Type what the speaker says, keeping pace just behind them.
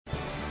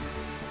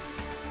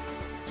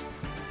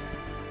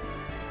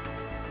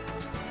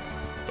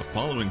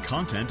following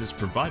content is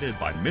provided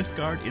by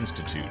Mythgard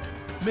Institute.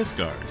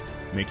 Mythgard,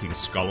 making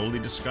scholarly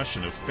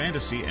discussion of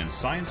fantasy and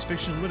science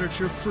fiction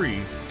literature free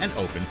and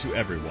open to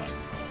everyone.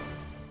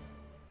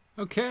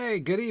 Okay,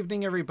 good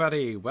evening,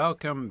 everybody.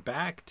 Welcome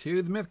back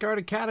to the Mythgard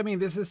Academy.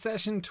 This is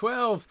session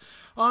 12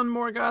 on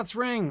Morgoth's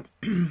Ring,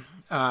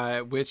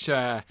 which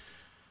I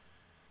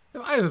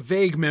have a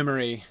vague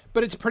memory,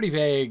 but it's pretty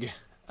vague,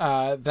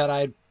 that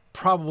I'd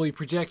probably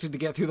projected to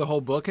get through the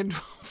whole book in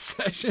 12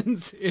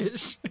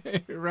 sessions-ish,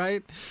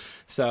 right?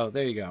 So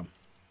there you go.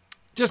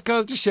 Just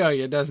goes to show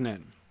you, doesn't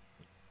it?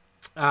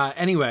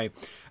 Anyway,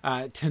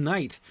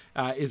 tonight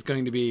is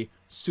going to be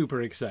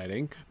super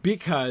exciting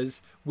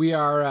because we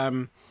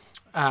are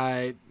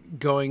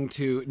going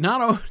to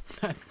not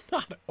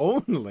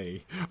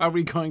only are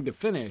we going to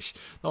finish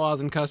the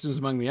laws and customs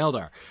among the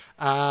Eldar,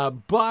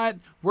 but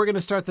we're going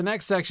to start the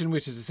next section,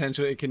 which is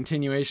essentially a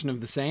continuation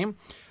of the same.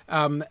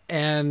 And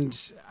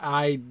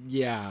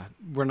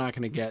we're not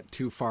going to get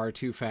too far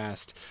too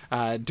fast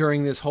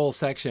during this whole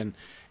section.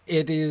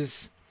 It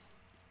is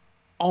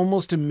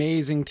almost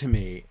amazing to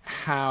me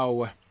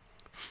how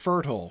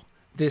fertile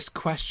this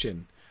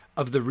question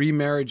of the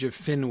remarriage of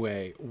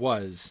Finwë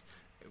was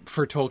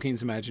for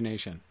Tolkien's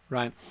imagination,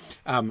 right?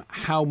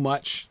 How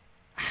much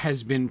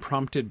has been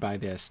prompted by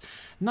this.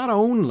 Not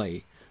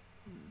only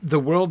the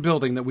world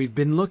building that we've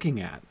been looking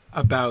at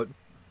about,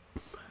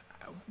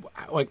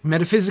 like,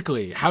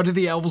 metaphysically, how do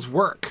the elves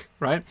work,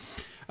 right?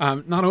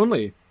 Not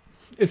only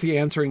is he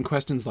answering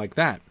questions like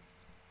that,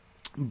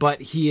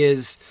 but he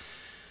is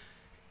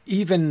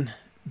even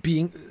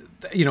being,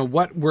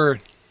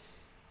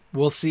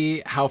 we'll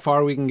see how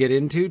far we can get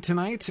into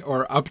tonight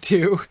or up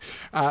to.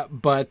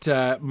 But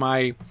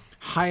my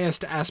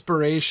highest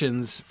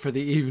aspirations for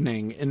the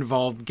evening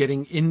involve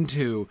getting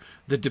into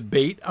the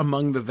debate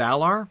among the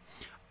Valar.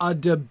 A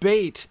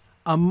debate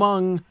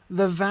among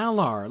the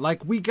Valar.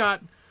 Like, we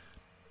got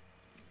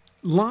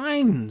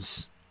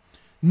lines.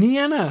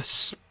 Nienna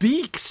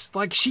speaks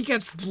like she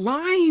gets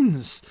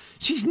lines.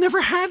 She's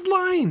never had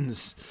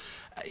lines.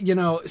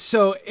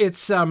 So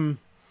it's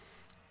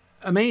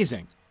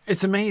amazing.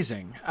 It's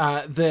amazing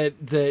that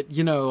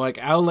like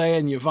Aule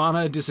and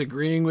Yavanna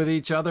disagreeing with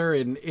each other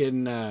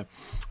in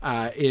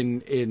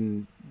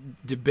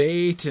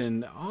debate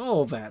and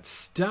all that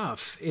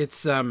stuff.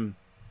 It's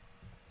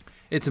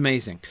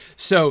amazing.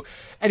 So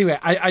anyway,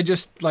 I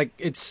just like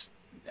it's.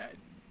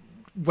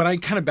 When I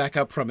kind of back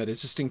up from it,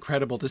 it's just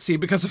incredible to see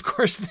because, of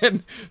course,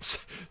 then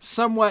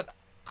somewhat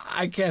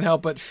I can't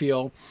help but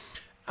feel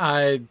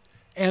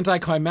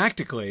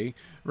anticlimactically,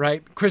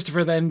 right?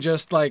 Christopher then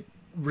just like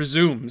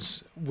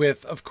resumes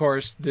with, of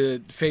course,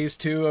 the phase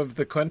 2 of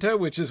the Quenta,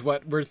 which is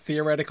what we're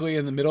theoretically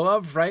in the middle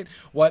of, right?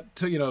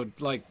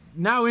 Like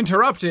now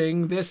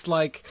interrupting this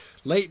like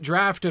late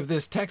draft of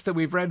this text that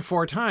we've read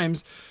 4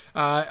 times,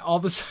 all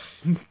of a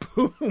sudden,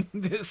 boom,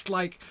 this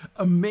like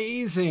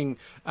amazing,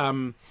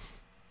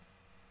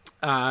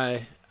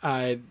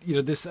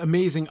 this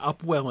amazing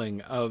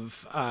upwelling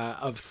of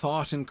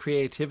thought and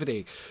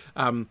creativity,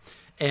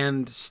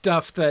 and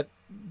stuff that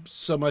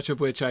so much of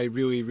which I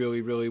really,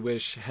 really, really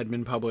wish had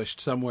been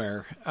published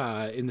somewhere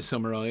in the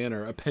Silmarillion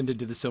or appended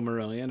to the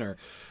Silmarillion or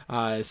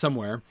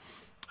somewhere.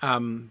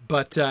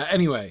 But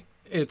anyway,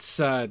 it's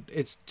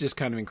just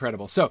kind of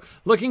incredible. So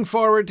looking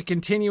forward to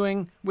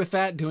continuing with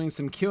that, doing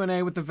some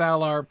Q&A with the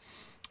Valar,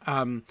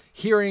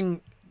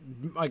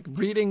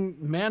 reading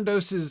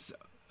Mandos's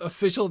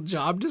official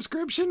job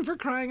description, for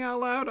crying out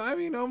loud. I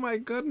mean, oh my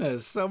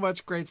goodness, so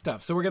much great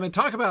stuff. So we're going to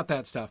talk about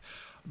that stuff.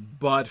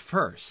 But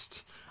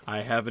first,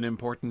 I have an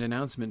important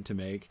announcement to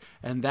make,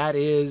 and that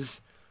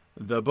is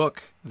the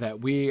book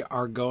that we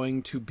are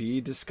going to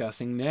be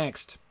discussing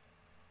next.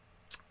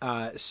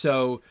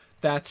 So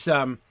that's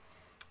are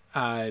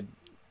you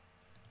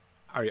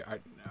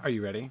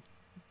ready?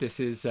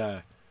 This is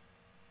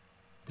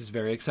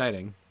very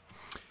exciting.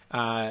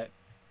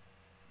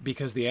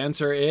 Because the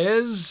answer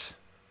is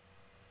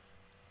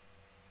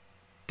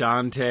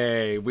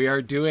Dante. We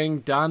are doing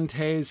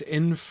Dante's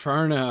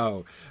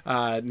Inferno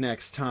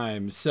next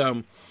time.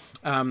 So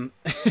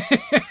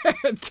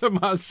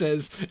Tomas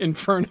says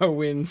Inferno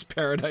wins,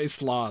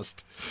 Paradise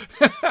lost.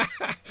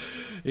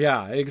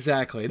 Yeah,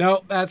 exactly.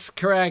 No, that's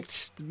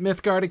correct.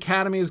 Mythgard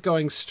Academy is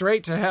going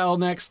straight to hell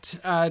next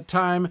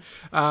time.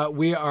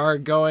 We are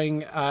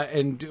going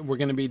and we're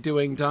going to be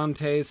doing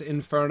Dante's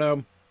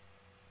Inferno.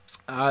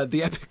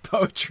 The epic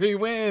poetry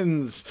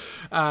wins.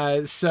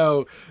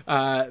 So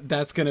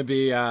that's going to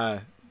be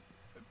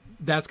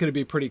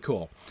pretty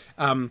cool.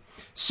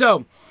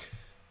 So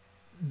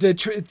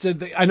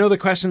I know the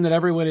question that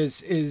everyone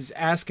is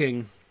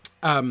asking.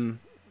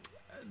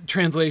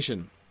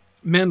 Translation.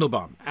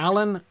 Mandelbaum.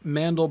 Alan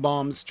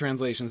Mandelbaum's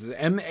translations is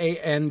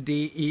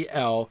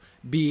Mandelbaum.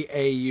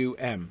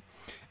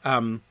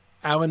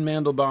 Alan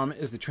Mandelbaum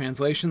is the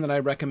translation that I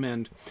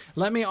recommend.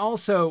 Let me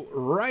also,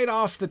 right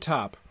off the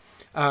top,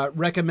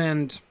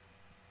 recommend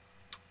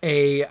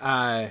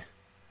a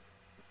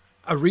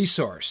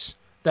resource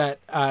that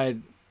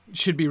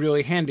should be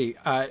really handy,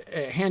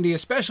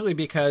 especially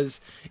because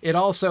it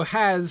also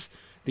has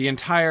the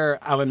entire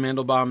Alan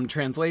Mandelbaum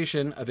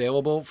translation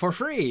available for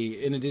free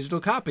in a digital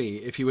copy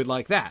if you would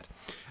like that.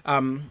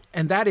 And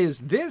that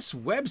is this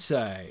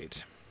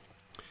website.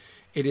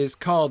 It is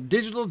called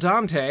Digital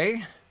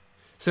Dante.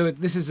 So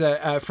this is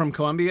from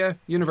Columbia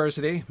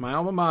University, my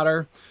alma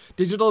mater,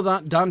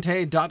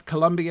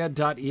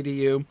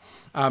 digitaldante.columbia.edu.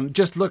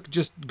 Just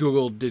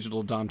Google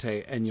Digital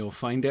Dante and you'll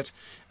find it.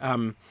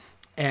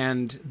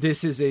 And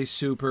this is a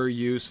super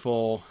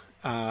useful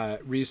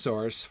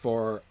resource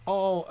for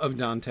all of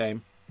Dante.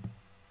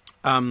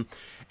 So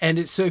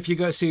if you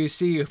go, so you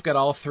see you've got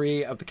all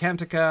three of the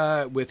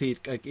cantica with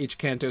each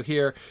canto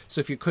here.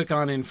 So if you click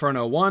on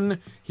Inferno 1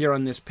 here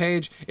on this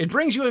page, it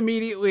brings you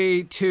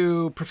immediately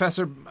to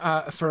Professor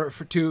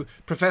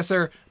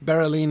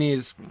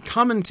Berolini's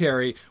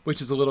commentary,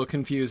 which is a little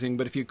confusing.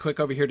 But if you click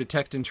over here to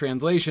text and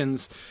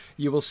translations,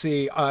 you will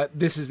see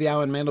this is the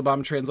Alan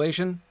Mandelbaum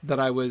translation that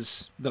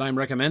I'm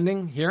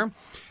recommending here,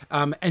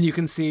 and you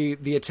can see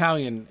the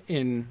Italian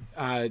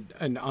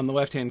on the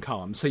left-hand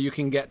column. So you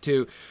can get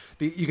to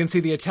you can see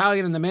the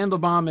Italian and the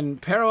Mandelbaum in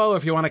parallel.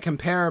 If you want to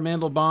compare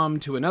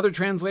Mandelbaum to another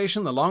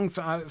translation, the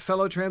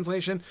Longfellow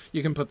translation,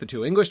 you can put the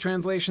two English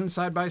translations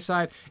side by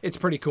side. It's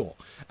pretty cool.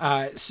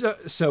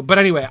 But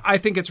anyway, I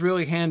think it's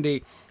really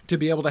handy to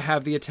be able to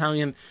have the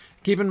Italian.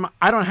 Keep in mind,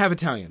 I don't have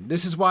Italian.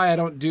 This is why I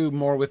don't do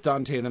more with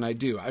Dante than I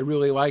do. I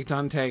really like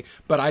Dante,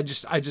 but I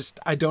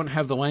don't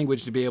have the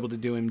language to be able to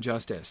do him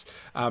justice.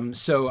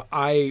 So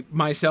I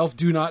myself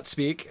do not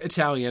speak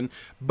Italian,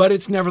 but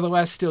it's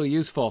nevertheless still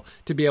useful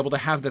to be able to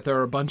have that there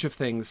are a bunch of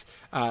things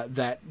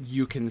that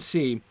you can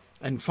see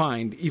and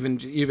find,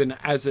 even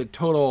as a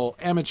total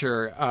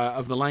amateur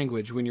of the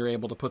language, when you're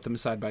able to put them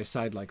side by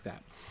side like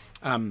that.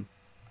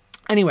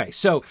 Anyway,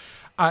 so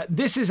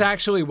this is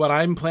actually what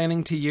I'm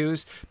planning to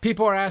use.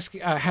 People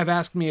have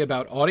asked me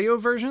about audio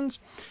versions.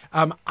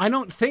 I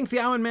don't think the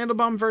Alan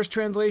Mandelbaum verse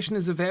translation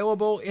is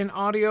available in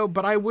audio,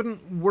 but I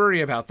wouldn't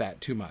worry about that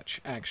too much,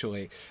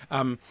 actually.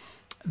 You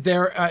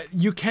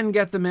can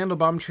get the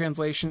Mandelbaum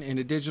translation in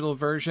a digital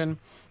version.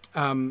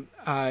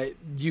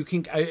 You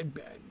can,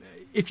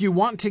 if you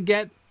want to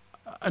get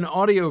an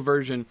audio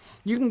version,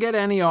 you can get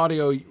any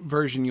audio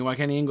version you like,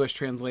 any English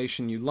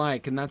translation you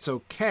like, and that's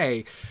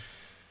okay.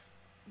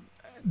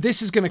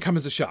 This is going to come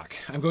as a shock.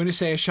 I'm going to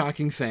say a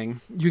shocking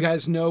thing. You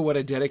guys know what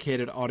a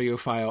dedicated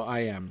audiophile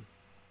I am.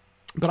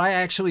 But I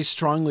actually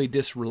strongly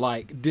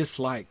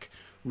dislike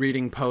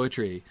reading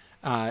poetry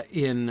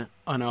in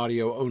an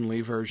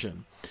audio-only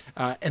version.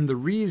 And the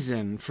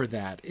reason for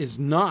that is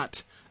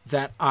not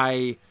that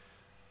I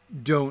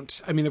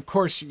mean, of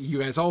course,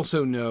 you guys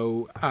also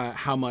know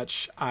how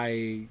much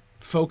I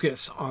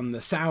focus on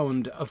the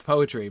sound of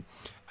poetry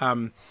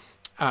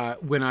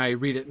when I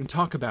read it and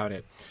talk about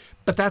it.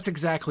 But that's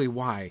exactly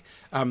why.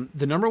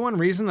 The number one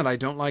reason that I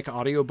don't like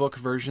audiobook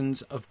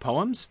versions of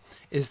poems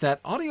is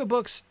that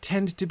audiobooks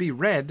tend to be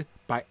read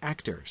by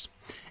actors.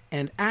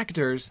 And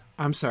actors,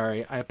 I'm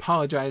sorry, I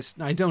apologize.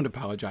 I don't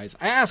apologize.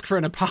 I ask for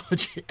an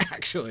apology,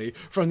 actually,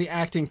 from the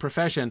acting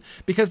profession,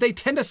 because they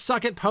tend to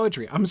suck at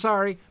poetry. I'm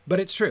sorry, but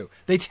it's true.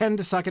 They tend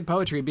to suck at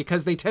poetry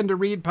because they tend to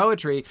read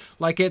poetry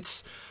like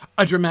it's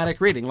a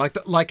dramatic reading,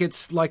 like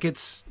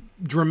it's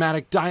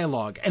dramatic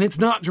dialogue. And it's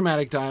not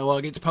dramatic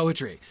dialogue, it's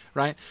poetry,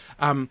 right?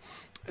 And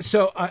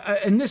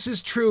this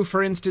is true,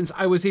 for instance,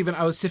 I was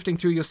sifting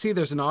through, you'll see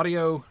there's an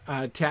audio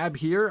tab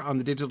here on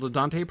the Digital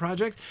Dante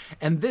project,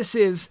 and this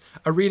is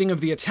a reading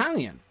of the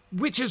Italian,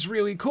 which is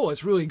really cool.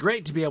 It's really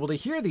great to be able to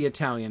hear the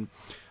Italian.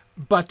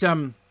 But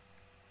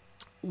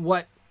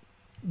what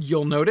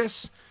you'll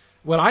notice,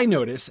 what I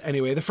notice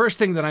anyway, the first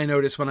thing that I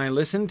notice when I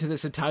listen to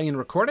this Italian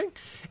recording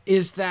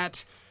is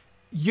that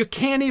you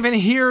can't even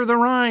hear the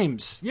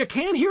rhymes. You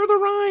can't hear the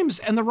rhymes.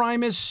 And the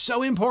rhyme is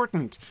so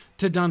important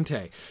to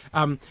Dante.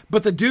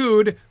 But the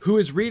dude who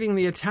is reading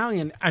the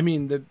Italian, I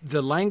mean,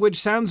 the language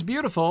sounds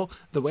beautiful,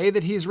 the way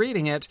that he's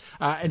reading it,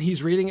 and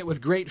he's reading it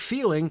with great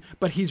feeling,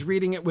 but he's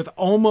reading it with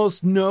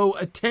almost no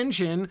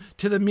attention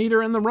to the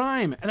meter and the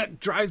rhyme. And it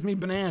drives me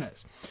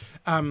bananas.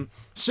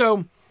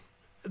 So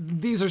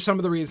these are some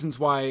of the reasons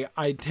why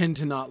I tend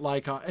to not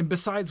like, and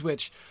besides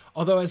which,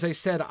 although, as I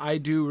said, I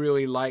do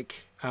really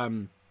like,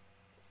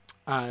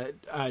 I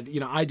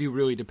do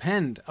really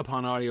depend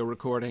upon audio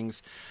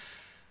recordings.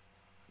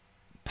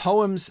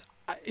 Poems,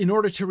 in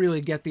order to really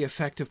get the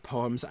effect of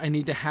poems, I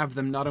need to have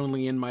them not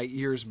only in my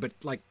ears, but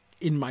like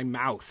in my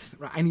mouth.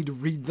 I need to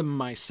read them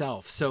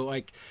myself. So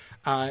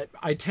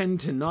I tend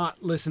to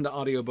not listen to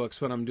audiobooks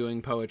when I'm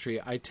doing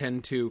poetry. I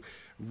tend to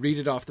read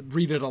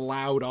it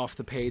aloud off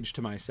the page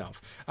to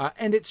myself.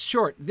 And it's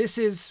short. This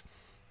is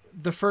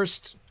the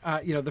first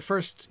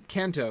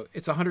canto.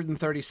 It's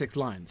 136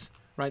 lines.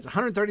 Right, it's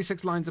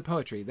 136 lines of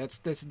poetry.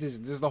 This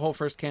is the whole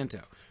first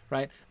canto,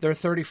 right? There are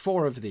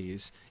 34 of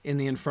these in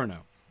the Inferno,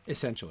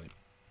 essentially.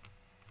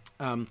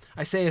 I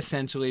say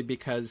essentially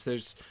because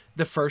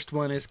the first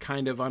one is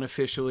kind of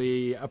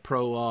unofficially a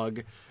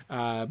prologue,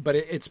 but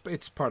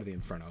it's part of the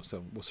Inferno,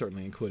 so we'll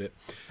certainly include it.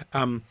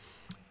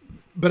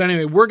 But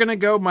anyway, we're going to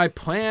go. My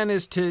plan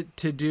is to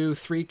do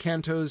 3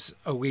 cantos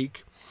a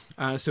week.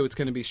 So it's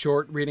going to be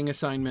short reading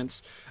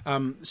assignments.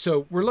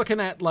 So we're looking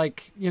at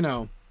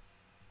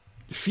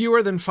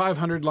fewer than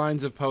 500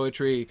 lines of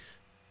poetry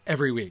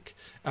every week.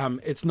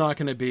 It's not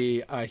going to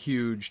be a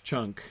huge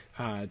chunk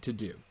to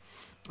do.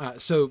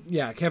 So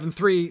yeah, Kevin,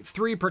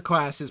 three per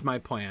class is my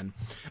plan.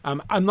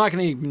 I'm not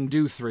going to even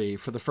do 3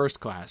 for the first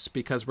class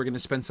because we're going to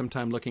spend some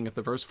time looking at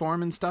the verse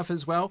form and stuff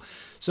as well.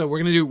 So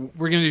we're going to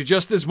do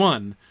just this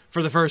one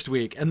for the first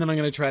week, and then I'm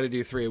going to try to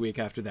do 3 a week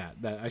after that.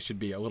 That I should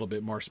be a little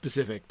bit more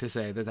specific to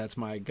say that that's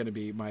going to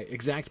be my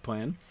exact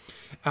plan.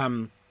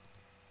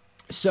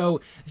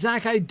 So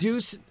Zach,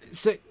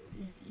 so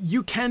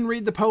you can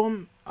read the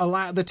poem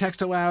aloud, the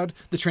text aloud,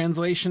 the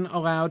translation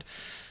aloud.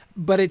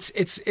 But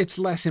it's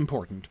less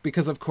important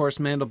because, of course,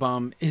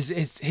 Mandelbaum his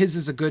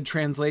is a good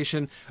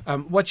translation.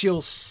 What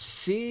you'll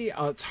see,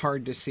 it's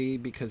hard to see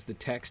because the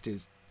text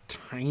is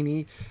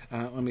tiny.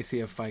 Let me see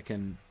if I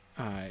can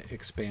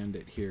expand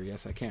it here.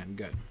 Yes, I can.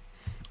 Good.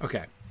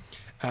 Okay.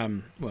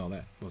 Well,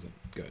 that wasn't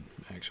good,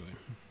 actually.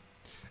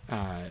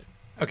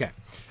 Okay.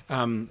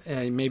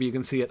 Maybe you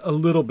can see it a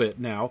little bit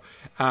now.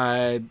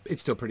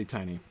 It's still pretty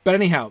tiny. But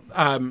anyhow,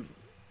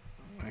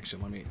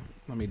 actually,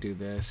 let me do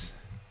this.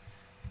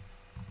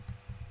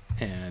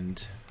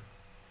 And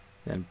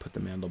then put the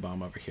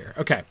Mandelbaum over here.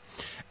 Okay.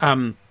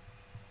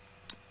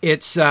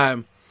 It's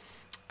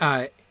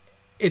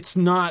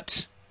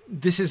not,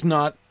 this is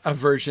not a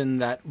version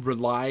that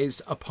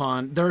relies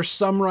upon, there's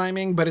some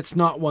rhyming, but it's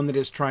not one that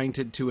is trying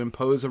to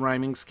impose a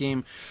rhyming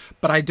scheme.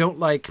 But I don't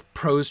like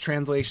prose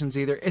translations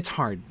either. It's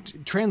hard.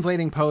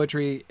 Translating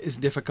poetry is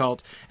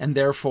difficult, and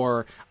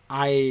therefore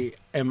I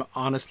am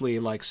honestly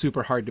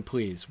super hard to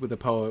please with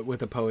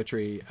a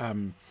poetry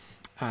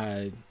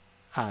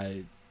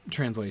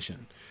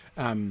translation.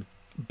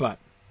 But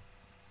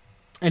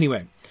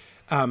anyway,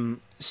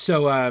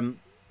 so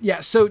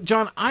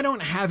John, I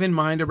don't have in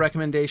mind a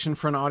recommendation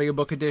for an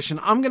audiobook edition.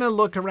 I'm going to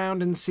look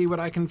around and see what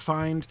I can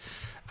find.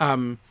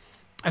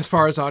 As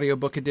far as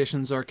audiobook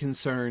editions are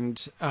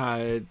concerned,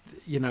 to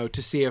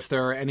see if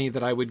there are any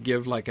that I would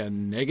give a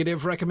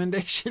negative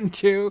recommendation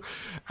to.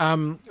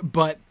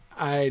 But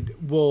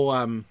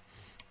we'll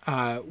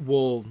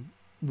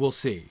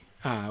see.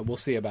 We'll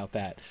see about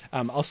that.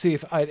 I'll see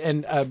if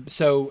Ed,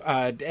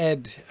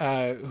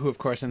 who of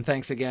course, and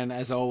thanks again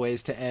as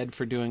always to Ed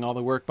for doing all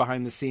the work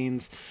behind the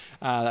scenes.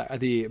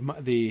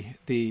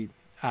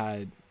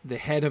 The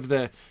head of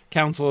the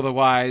Council of the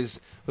Wise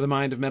with a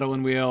mind of metal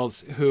and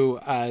wheels, who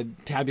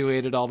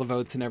tabulated all the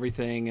votes and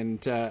everything, and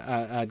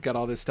got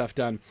all this stuff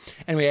done.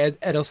 Anyway,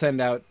 Ed will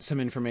send out some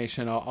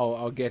information.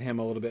 I'll get him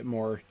a little bit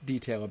more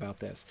detail about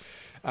this.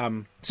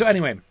 So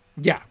anyway,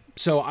 yeah.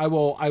 So I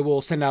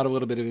will send out a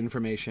little bit of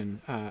information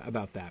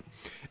about that.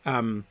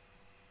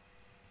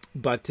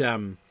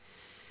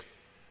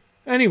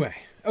 Anyway,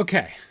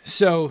 okay.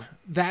 So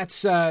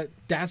that's the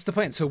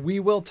plan. So we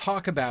will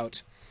talk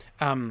about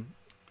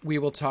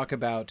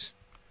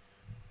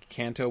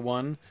Canto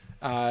 1.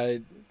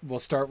 We'll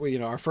start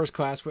with our first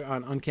class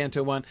on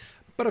Canto 1,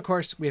 but of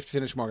course we have to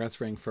finish Morgoth's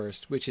Ring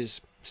first, which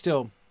is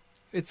still,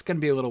 it's going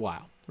to be a little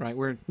while, right?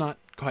 We're not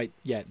quite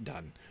yet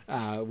done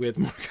with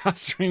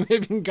Morgoth's Ring. We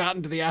haven't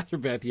gotten to the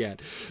Athrobeth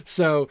yet.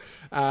 So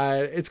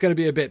it's going to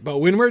be a bit. But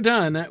when we're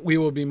done, we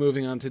will be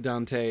moving on to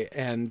Dante.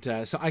 And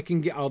so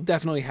I'll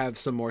definitely have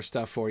some more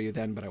stuff for you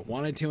then. But I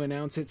wanted to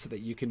announce it so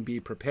that you can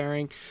be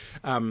preparing.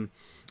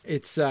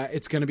 It's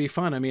going to be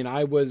fun. I mean,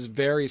 I was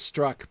very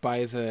struck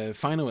by the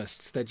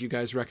finalists that you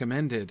guys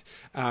recommended.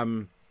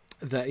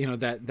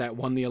 That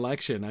won the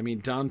election. I mean,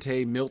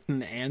 Dante,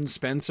 Milton, and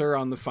Spencer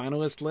on the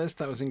finalist list.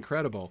 That was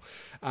incredible.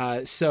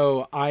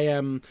 So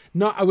I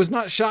was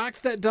not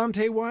shocked that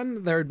Dante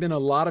won. There had been a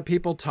lot of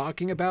people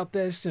talking about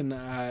this, and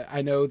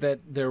I know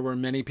that there were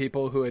many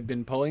people who had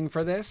been pulling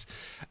for this.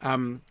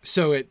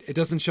 So it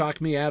doesn't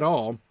shock me at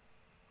all.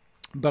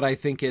 But I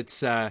think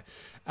I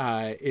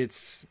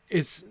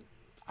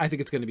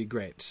think it's going to be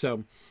great.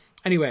 So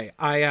anyway,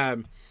 I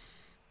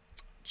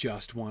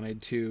just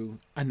wanted to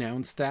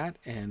announce that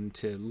and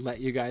to let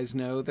you guys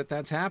know that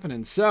that's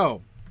happening.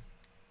 So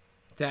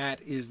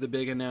that is the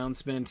big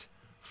announcement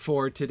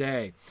for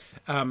today.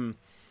 Yeah,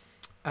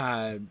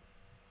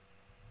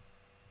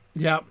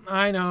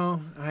 I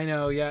know.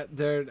 Yeah,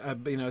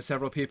 there,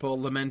 several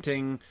people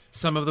lamenting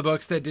some of the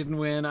books that didn't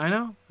win. I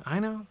know.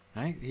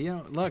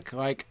 Look,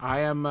 I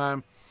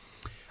am.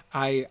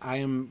 We're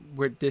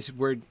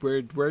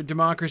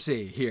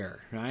democracy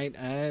here, right?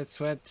 That's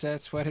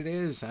what it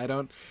is. I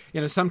don't,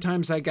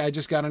 sometimes I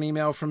just got an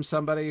email from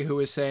somebody who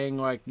was saying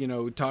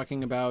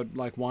talking about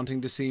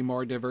wanting to see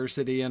more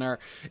diversity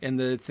in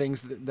the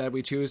things that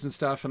we choose and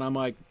stuff. And I'm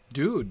like,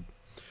 dude,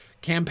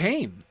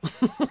 campaign.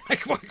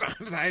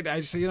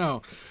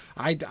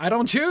 I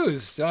don't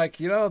choose.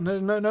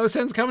 No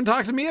sense come and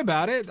talk to me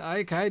about it.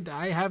 I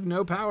have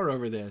no power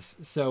over this.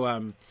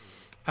 So,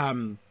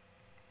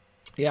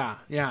 Yeah.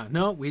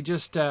 No, we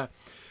just, I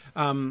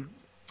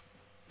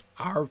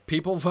our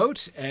people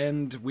vote,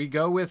 and we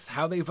go with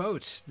how they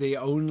vote. The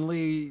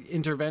only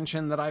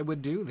intervention that I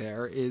would do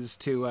there is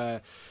to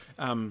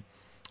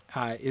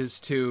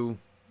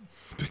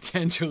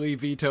potentially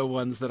veto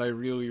ones that I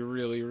really,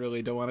 really,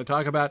 really don't want to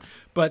talk about.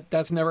 But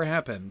that's never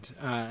happened,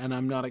 and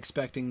I'm not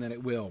expecting that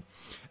it will.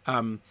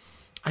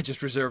 I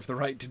just reserve the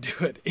right to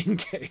do it in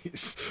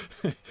case.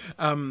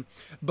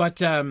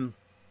 But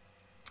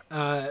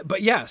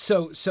yeah,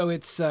 so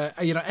it's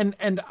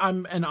and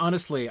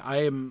honestly,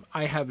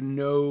 I have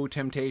no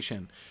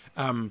temptation.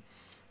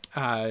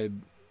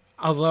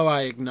 Although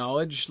I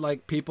acknowledge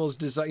like people's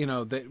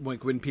desire, that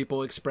like when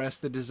people express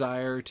the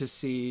desire to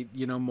see,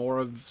 more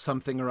of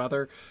something or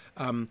other,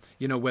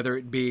 whether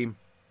it be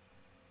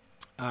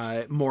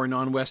more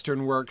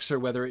non-Western works or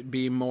whether it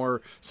be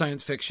more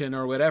science fiction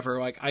or whatever,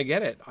 like I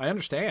get it. I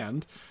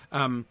understand.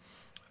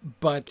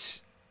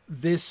 But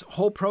this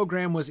whole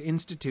program was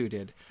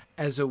instituted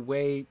as a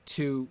way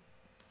to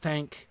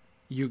thank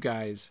you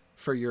guys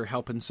for your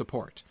help and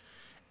support,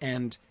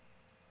 and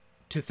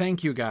to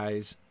thank you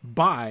guys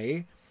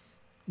by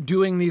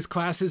doing these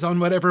classes on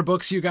whatever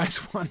books you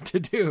guys want to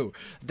do.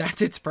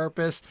 That's its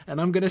purpose,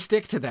 and I'm going to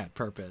stick to that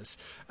purpose.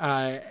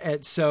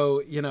 And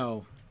so,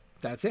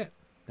 that's it.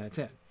 That's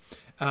it.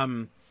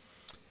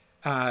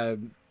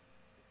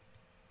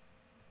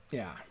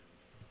 Yeah.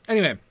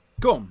 Anyway,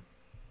 cool.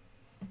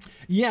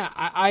 Yeah,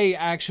 I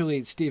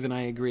actually, Stephen,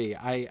 I agree.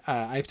 I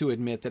have to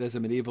admit that as a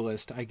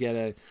medievalist, I get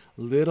a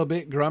little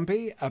bit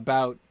grumpy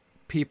about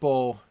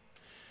people.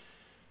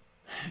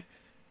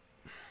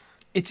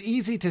 It's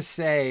easy to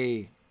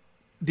say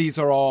these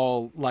are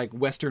all like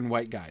Western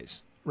white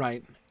guys,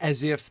 right?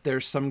 As if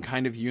there's some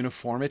kind of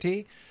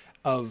uniformity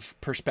of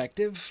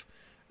perspective,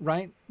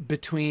 right?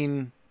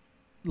 Between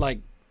like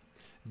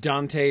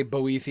Dante,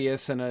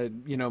 Boethius, and a,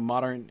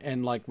 modern,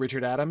 and like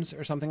Richard Adams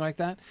or something like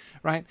that,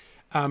 right?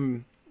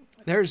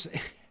 There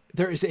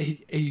is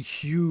a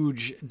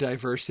huge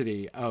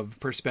diversity of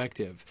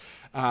perspective.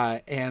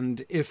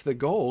 And if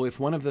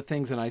one of the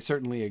things, and I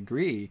certainly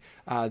agree,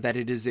 that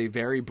it is a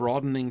very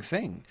broadening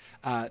thing,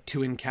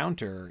 to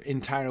encounter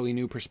entirely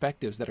new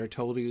perspectives that are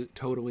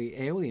totally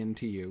alien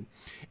to you,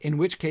 in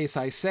which case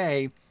I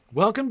say,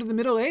 welcome to the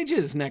Middle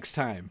Ages next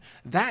time.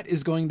 That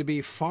is going to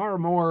be far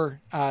more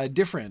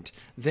different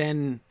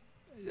than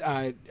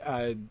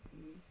a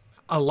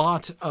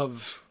lot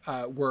of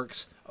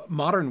works,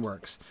 modern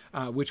works,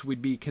 which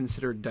would be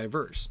considered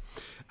diverse.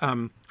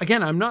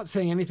 Again, I'm not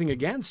saying anything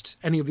against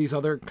any of these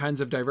other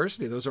kinds of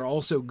diversity. Those are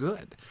also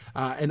good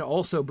and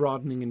also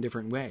broadening in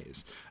different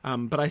ways.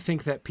 But I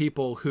think that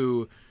people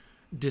who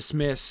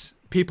dismiss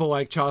people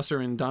like Chaucer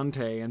and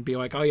Dante and be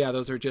like, oh yeah,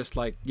 those are just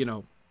like,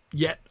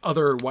 yet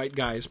other white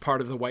guys,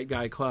 part of the white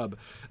guy club.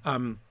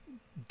 That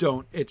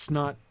is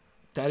not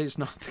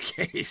the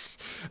case.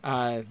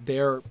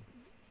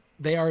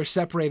 They are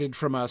separated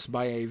from us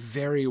by a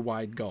very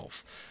wide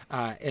gulf.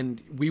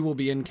 And we will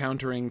be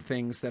encountering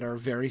things that are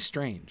very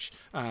strange,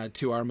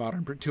 to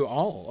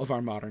all of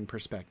our modern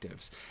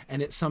perspectives.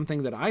 And it's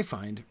something that I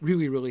find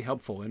really, really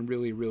helpful and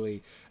really,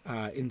 really,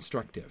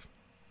 instructive.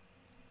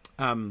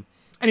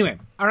 Anyway.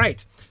 All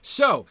right.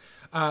 So,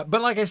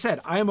 but like I said,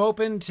 I'm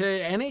open to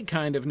any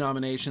kind of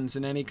nominations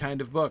and any kind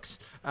of books.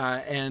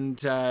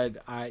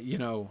 I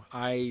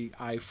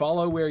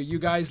follow where you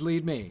guys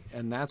lead me,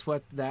 and that's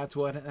what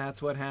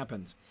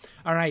happens.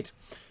 All right.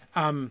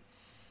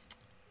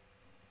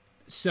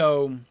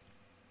 So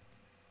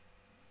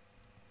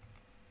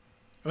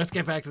let's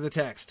get back to the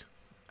text.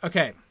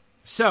 Okay.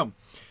 So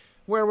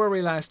where were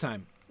we last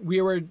time?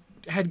 We were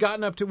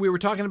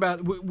talking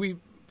about, we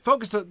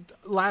focused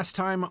last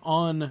time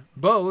on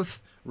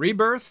both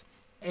rebirth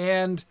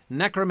and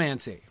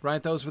necromancy,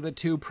 right? Those were the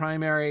two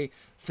primary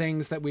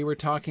things that we were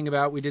talking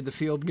about. We did the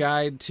field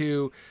guide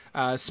to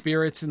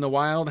spirits in the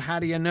wild. How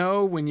do you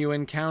know when you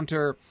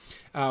encounter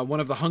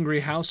one of the hungry,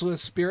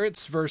 houseless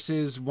spirits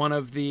versus one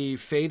of the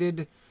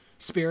fated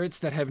spirits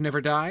that have never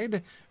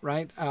died,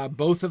 right?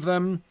 Both of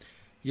them,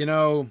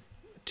 to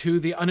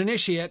the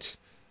uninitiate,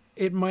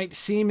 it might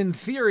seem in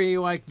theory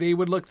like they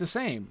would look the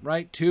same,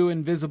 right? Two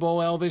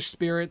invisible elvish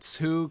spirits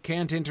who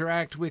can't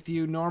interact with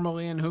you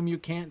normally and whom you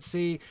can't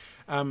see.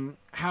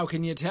 How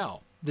can you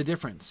tell the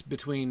difference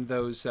between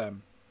those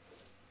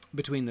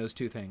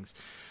two things?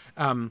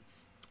 And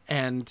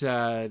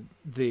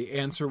the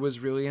answer was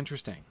really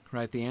interesting,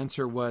 right? The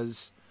answer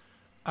was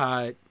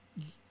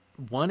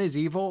one is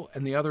evil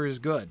and the other is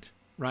good,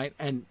 right?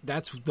 And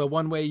that's the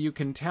one way you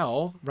can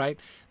tell, right?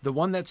 The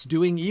one that's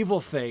doing evil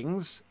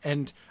things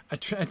and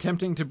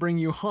attempting to bring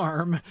you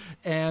harm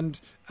and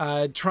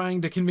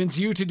trying to convince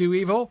you to do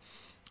evil,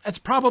 it's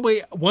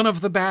probably one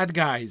of the bad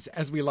guys,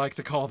 as we like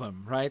to call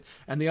them, right?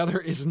 And the other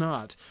is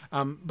not.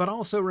 But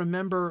also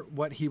remember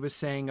what he was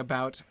saying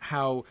about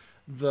how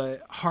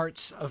the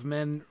hearts of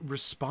men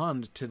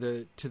respond to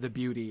the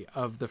beauty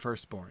of the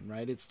firstborn,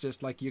 right? It's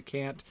just like you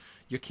can't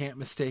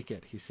mistake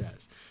it, he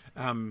says.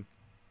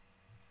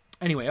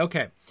 Anyway,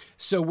 okay.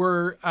 So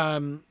we're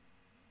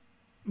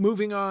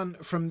moving on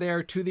from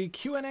there to the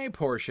Q&A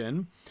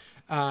portion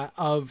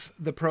of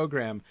the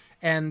program.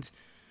 And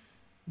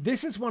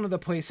this is one of the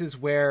places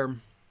where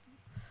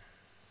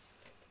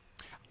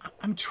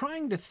I'm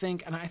trying to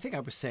think, and I think I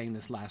was saying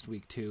this last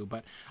week too,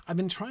 but I've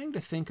been trying to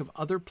think of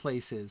other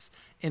places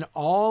in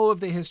all of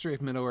the history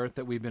of Middle-earth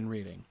that we've been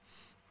reading.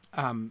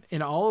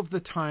 In all of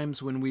the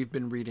times when we've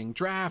been reading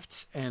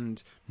drafts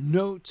and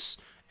notes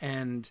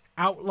and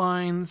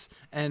outlines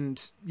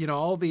and, you know,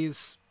 all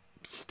these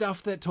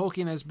stuff that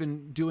Tolkien has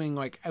been doing,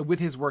 like with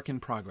his work in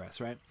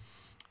progress, right?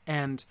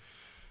 And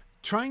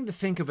trying to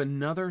think of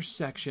another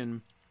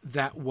section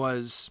that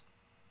was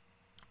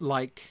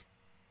like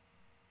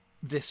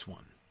this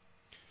one.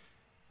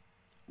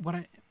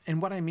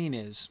 What I mean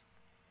is,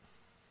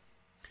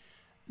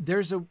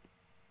 there's a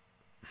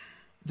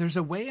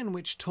way in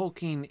which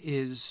Tolkien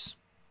is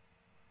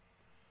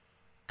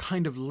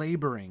kind of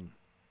laboring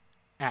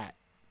at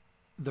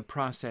the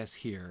process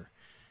here,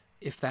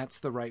 if that's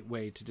the right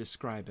way to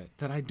describe it,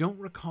 that I don't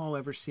recall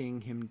ever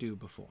seeing him do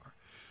before.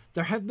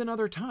 There have been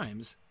other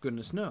times,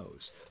 goodness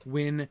knows,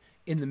 when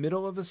in the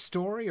middle of a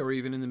story or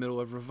even in the middle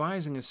of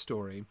revising a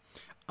story,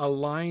 a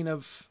line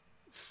of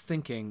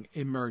thinking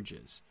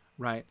emerges,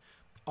 right?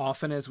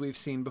 Often, as we've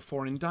seen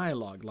before in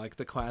dialogue, like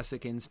the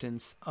classic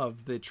instance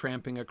of the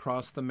tramping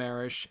across the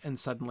Marish and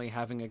suddenly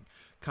having a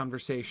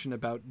conversation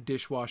about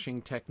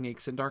dishwashing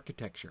techniques and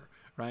architecture,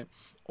 right?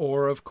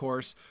 Or, of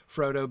course,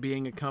 Frodo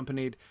being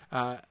accompanied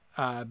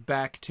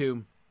back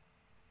to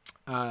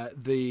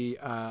the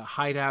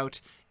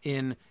hideout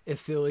in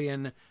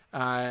Ithilien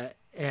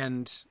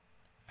and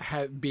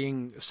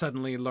being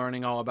suddenly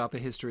learning all about the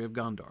history of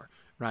Gondor,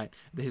 right?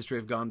 The history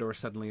of Gondor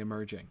suddenly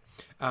emerging.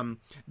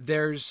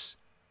 There's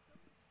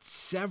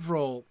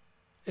several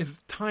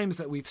times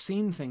that we've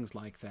seen things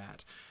like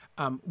that,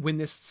 when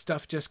this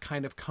stuff just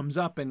kind of comes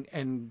up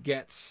and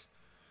gets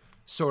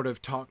sort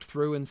of talked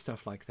through and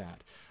stuff like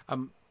that.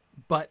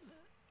 But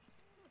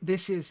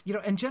this is, you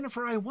know, and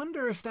Jennifer, I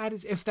wonder if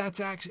that's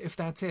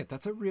it.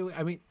 That's a really,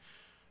 I mean,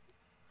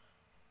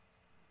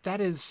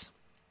 that is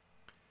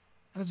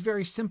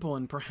very simple,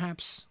 and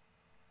perhaps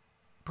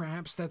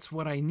that's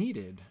what I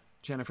needed,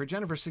 Jennifer.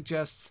 Jennifer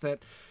suggests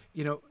that,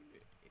 you know,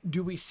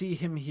 do we see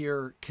him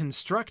here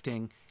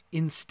constructing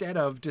instead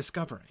of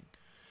discovering?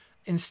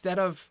 Instead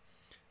of,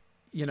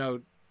 you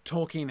know,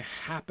 Tolkien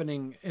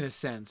happening in a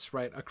sense,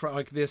 right?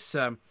 Like this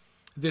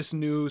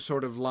new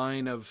sort of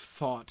line of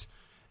thought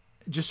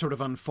just sort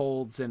of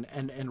unfolds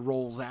and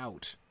rolls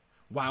out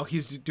while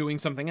he's doing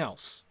something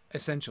else,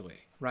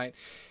 essentially, right?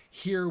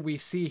 Here we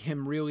see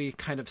him really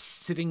kind of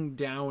sitting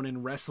down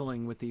and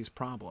wrestling with these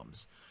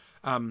problems,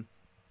 to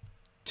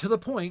the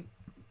point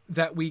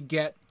that we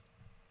get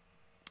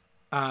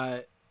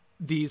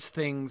these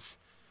things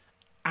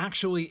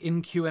actually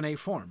in Q&A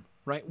form,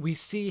 right? We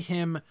see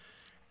him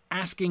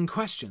asking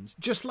questions,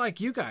 just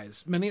like you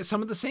guys,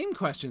 some of the same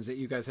questions that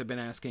you guys have been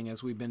asking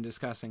as we've been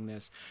discussing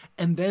this,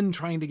 and then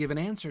trying to give an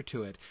answer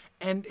to it.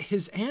 And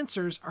his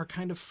answers are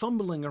kind of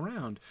fumbling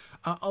around.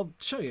 I'll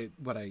show you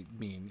what I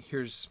mean.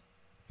 Here's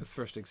the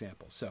first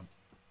example. So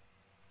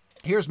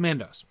here's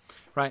Mandos,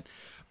 right?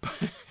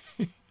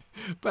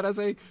 But as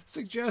I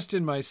suggest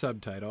in my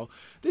subtitle,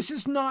 this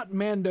is not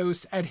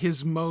Mandos at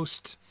his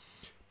most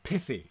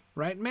pithy,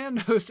 right?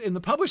 Mandos in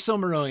the published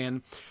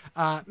Silmarillion,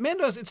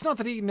 Mandos, it's not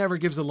that he never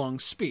gives a long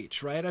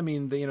speech, right? I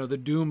mean, the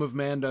doom of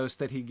Mandos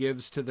that he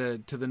gives to the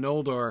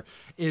Noldor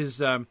is,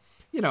 a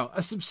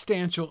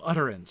substantial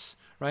utterance,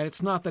 right?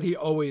 It's not that he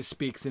always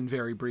speaks in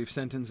very brief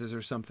sentences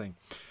or something,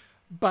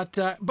 but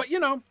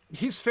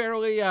he's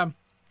fairly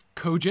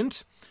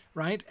cogent,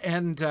 right?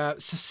 And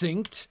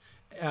succinct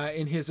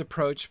in his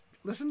approach.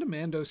 Listen to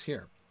Mandos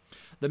here.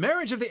 The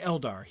marriage of the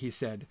Eldar, he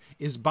said,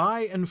 is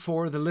by and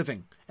for the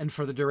living, and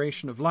for the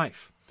duration of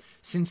life.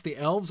 Since the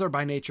elves are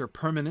by nature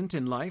permanent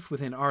in life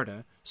within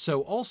Arda,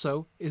 so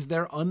also is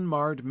their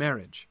unmarred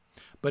marriage.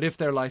 But if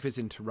their life is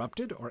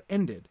interrupted or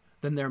ended,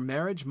 then their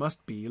marriage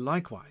must be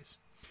likewise.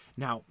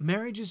 Now,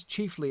 marriage is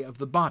chiefly of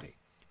the body,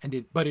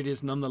 but it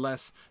is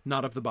nonetheless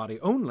not of the body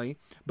only,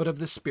 but of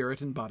the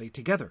spirit and body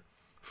together,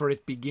 for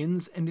it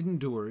begins and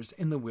endures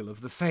in the will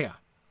of the Fea.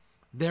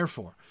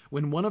 Therefore,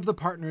 when one of the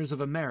partners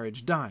of a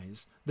marriage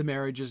dies, the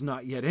marriage is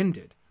not yet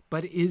ended,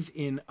 but is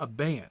in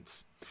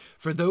abeyance.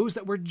 For those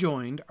that were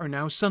joined are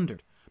now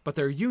sundered, but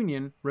their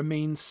union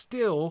remains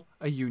still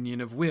a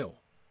union of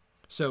will.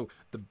 So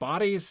the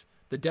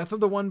death of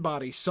the one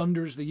body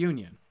sunders the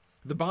union,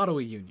 the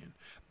bodily union,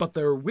 but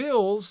their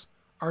wills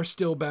are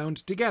still bound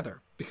together,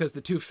 because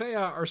the two Fea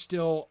are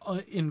still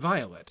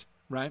inviolate,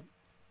 right?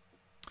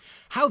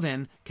 How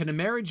then can a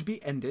marriage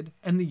be ended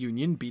and the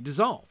union be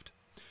dissolved?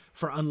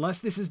 For unless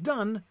this is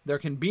done, there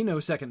can be no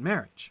second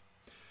marriage.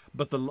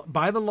 But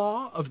by the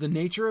law of the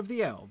nature of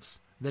the elves,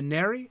 the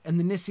Neri and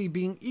the Nissi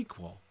being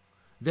equal,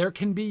 there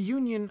can be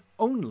union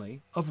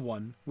only of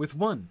one with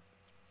one.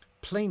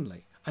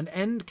 Plainly, an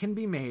end can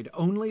be made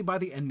only by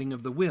the ending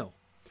of the will,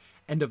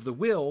 and of the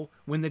will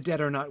when the dead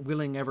are not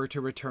willing ever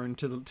to return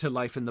to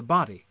life in the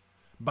body,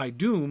 by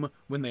doom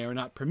when they are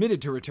not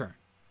permitted to return.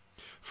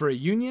 For a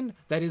union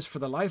that is for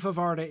the life of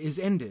Arda is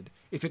ended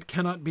if it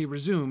cannot be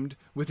resumed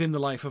within the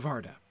life of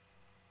Arda.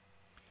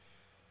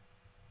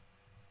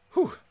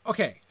 Whew.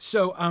 Okay,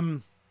 so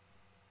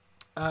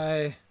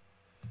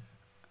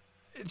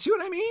see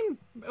what I mean?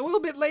 A little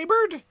bit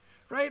labored,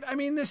 right? I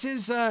mean, this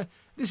is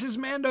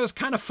Mando's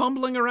kind of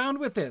fumbling around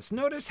with this.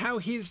 Notice how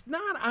he's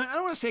not, I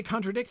don't want to say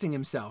contradicting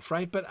himself,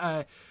 right? But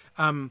I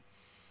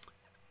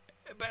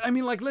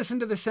mean, like, listen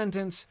to the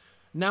sentence.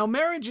 Now,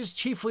 marriage is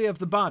chiefly of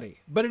the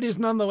body, but it is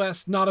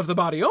nonetheless not of the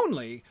body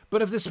only,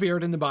 but of the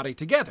spirit and the body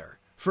together,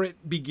 for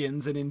it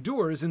begins and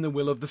endures in the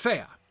will of the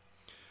Fea.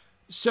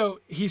 So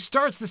he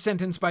starts the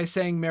sentence by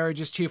saying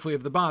marriage is chiefly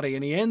of the body,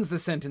 and he ends the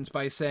sentence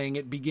by saying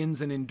it begins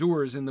and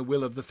endures in the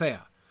will of the Fea.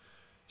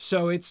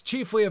 So it's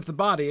chiefly of the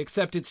body,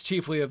 except it's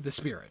chiefly of the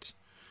spirit,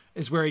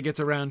 is where he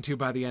gets around to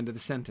by the end of the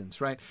sentence,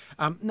 right?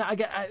 Now,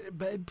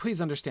 but please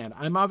understand,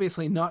 I'm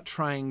obviously not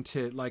trying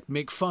to like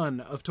make fun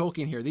of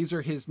Tolkien here. These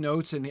are his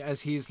notes, and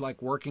as he's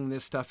like working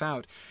this stuff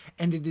out,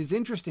 and it is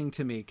interesting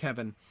to me,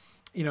 Kevin,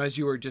 you know, as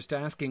you were just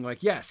asking,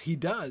 like, yes, he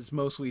does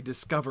mostly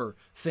discover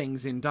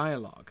things in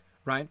dialogue,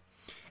 right?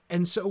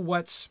 And so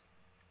what's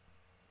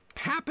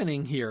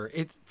happening here,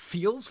 it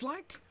feels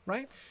like,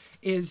 right,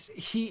 is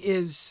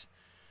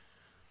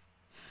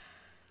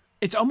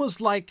it's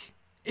almost like,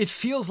 it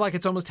feels like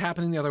it's almost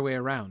happening the other way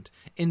around.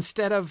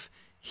 Instead of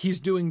he's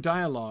doing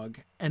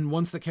dialogue, and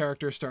once the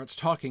character starts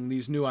talking,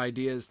 these new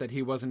ideas that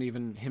he wasn't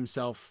even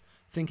himself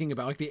thinking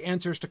about, like the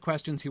answers to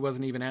questions he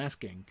wasn't even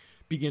asking,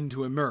 begin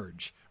to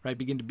emerge, right,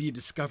 begin to be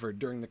discovered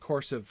during the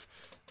course of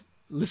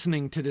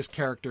listening to this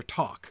character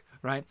talk,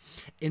 right?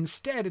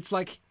 Instead, it's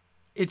like,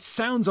 it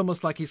sounds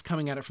almost like he's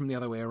coming at it from the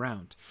other way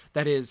around.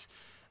 That is,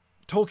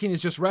 Tolkien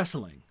is just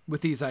wrestling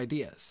with these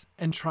ideas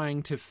and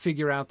trying to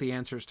figure out the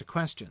answers to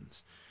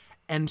questions.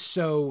 And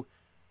so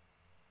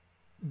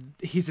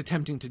he's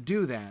attempting to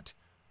do that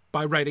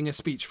by writing a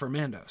speech for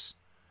Mandos,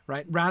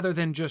 right? Rather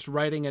than just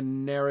writing a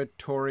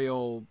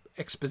narratorial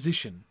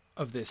exposition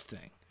of this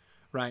thing,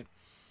 right?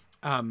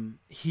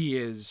 He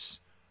is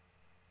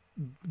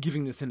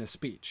giving this in a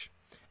speech.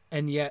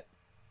 And yet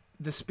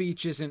the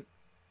speech isn't,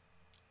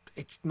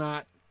 it's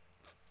not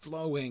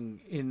flowing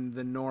in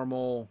the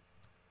normal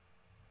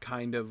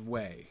kind of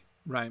way,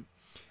 right?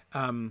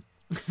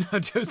 Now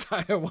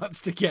Josiah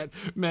wants to get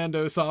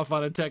Mandos off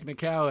on a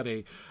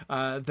technicality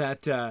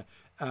that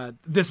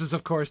this is,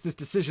 of course, this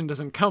decision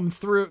doesn't come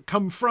from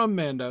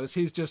Mandos.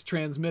 He's just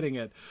transmitting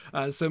it.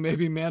 So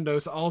maybe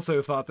Mandos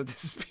also thought that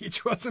this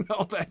speech wasn't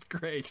all that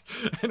great,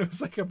 and it was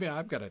like, I mean,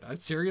 I've got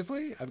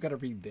to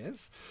read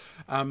this.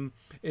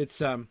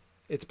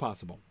 It's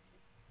possible.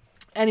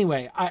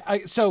 Anyway,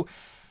 so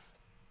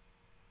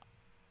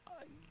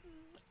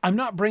I'm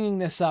not bringing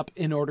this up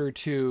in order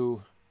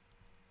to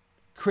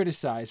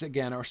criticize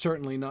again, or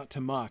certainly not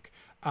to mock.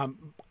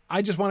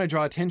 I just want to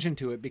draw attention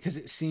to it because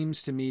it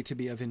seems to me to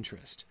be of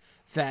interest.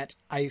 That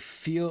it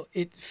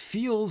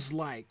feels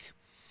like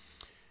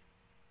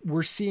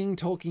we're seeing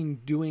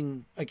Tolkien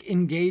doing, like,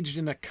 engaged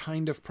in a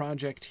kind of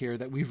project here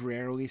that we've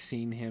rarely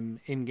seen him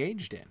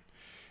engaged in.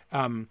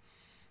 And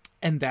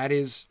that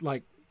is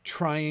like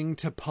trying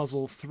to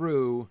puzzle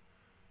through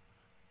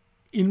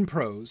in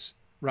prose,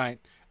 right?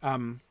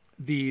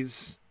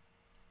 These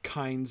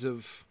kinds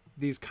of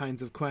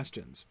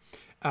questions.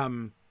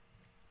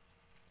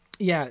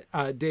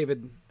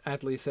 David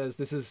Attlee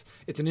says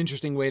it's an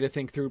interesting way to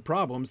think through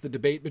problems. The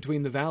debate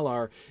between the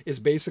Valar is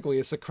basically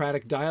a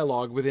Socratic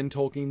dialogue within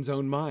Tolkien's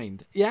own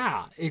mind.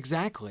 Yeah,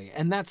 exactly.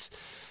 And that's,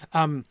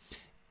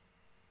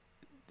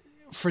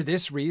 for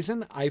this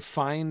reason, I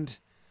find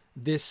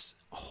this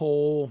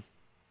whole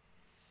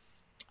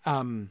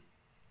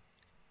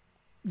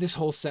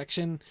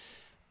section,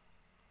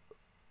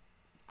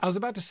 I was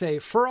about to say,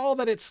 for all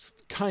that it's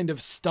kind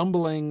of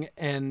stumbling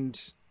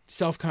and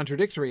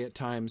self-contradictory at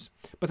times,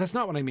 but that's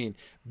not what I mean.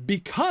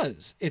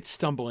 Because it's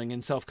stumbling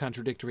and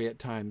self-contradictory at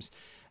times,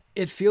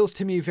 it feels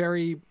to me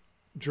very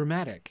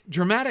dramatic.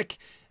 Dramatic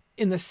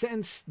in the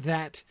sense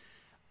that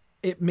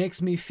it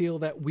makes me feel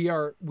that we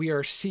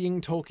are seeing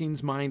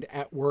Tolkien's mind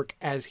at work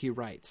as he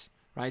writes,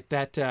 right?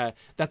 That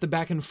the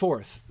back and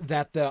forth,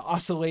 that the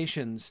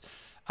oscillations,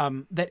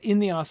 that in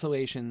the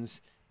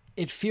oscillations,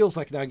 it feels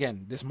like, now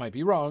again, this might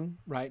be wrong,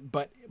 right?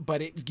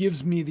 But it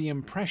gives me the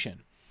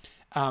impression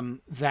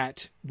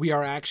that we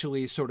are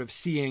actually sort of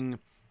seeing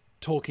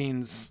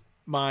Tolkien's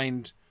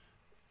mind,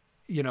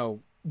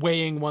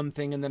 weighing one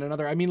thing and then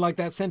another. I mean, like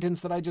that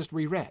sentence that I just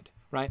reread,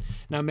 right?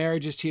 Now,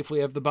 marriage is chiefly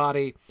of the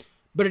body,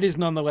 but it is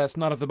nonetheless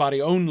not of the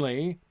body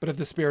only, but of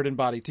the spirit and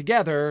body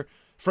together,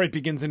 for it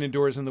begins and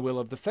endures in the will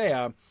of the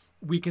Fea.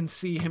 We can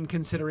see him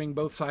considering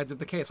both sides of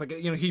the case. Like,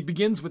 he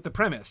begins with the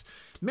premise.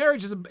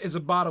 Marriage is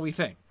a bodily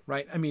thing,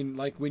 right? I mean,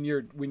 like when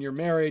you're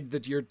married,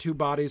 that your two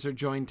bodies are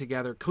joined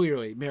together.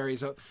 Clearly,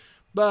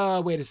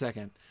 but wait a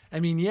second. I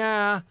mean,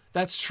 yeah,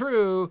 that's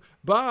true,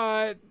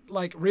 but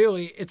like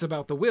really, it's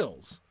about the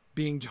wills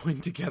being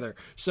joined together.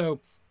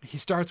 So he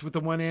starts with the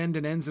one end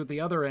and ends with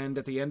the other end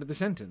at the end of the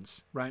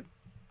sentence, right?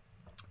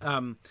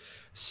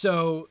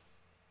 So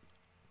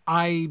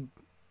I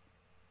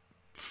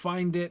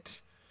find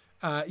it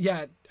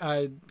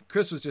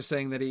Chris was just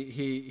saying that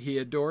he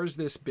adores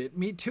this bit.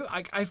 Me too.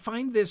 I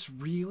find this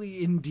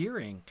really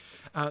endearing.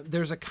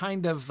 There's a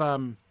kind of,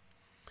 well,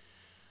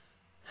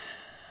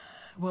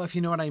 if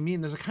you know what I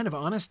mean, there's a kind of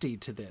honesty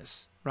to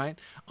this, right?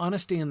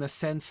 Honesty in the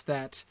sense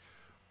that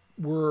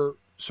we're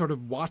sort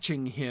of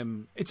watching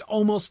him. It's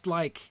almost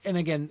like, and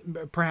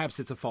again, perhaps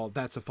that's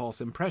a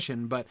false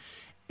impression, but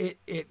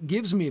it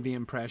gives me the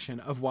impression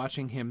of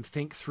watching him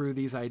think through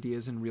these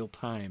ideas in real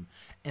time.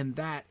 And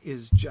that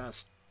is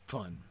just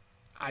fun.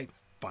 I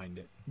find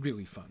it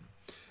really fun.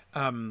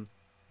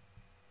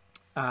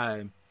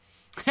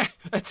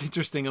 That's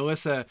interesting.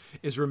 Alyssa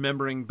is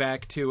remembering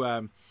back to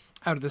Out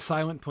of the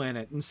Silent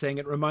Planet and saying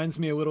it reminds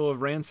me a little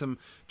of Ransom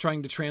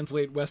trying to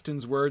translate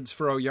Weston's words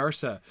for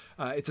Oyarsa.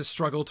 It's a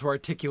struggle to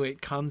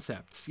articulate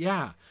concepts.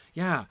 Yeah.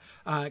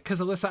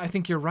 Because Alyssa, I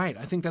think you're right.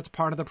 I think that's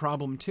part of the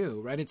problem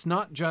too, right? It's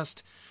not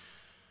just...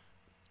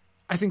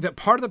 I think that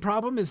part of the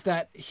problem is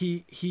that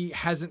he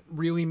hasn't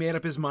really made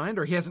up his mind,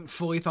 or he hasn't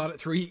fully thought it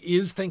through. He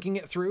is thinking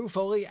it through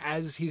fully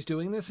as he's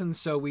doing this. And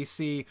so we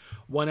see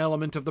one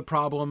element of the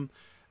problem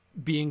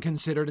being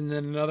considered and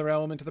then another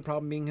element of the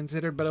problem being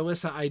considered. But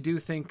Alyssa, I do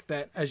think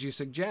that, as you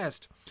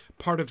suggest,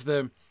 part of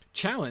the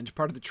challenge,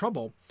 part of the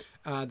trouble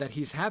that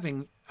he's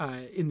having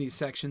in these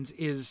sections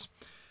is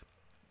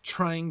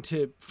trying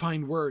to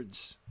find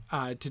words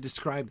to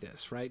describe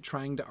this, right?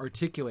 Trying to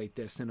articulate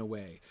this in a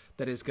way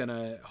that is going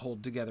to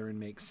hold together and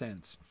make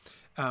sense.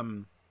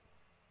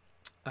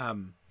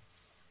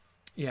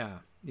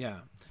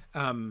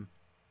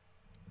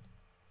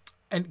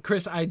 And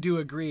Chris, I do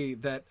agree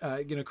that,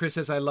 Chris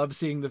says, I love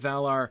seeing the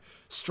Valar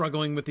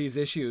struggling with these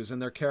issues, and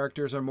their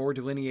characters are more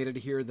delineated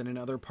here than in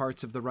other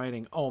parts of the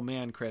writing. Oh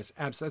man, Chris,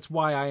 that's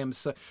why I am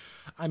so,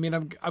 I'm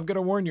going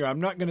to warn you,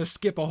 I'm not going to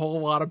skip a whole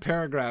lot of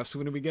paragraphs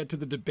when we get to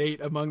the debate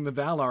among the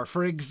Valar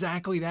for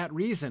exactly that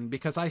reason,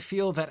 because I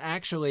feel that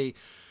actually,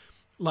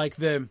 like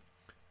the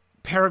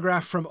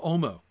paragraph from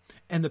Omo,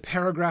 and the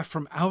paragraph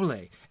from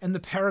Aule, and the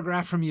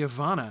paragraph from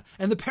Yavanna,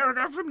 and the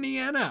paragraph from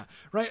Nienna,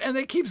 right? And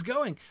it keeps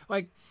going.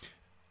 Like,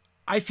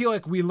 I feel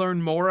like we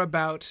learn more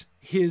about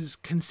his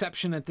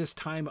conception at this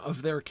time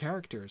of their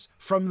characters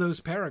from those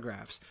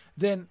paragraphs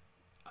than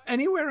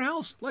anywhere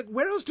else. Like,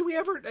 where else do we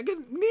ever...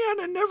 Again,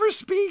 Nienna never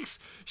speaks.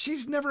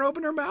 She's never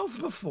opened her mouth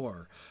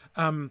before.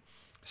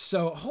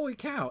 So, holy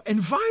cow. And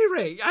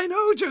Vire, I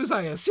know,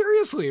 Josiah,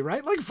 seriously,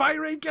 right? Like,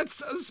 Vire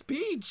gets a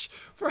speech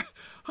for...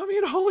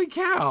 holy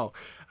cow.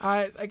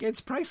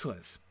 It's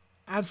priceless.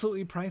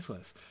 Absolutely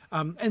priceless.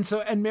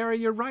 And Mary,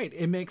 you're right.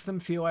 It makes them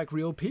feel like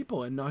real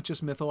people and not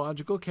just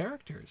mythological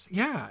characters.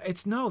 Yeah,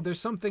 there's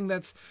something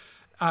that's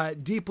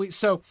deeply...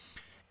 So,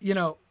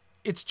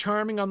 it's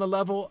charming on the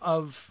level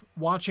of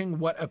watching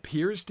what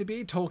appears to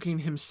be Tolkien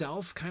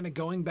himself kind of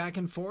going back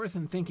and forth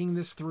and thinking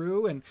this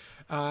through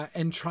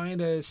and trying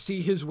to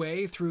see his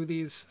way through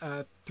these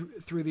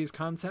through these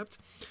concepts.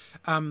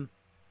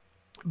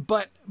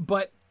 But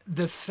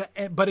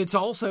it's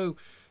also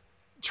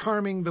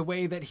charming the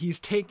way that he's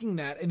taking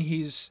that and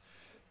he's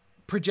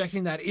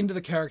projecting that into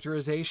the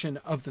characterization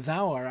of the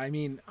Valar. I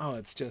mean,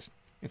 it's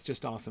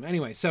just awesome.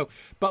 Anyway,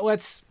 but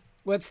let's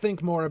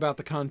think more about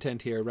the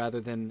content here rather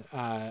than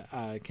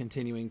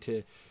continuing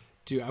to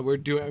do. We're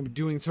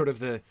doing sort of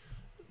the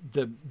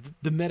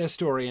meta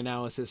story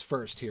analysis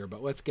first here,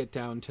 but let's get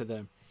down to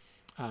the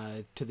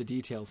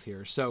details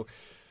here. So,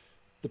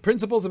 the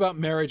principles about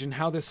marriage and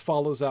how this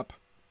follows up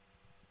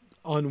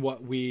on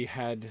what we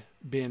had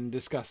been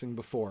discussing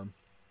before.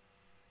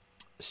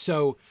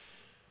 So,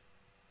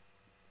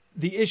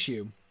 the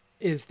issue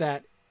is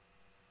that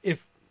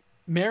if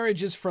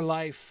marriage is for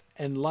life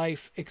and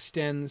life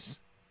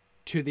extends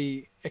to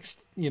the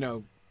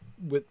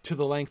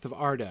length of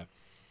Arda,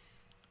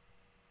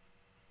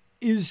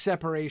 is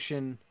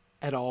separation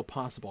at all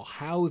possible?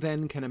 How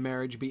then can a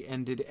marriage be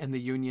ended and the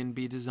union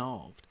be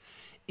dissolved?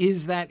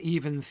 Is that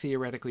even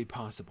theoretically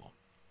possible?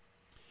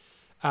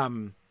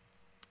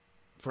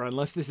 For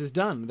unless this is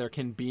done, there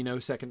can be no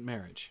second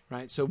marriage,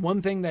 right? So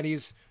one thing that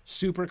he's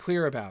super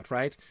clear about,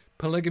 right?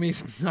 Polygamy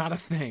is not a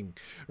thing,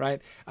 right?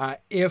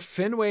 If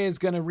Finwë is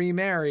going to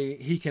remarry,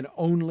 he can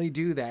only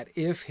do that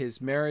if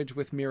his marriage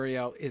with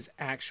Miriel is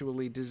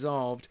actually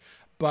dissolved.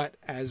 But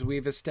as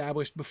we've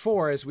established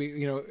before,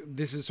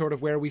 this is sort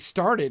of where we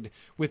started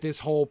with this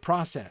whole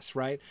process,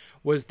 right?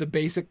 Was the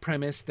basic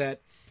premise that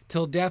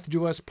till death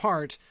do us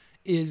part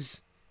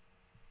is,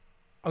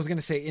 I was going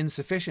to say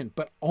insufficient,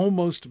 but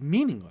almost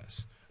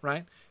meaningless,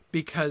 right?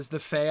 Because the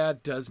Fea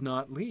does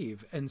not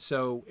leave. And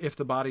so if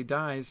the body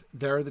dies,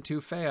 there are the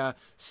two Fea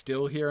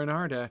still here in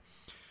Arda.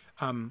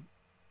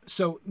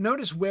 So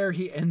notice where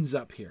he ends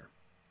up here.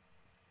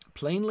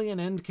 Plainly an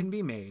end can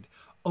be made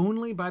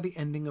only by the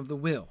ending of the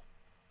will.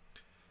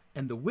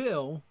 And the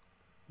will,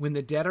 when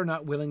the dead are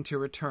not willing to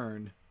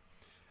return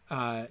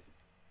to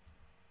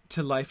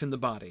life in the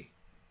body,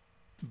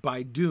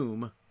 by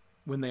doom,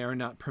 when they are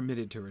not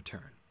permitted to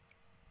return.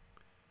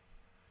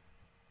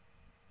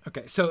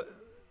 Okay, so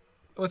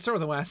let's start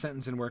with the last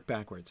sentence and work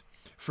backwards.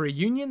 For a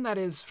union that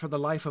is for the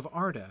life of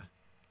Arda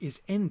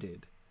is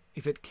ended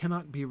if it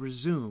cannot be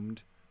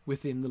resumed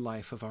within the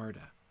life of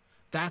Arda.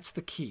 That's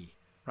the key,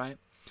 right?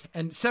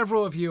 And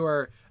several of you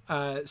are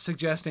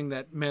suggesting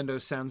that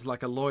Mandos sounds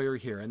like a lawyer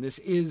here, and this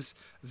is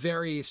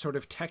very sort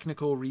of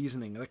technical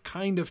reasoning, the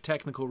kind of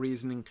technical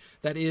reasoning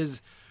that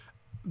is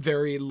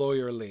very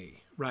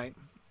lawyerly, right?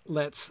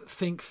 Let's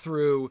think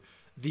through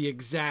the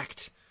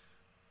exact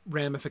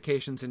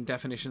ramifications and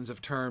definitions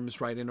of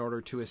terms, right, in order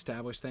to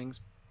establish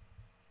things.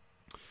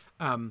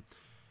 In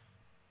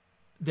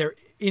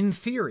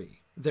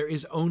theory, there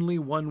is only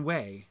one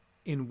way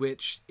in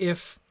which,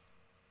 if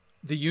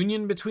the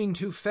union between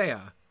two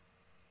Fea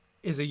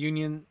is a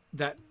union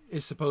that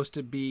is supposed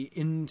to be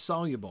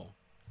insoluble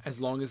as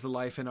long as the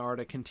life in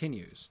Arda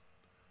continues,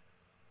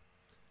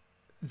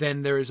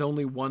 then there is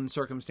only one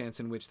circumstance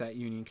in which that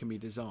union can be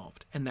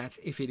dissolved, and that's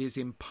if it is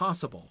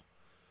impossible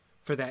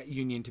for that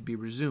union to be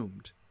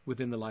resumed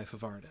within the life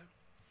of Arda.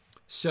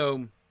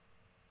 So,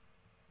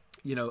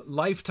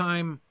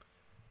 lifetime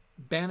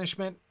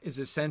banishment is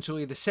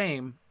essentially the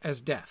same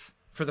as death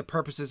for the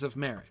purposes of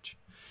marriage.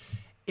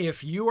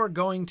 If you are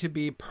going to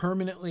be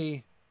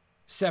permanently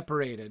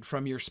separated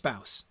from your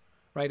spouse,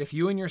 right? If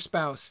you and your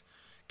spouse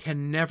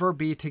can never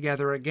be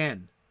together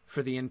again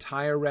for the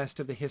entire rest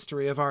of the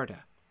history of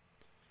Arda,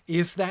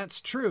 if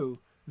that's true,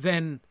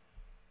 then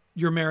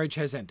your marriage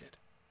has ended.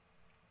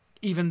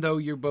 Even though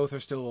you both are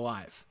still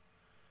alive.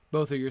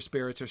 Both of your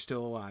spirits are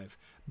still alive.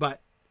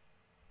 But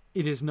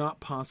it is not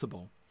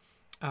possible.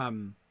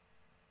 Good.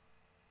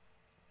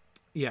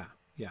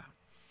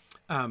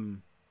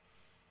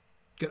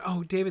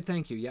 Oh, David,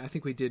 thank you. Yeah, I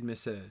think we did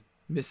miss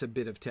a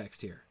bit of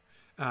text here.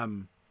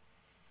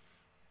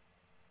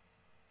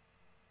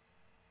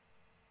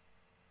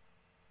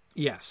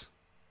 Yes.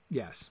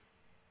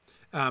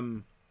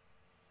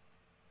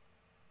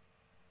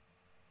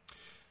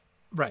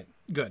 Right.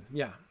 Good.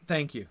 Yeah.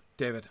 Thank you,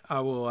 David. I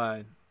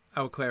will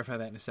clarify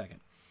that in a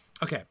second.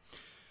 Okay.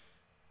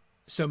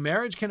 So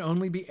marriage can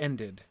only be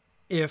ended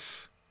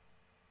if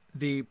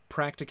the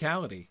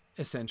practicality,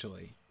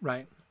 essentially,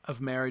 right,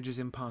 of marriage is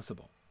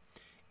impossible.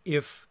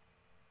 If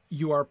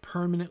you are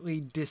permanently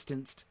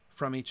distanced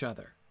from each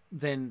other,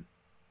 then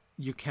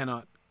you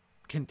cannot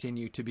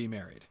continue to be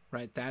married,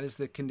 right? That is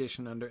the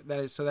condition that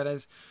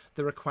is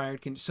the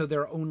required condition. So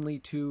there are only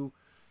two,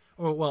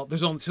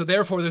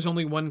 therefore there's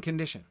only one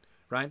condition,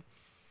 right?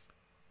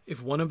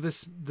 If one of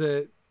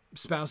the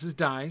spouses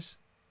dies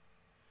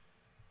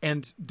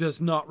and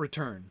does not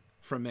return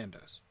from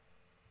Mandos,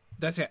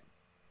 that's it.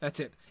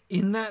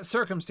 In that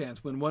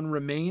circumstance, when one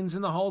remains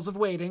in the halls of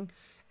waiting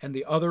and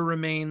the other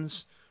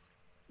remains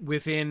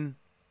within,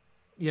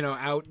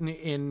 out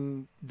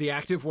in the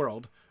active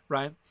world,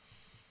 right?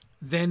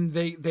 Then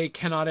they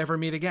cannot ever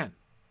meet again.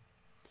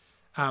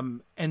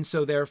 And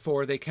so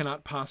therefore they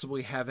cannot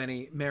possibly have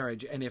any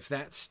marriage. And if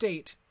that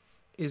state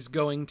is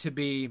going to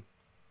be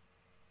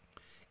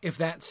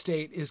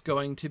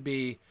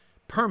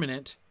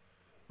permanent,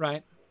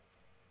 right?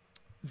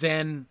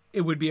 Then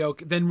it would be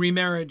okay. Then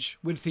remarriage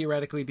would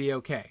theoretically be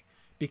okay,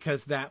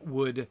 because that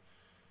would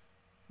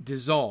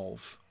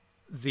dissolve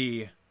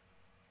the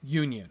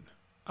union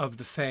of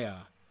the Fea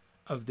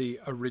of the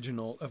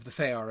original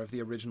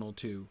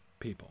two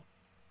people.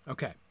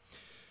 Okay.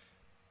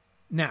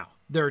 Now,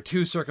 there are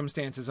two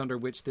circumstances under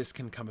which this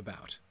can come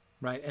about,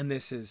 right? And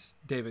this is,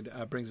 David,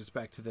 brings us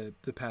back to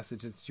the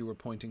passage that you were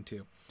pointing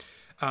to.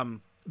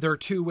 There are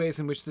two ways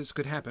in which this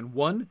could happen.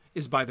 One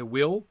is by the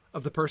will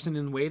of the person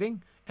in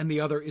waiting, and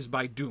the other is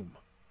by doom,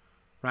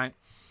 right?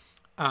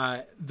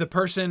 The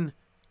person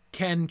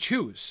can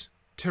choose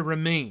to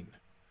remain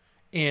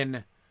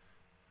in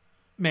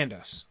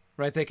Mandos,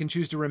 right? They can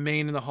choose to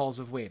remain in the halls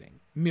of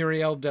waiting.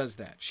 Miriel does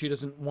that. She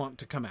doesn't want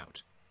to come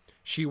out.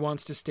 She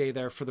wants to stay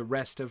there for the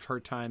rest of her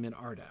time in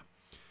Arda.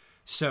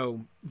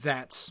 So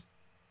that's,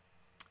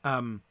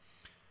 and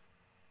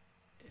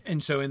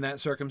so in that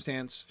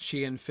circumstance,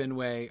 she and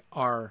Finwë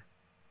are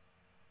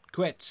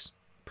quits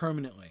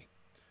permanently,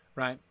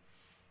 right?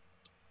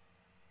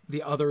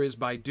 The other is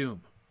by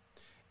doom.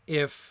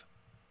 If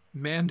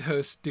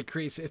Mandos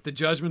decrees, if the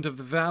judgment of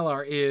the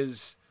Valar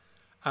is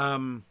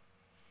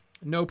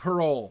no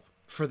parole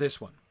for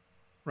this one,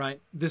 right?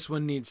 This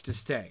one needs to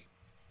stay.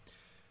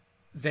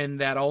 Then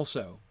that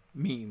also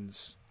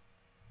means,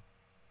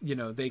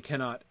 they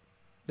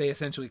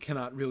essentially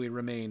cannot really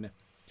remain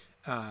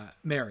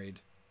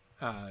married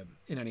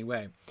in any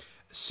way.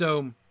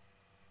 So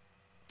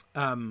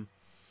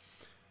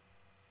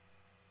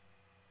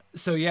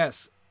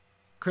yes,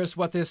 Chris,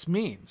 what this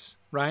means,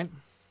 right?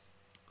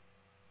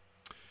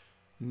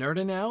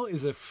 Nerdanel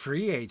is a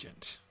free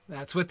agent.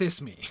 That's what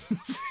this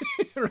means.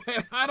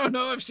 Right? I don't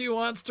know if she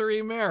wants to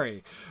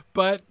remarry,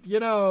 but,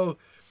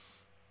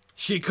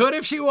 she could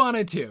if she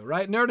wanted to,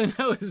 right?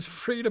 Nerdanel is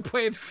free to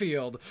play the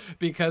field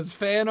because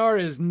Feanor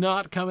is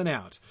not coming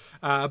out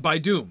by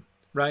doom,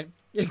 right?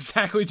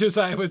 Exactly,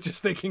 Josiah was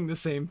just thinking the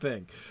same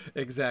thing.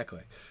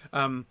 Exactly.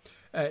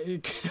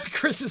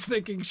 Chris is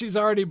thinking she's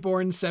already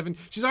born 7.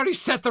 She's already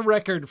set the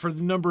record for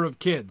the number of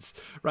kids,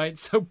 right?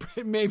 So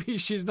maybe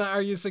she's not.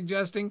 Are you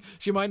suggesting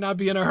she might not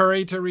be in a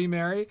hurry to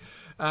remarry?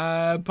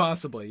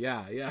 Possibly.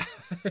 Yeah.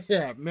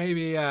 Yeah.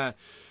 Maybe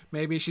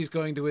maybe she's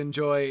going to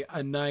enjoy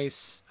a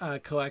nice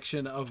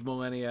collection of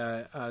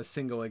millennia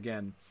single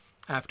again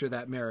after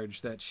that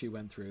marriage that she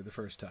went through the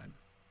first time.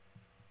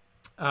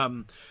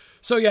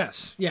 So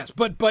yes,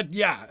 but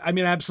yeah, I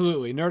mean,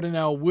 absolutely.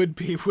 Nerdanel would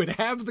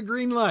have the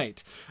green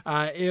light,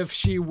 if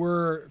she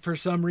were for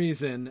some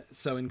reason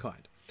so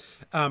inclined.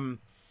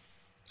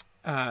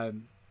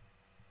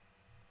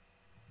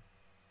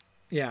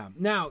 Yeah.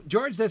 Now,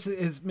 George,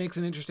 makes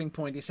an interesting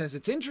point. He says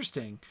it's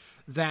interesting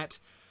that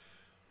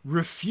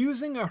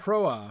refusing a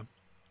Hroa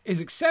is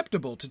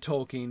acceptable to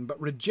Tolkien, but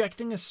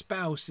rejecting a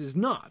spouse is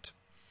not.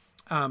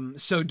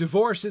 So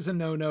divorce is a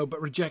no-no, but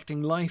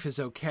rejecting life is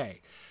okay.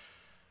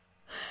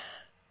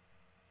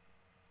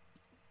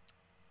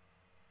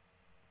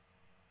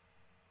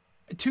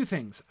 Two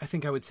things I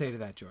think I would say to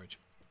that, George.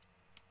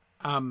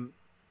 I'm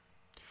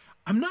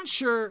not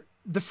sure.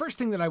 The first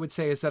thing that I would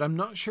say is that I'm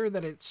not sure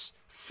that it's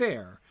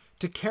fair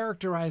to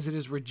characterize it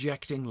as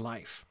rejecting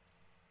life.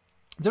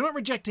 They're not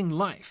rejecting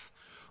life.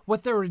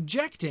 What they're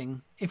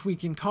rejecting, if we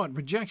can call it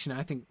rejection,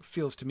 I think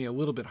feels to me a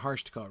little bit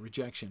harsh to call it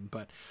rejection,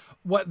 but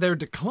what they're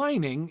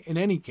declining in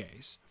any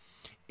case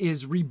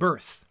is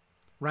rebirth,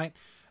 right?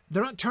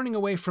 They're not turning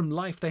away from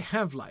life. They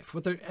have life.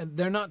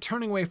 They're not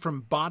turning away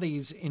from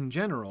bodies in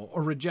general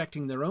or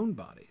rejecting their own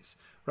bodies,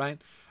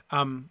 right?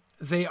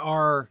 They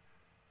are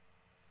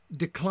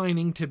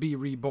declining to be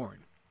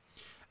reborn.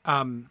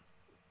 And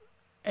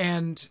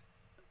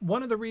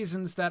one of the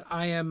reasons that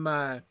I'm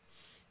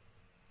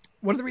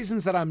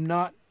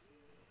not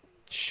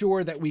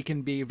sure that we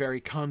can be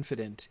very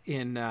confident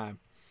in,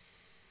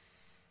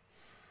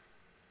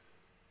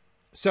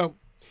 so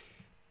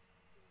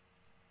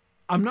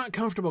I'm not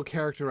comfortable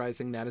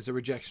characterizing that as a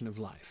rejection of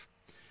life.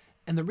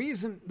 And there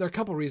are a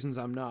couple reasons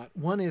I'm not.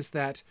 One is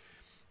that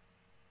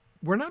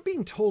we're not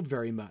being told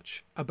very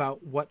much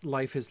about what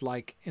life is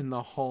like in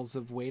the halls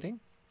of waiting.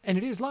 And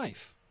it is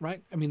life,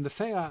 right? I mean, the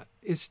Fea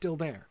is still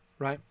there,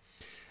 right?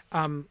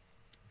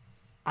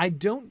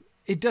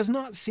 It does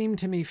not seem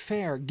to me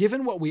fair,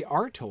 given what we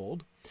are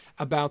told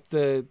about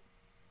the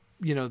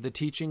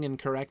teaching and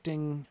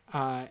correcting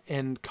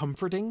and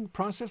comforting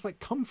process. Like,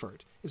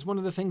 comfort is one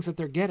of the things that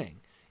they're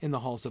getting in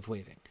the halls of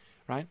waiting,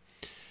 right?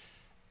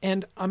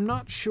 And I'm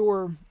not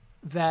sure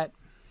that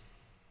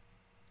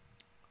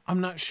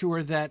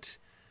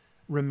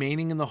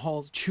remaining in the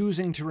halls,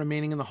 choosing to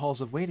remaining in the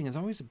halls of waiting is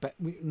always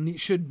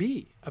should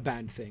be a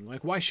bad thing.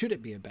 Like, why should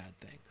it be a bad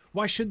thing?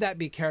 Why should that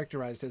be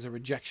characterized as a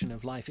rejection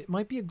of life? It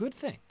might be a good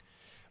thing,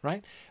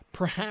 right?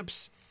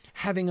 Perhaps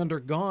having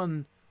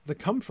undergone the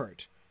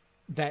comfort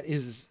that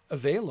is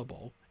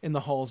available in the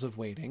halls of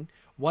waiting,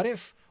 what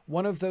if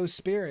one of those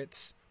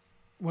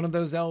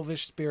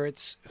elvish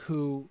spirits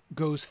who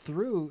goes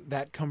through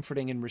that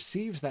comforting and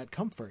receives that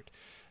comfort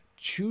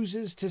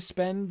chooses to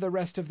spend the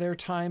rest of their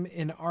time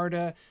in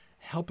Arda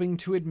helping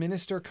to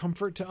administer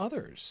comfort to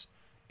others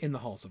in the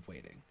halls of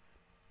waiting?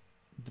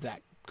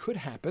 That could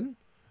happen,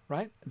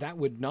 right? That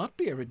would not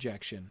be a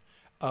rejection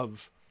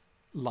of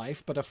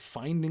life, but a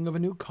finding of a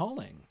new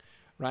calling,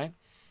 right?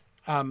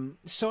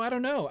 So I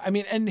don't know. I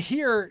mean, and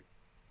here,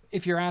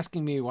 if you're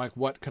asking me, like,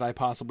 what could I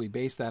possibly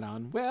base that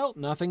on? Well,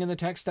 nothing in the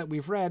text that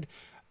we've read,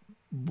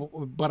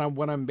 but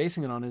what I'm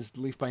basing it on is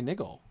Leaf by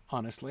Niggle,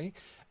 honestly.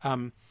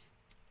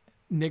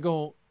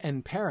 Niggle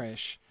and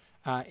Parish,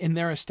 in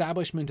their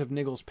establishment of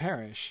Niggle's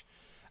parish,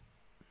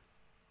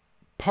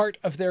 part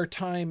of their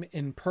time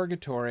in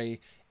purgatory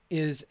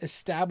is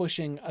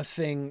establishing a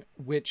thing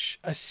which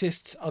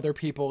assists other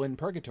people in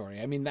purgatory.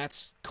 I mean,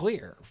 that's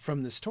clear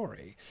from the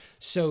story.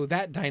 So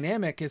that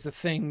dynamic is a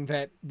thing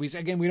that we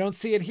don't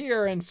see it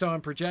here. And so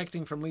I'm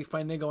projecting from Leaf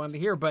by Niggle onto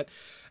here, but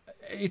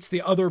it's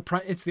the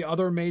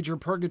other major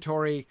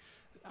purgatory.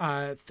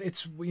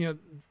 It's,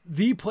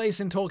 the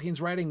place in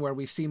Tolkien's writing where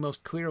we see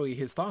most clearly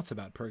his thoughts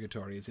about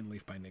purgatory is in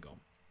Leaf by Niggle.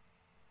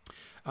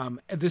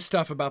 This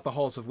stuff about the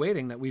halls of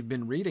waiting that we've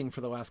been reading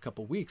for the last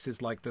couple of weeks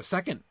is like the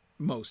second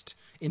most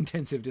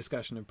intensive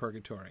discussion of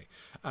purgatory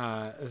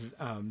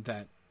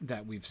that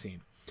we've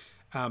seen.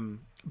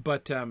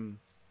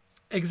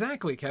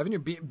 Exactly, Kevin, you're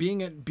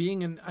being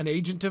an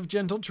agent of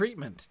gentle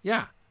treatment.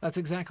 Yeah, that's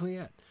exactly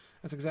it.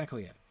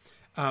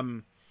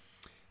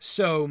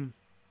 So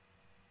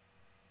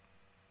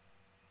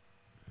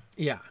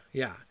yeah.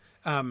 Yeah.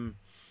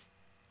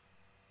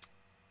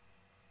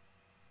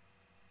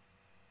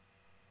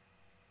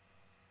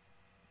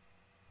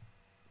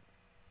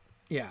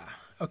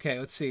 Okay,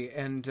 let's see.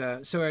 And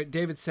so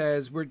David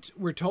says,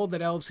 we're told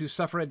that elves who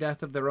suffer a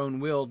death of their own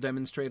will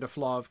demonstrate a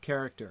flaw of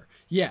character.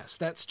 Yes,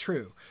 that's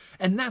true.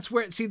 And that's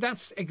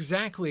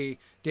exactly,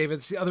 David,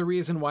 it's the other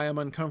reason why I'm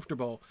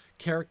uncomfortable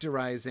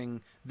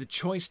characterizing the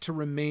choice to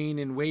remain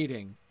in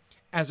waiting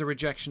as a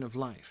rejection of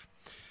life.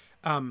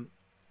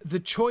 The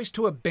choice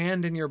to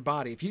abandon your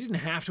body. If you didn't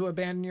have to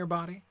abandon your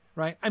body,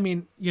 right? I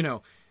mean,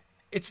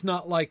 it's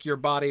not like your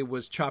body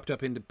was chopped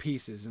up into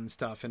pieces and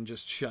stuff and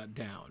just shut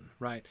down,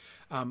 right?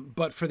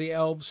 But for the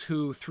elves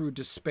who, through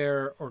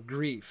despair or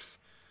grief,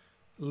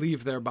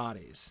 leave their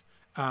bodies,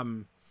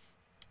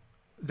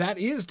 that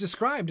is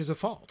described as a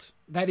fault.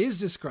 That is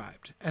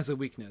described as a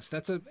weakness.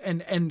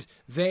 And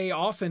they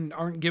often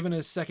aren't given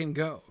a second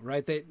go,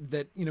 right?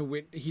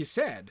 He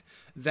said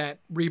that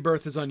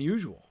rebirth is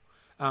unusual.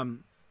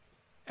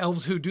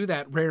 Elves who do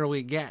that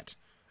rarely get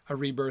a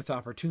rebirth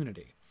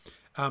opportunity.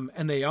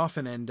 And they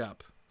often end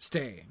up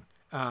staying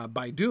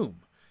by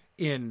doom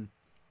in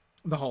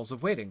the halls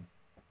of waiting.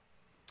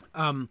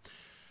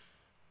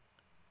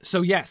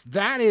 So yes,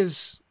 that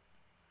is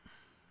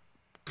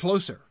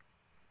closer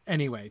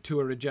anyway to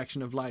a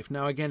rejection of life.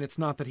 Now, again, it's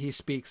not that he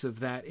speaks of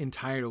that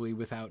entirely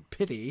without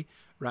pity,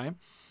 right?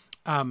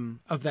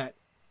 Of that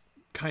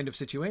kind of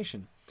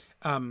situation.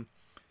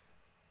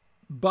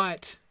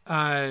 But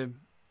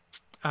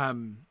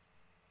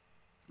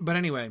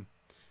anyway,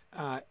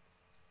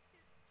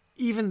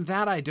 even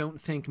that I don't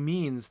think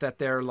means that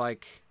they're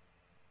like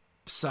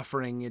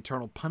suffering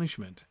eternal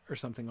punishment or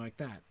something like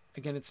that.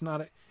 Again, it's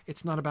not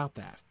about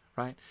that,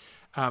 right?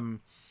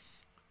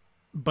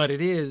 But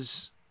it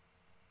is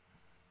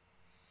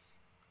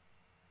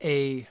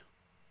a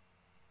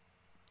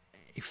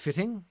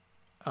fitting,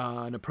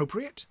 an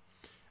appropriate,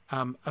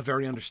 a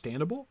very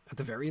understandable, at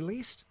the very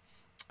least,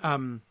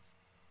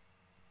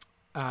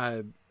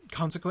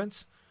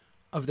 consequence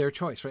of their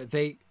choice, right?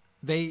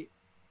 They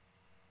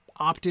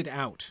opted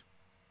out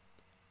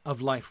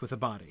of life with a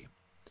body,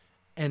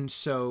 and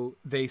so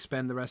they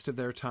spend the rest of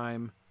their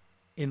time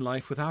in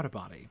life without a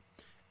body.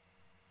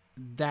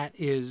 That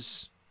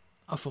is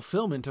a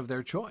fulfillment of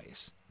their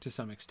choice to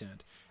some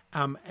extent.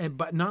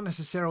 But not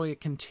necessarily a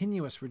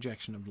continuous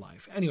rejection of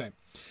life. Anyway,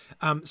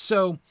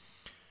 so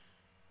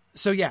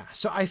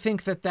I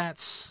think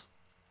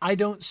I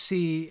don't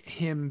see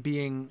him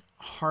being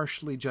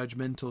harshly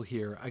judgmental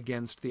here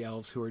against the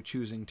elves who are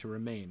choosing to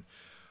remain.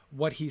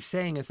 What he's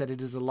saying is that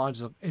it is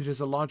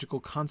a logical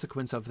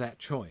consequence of that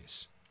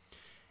choice.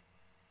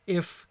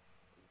 If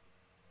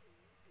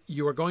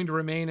you are going to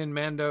remain in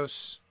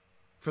Mandos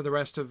for the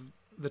rest of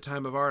the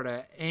time of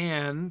Arda,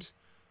 and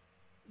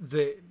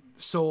the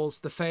souls,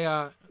 the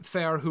Fear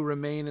who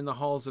remain in the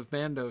halls of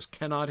Mandos,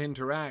 cannot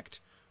interact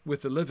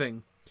with the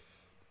living,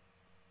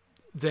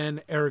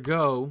 then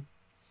ergo,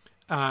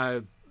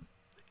 their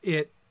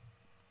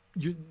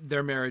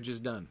marriage is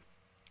done,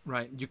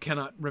 right? You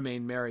cannot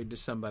remain married to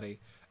somebody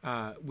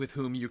with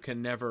whom you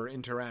can never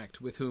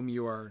interact, with whom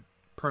you are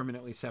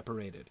permanently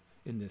separated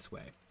in this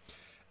way.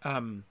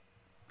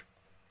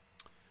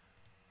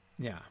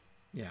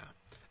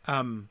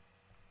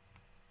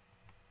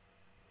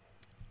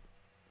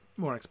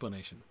 More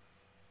explanation.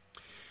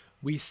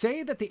 We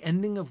say that the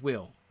ending of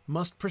will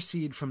must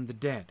proceed from the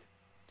dead.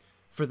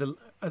 For the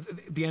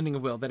ending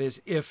of will, that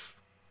is, if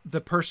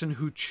the person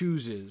who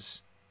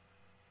chooses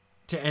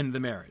to end the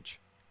marriage.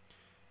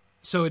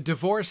 So a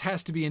divorce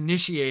has to be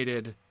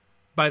initiated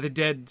by the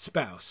dead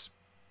spouse,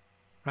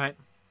 right?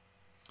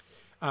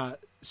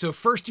 So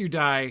first you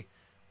die,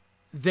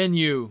 then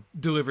you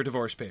deliver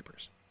divorce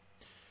papers.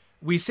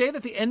 We say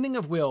that the ending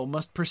of will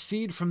must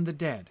proceed from the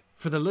dead,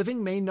 for the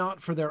living may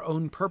not for their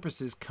own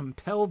purposes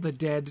compel the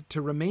dead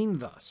to remain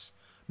thus,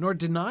 nor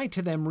deny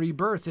to them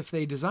rebirth if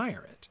they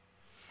desire it.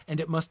 And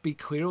it must be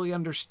clearly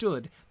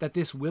understood that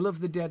this will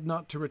of the dead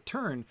not to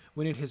return,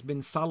 when it has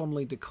been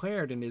solemnly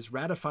declared and is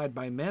ratified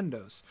by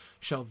Mandos,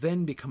 shall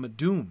then become a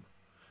doom.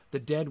 The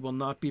dead will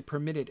not be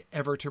permitted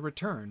ever to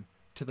return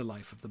to the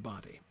life of the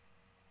body.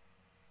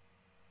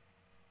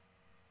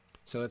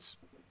 So let's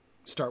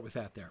start with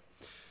that there.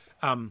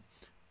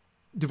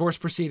 Divorce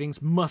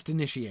proceedings must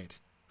initiate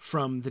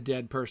from the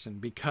dead person,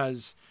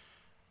 because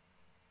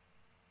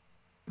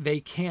they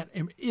can't,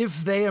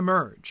 if they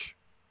emerge,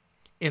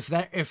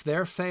 if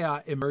their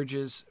Fea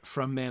emerges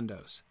from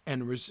Mandos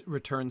and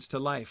returns to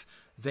life,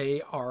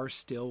 they are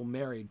still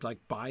married. Like,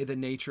 by the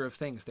nature of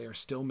things, they are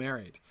still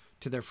married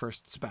to their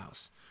first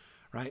spouse,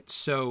 right?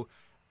 So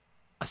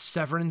a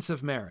severance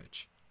of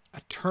marriage,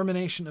 a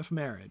termination of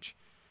marriage,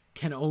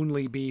 can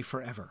only be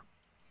forever.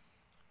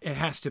 It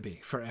has to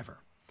be forever.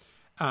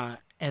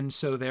 And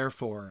so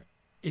therefore,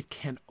 it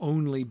can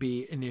only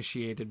be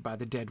initiated by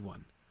the dead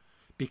one.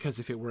 Because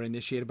if it were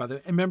initiated by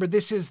and remember,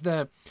 this is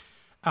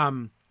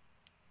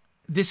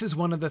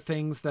one of the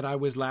things that I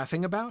was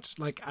laughing about.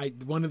 Like,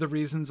 one of the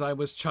reasons I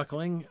was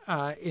chuckling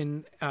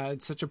in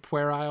such a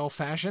puerile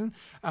fashion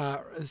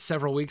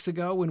several weeks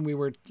ago when we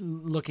were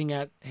looking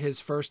at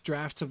his first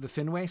drafts of the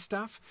Finwë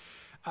stuff,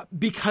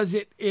 because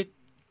it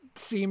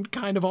seemed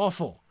kind of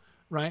awful,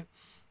 right?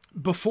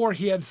 Before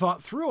he had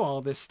thought through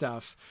all this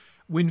stuff,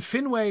 when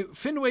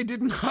Finwë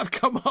did not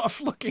come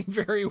off looking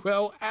very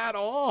well at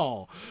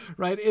all,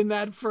 right, in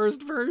that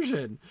first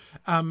version.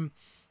 And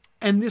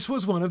this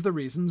was one of the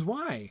reasons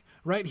why,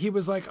 right? He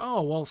was like,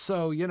 oh, well,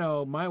 so,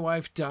 my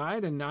wife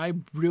died and I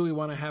really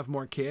want to have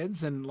more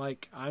kids, and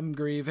like, I'm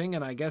grieving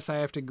and I guess I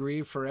have to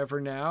grieve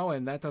forever now.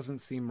 And that doesn't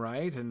seem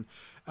right. And,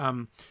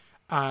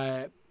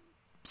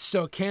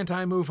 so can't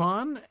I move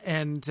on?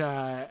 And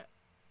they're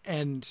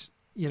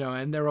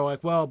all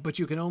like, well, but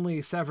you can only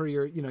sever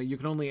you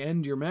can only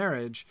end your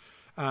marriage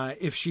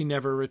if she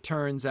never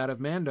returns out of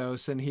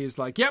Mandos, and he's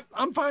like, "Yep,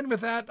 I'm fine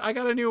with that. I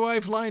got a new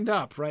wife lined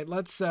up, right?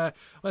 Let's do."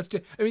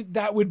 I mean,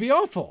 that would be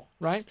awful,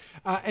 right?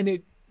 And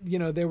it,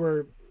 there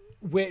were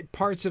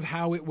parts of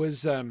how it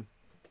was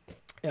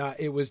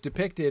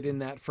depicted in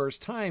that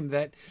first time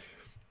that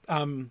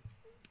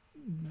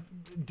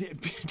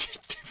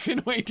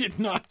Finwë did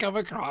not come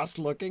across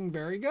looking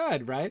very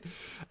good, right?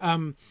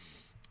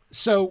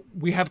 So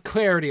we have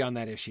clarity on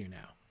that issue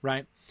now,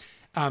 right?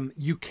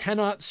 You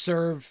cannot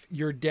serve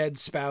your dead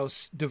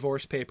spouse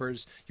divorce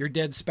papers. Your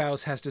dead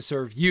spouse has to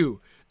serve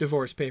you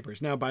divorce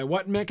papers. Now, by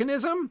what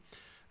mechanism?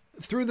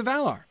 Through the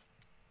Valar,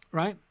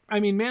 right? I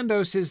mean,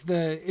 Mandos is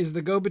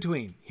the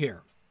go-between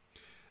here.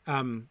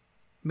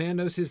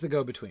 Mandos is the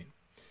go-between.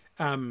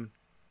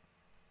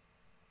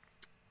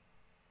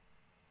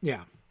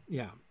 Yeah.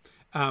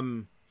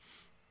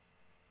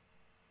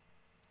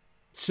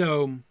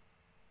 So,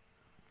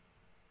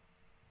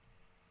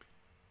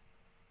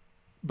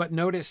 but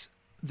notice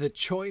the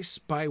choice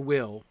by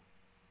will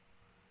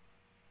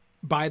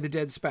by the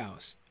dead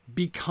spouse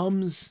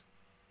becomes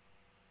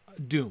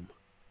doom,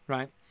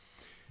 right?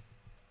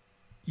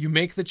 You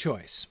make the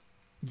choice.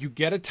 You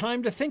get a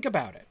time to think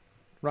about it,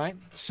 right?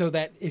 So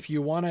that if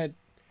you want to,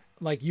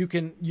 like, you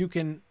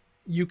can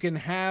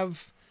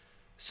have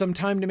some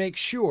time to make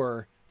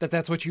sure that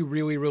that's what you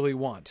really, really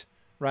want,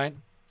 right?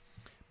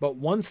 But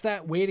once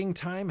that waiting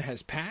time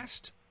has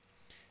passed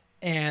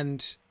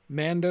and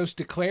Mandos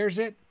declares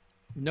it,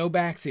 no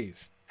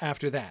backsies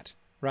after that,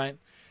 right?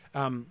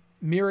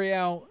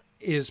 Miriel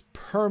is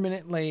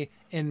permanently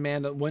in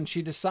Mandos. When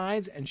she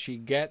decides and she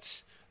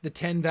gets the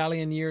 10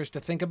 Valiant years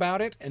to think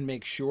about it and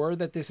make sure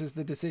that this is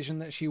the decision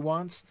that she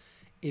wants,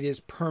 it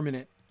is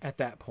permanent at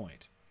that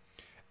point.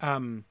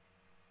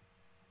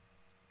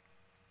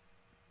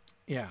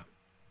 Yeah.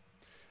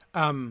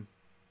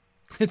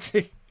 Let's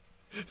see.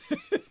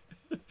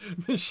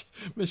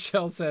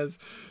 Michelle says,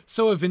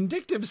 so a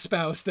vindictive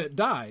spouse that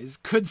dies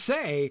could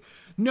say,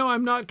 no,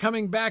 I'm not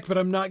coming back, but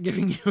I'm not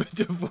giving you a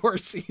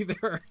divorce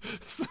either.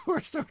 So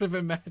we're sort of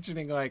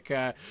imagining like,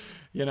 the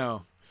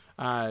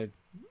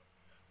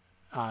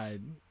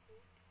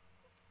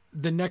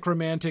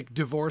necromantic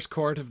divorce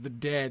court of the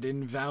dead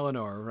in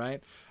Valinor,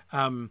 right?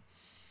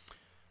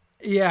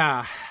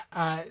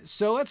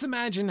 So let's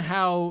imagine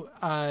how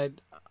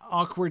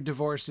awkward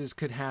divorces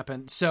could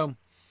happen. So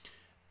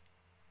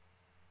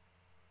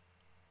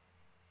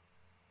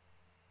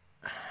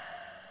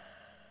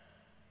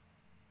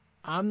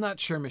I'm not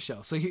sure,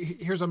 Michelle. So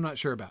here's what I'm not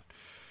sure about.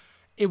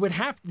 It would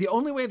the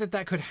only way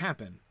that could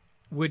happen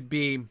would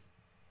be,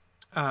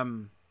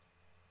 the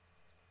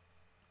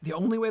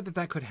only way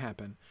that could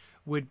happen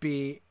would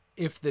be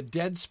if the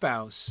dead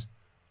spouse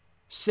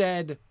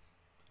said,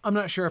 I'm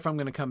not sure if I'm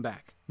going to come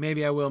back.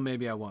 Maybe I will,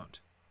 maybe I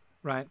won't.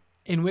 Right?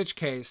 In which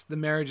case the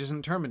marriage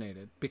isn't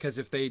terminated, because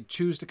if they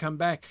choose to come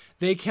back,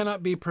 they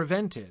cannot be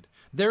prevented.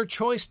 Their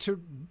choice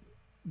to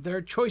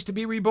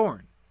be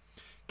reborn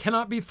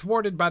cannot be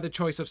thwarted by the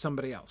choice of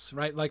somebody else,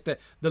 right? Like the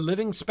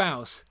living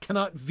spouse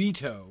cannot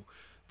veto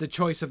the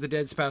choice of the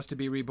dead spouse to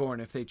be reborn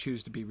if they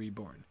choose to be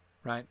reborn,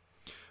 right?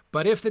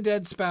 But if the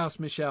dead spouse,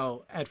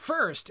 Michelle, at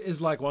first is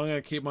like, well, I'm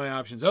going to keep my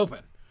options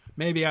open.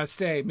 Maybe I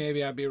stay,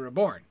 maybe I'll be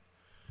reborn.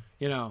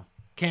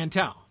 Can't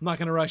tell. I'm not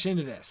going to rush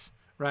into this,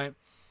 right?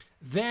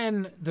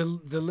 Then the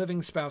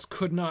living spouse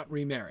could not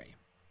remarry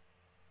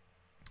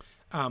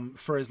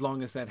for as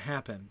long as that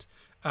happened.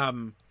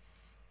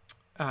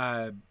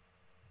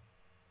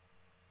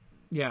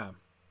 Yeah.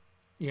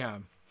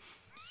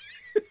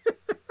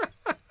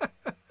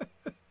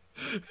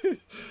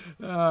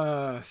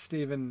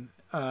 Stephen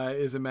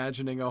is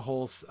imagining a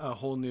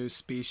whole new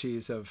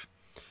species of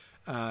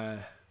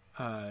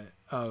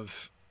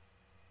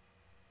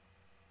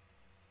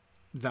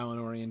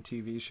Valinorian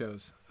TV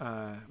shows,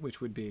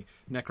 which would be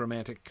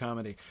necromantic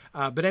comedy.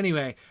 But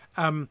anyway,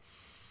 in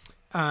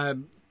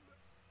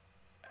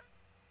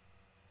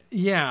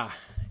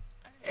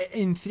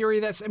theory,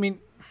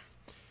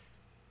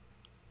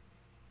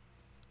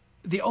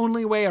 the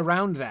only way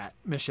around that,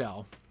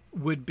 Michelle,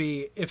 would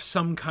be if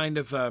some kind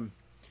of an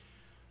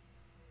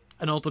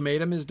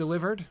ultimatum is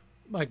delivered,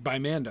 like by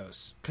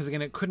Mandos, because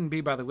again, it couldn't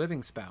be by the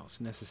living spouse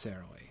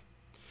necessarily.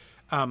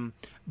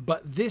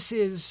 But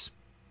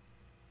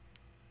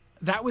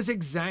that was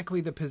exactly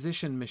the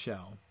position,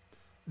 Michelle,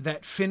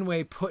 that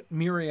Finwë put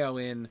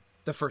Miriel in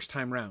the first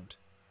time round,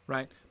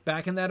 right?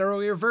 Back in that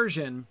earlier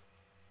version,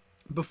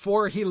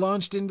 before he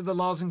launched into the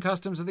laws and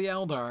customs of the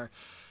Eldar,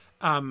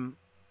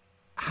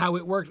 how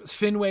it worked,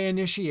 Finwë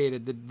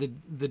initiated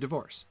the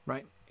divorce,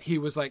 right? He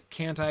was like,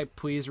 can't I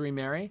please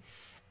remarry?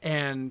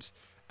 And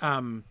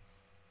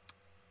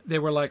they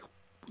were like,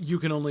 you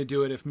can only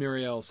do it if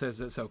Miriel says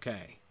it's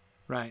okay,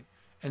 right?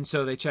 And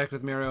so they checked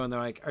with Miriel and they're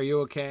like, are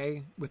you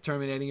okay with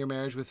terminating your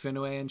marriage with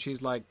Finwë? And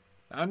she's like,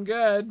 I'm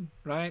good,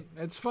 right?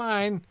 It's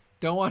fine.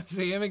 Don't want to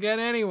see him again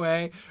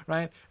anyway,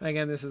 right? And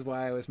again, this is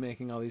why I was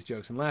making all these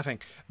jokes and laughing.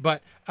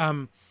 But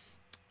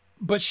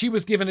she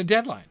was given a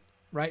deadline,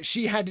 right?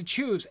 She had to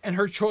choose, and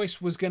her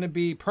choice was going to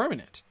be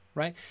permanent,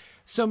 right?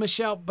 So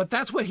Michelle, but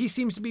that's what he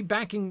seems to be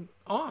backing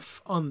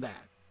off on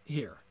that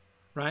here,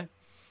 right?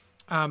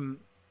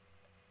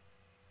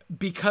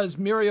 Because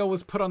Muriel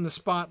was put on the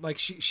spot, like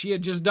she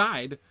had just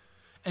died,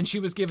 and she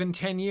was given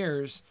 10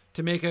 years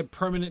to make a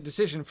permanent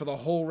decision for the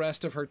whole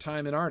rest of her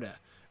time in Arda,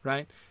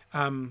 right?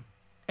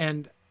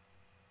 And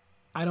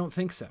I don't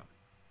think so.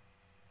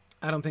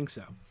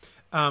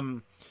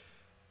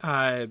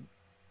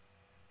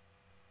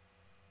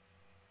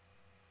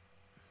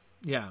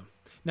 Yeah.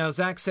 Now,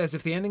 Zach says,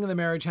 if the ending of the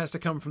marriage has to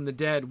come from the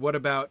dead, what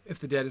about if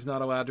the dead is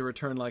not allowed to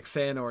return like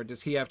Fëanor?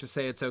 Does he have to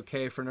say it's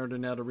okay for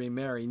Nordinel to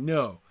remarry?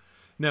 No.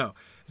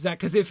 Zach,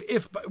 because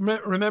if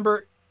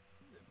remember,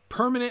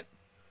 permanent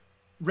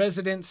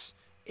residence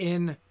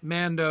in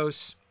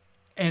Mandos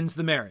ends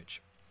the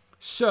marriage.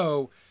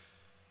 So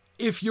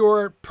if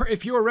your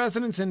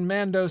residence in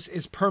Mandos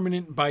is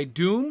permanent by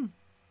doom,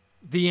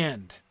 the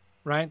end,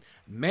 right?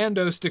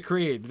 Mandos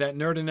decreed that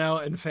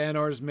Nordinel and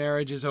Fëanor's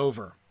marriage is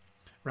over.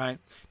 Right?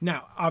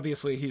 Now,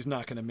 obviously, he's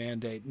not going to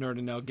mandate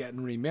Nordinel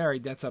getting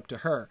remarried. That's up to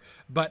her.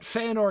 But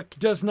Fëanor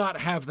does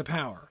not have the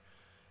power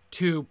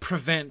to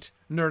prevent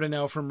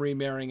Nordinel from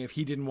remarrying if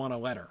he didn't want to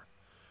let her.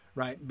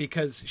 Right?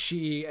 Because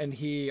she and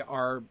he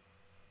are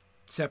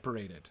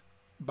separated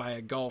by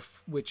a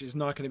gulf which is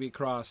not going to be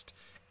crossed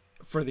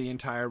for the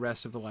entire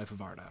rest of the life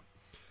of Arda.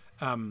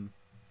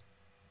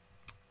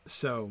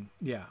 So,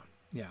 yeah.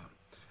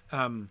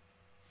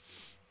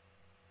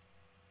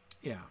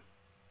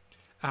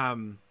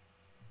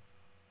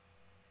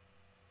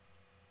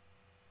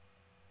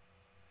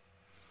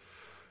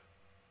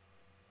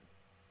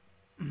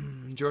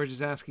 George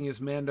is asking, is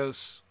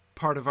Mandos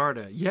part of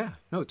Arda? Yeah,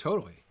 no,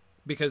 totally.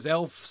 Because the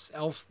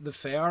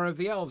Fëar of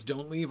the elves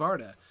don't leave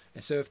Arda.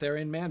 And so if they're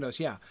in Mandos,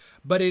 yeah.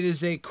 But it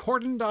is a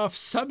cordoned off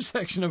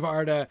subsection of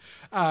Arda,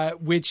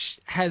 which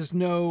has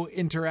no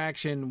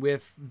interaction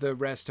with the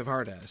rest of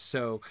Arda.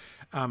 So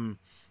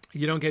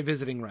you don't get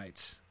visiting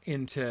rights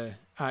into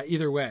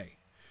either way,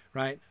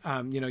 right?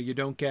 You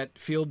don't get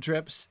field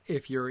trips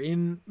if you're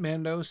in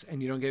Mandos,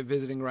 and you don't get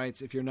visiting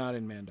rights if you're not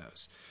in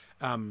Mandos.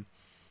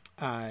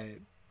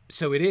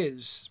 So it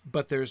is,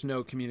 but there's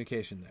no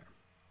communication there.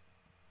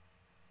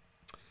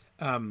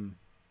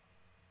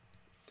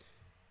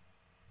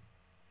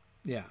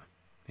 Yeah.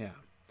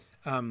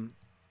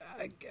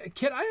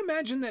 Kid, I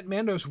imagine that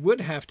Mandos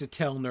would have to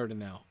tell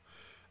Nordinel.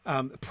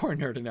 Poor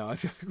Nordinel. I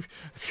feel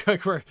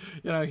like we're,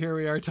 here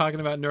we are talking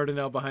about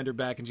Nordinel behind her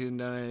back, and she hasn't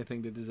done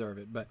anything to deserve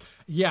it. But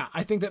yeah,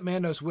 I think that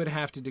Mandos would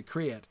have to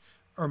decree it,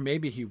 or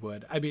maybe he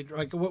would. I mean,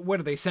 like, what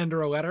do they send her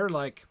a letter?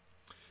 Like,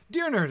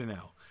 dear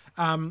Nordinel,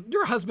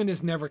 your husband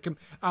is never.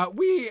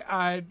 We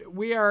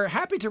are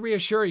happy to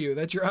reassure you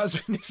that your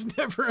husband is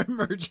never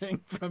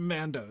emerging from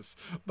Mandos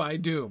by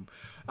doom.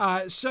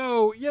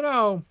 So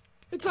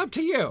it's up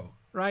to you,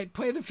 right?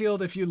 Play the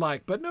field if you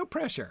like, but no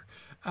pressure.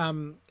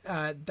 I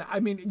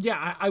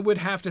would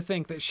have to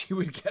think that she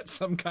would get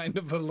some kind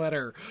of a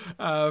letter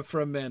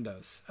from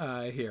Mandos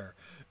here.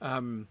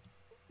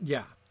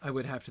 Yeah, I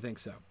would have to think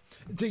so.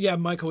 So yeah,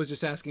 Michael was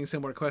just asking a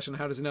similar question.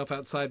 How does an elf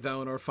outside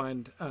Valinor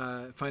find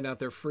out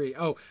they're free?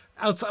 Oh,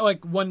 outside,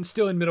 like one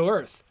still in Middle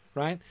Earth,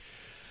 right?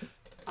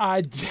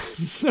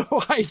 No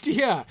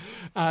idea.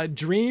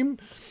 Dream,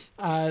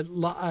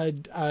 long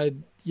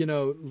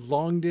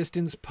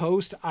distance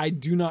post. I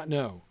do not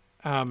know.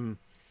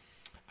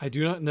 I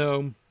do not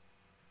know.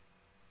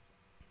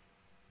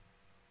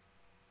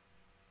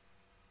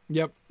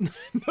 Yep.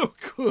 No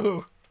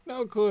clue.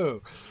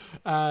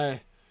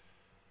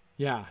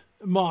 Yeah.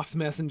 Moth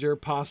messenger,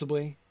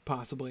 possibly.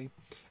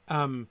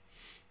 It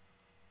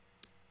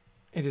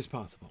is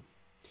possible.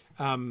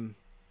 Yeah,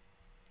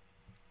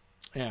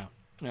 I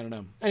don't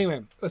know.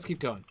 Anyway, let's keep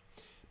going,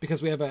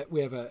 because we have a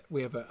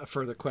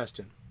further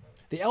question.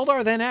 The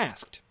Eldar then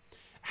asked,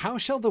 "How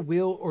shall the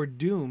will or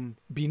doom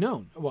be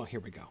known?" Well, here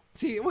we go.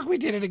 See, we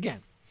did it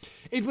again.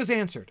 It was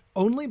answered,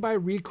 "Only by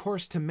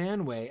recourse to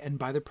Manwë and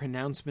by the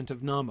pronouncement of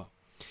Namo.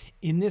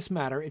 In this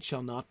matter it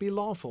shall not be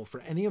lawful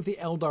for any of the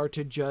Eldar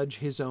to judge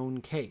his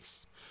own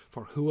case.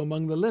 For who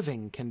among the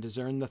living can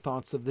discern the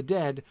thoughts of the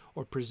dead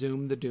or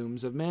presume the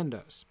dooms of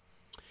Mandos?"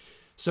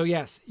 So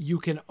yes, you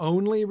can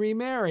only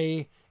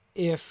remarry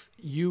if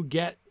you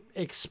get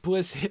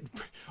explicit,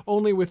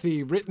 only with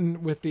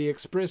the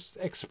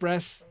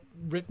express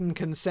written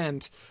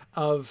consent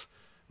of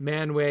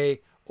Manwë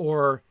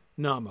or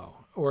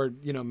Namo or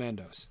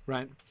Mandos,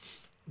 right?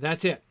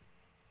 That's it.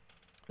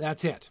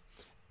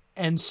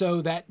 And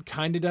so that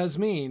kind of does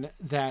mean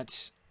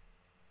that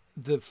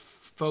the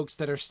folks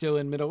that are still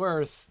in Middle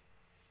Earth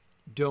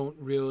don't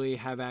really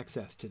have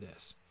access to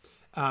this.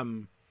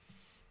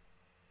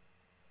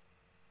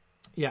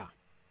 Yeah.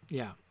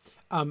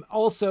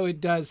 Also, it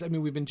does,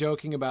 we've been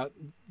joking about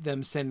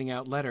them sending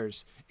out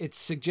letters. It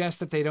suggests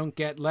that they don't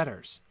get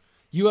letters.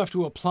 You have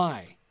to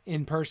apply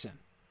in person,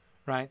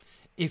 right?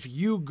 If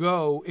you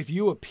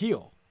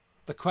appeal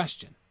the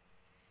question,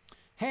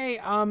 "Hey,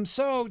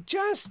 so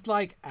just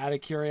like out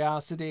of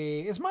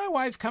curiosity, is my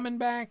wife coming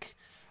back?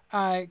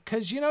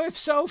 'Cause if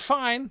so,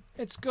 fine,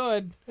 it's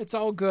good, it's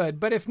all good.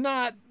 But if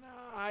not,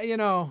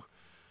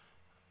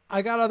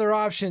 I got other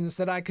options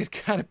that I could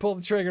kind of pull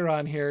the trigger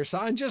on here. So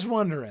I'm just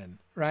wondering,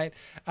 right?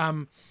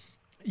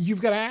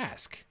 You've got to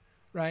ask,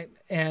 right?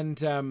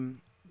 And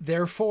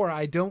therefore,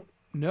 I don't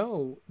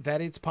know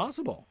that it's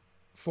possible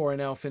for an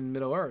elf in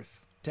Middle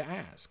Earth to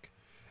ask.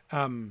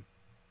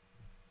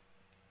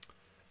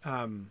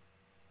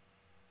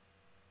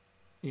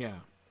 Yeah.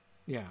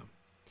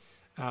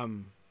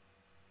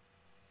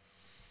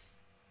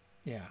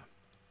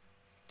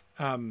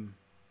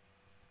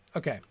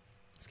 Okay,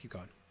 let's keep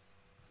going.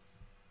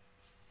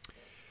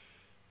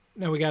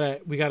 Now we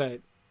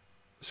gotta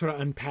sort of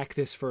unpack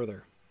this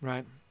further,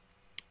 right?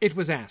 It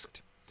was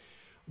asked,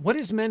 what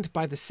is meant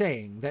by the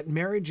saying that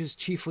marriage is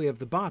chiefly of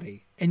the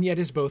body and yet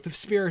is both of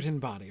spirit and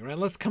body, right?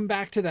 Let's come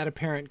back to that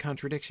apparent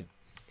contradiction.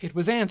 It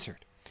was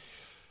answered,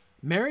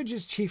 marriage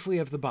is chiefly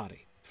of the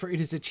body, for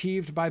it is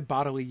achieved by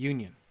bodily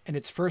union, and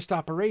its first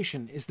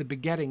operation is the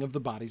begetting of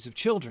the bodies of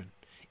children,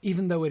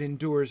 even though it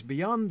endures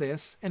beyond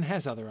this and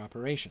has other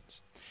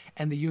operations.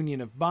 And the union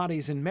of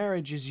bodies in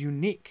marriage is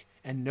unique,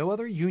 and no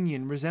other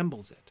union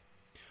resembles it.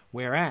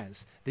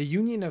 Whereas the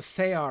union of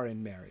Fear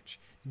in marriage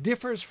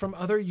differs from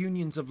other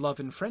unions of love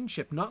and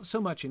friendship not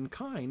so much in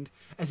kind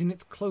as in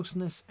its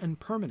closeness and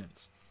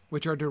permanence,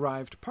 which are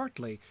derived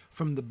partly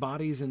from the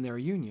bodies in their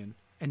union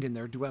and in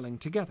their dwelling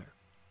together.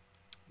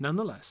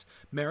 Nonetheless,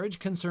 marriage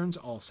concerns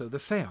also the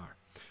Fear,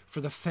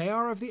 for the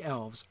Fear of the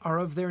elves are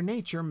of their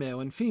nature male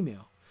and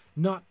female,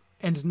 not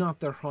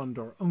their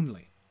Hrondor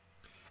only.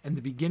 And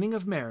the beginning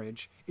of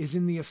marriage is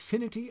in the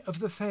affinity of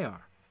the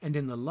Fear, and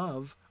in the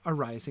love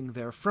arising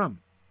therefrom.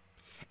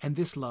 And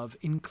this love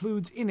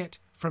includes in it,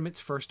 from its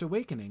first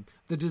awakening,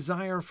 the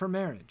desire for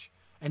marriage,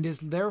 and is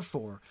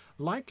therefore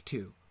like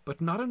to, but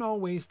not in all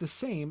ways the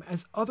same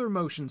as other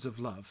motions of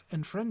love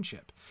and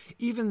friendship,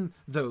 even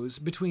those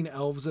between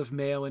elves of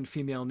male and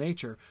female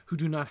nature who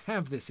do not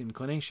have this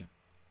inclination.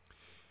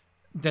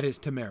 That is,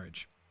 to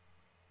marriage.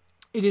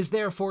 It is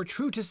therefore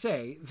true to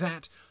say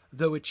that,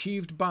 though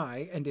achieved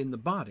by and in the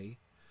body,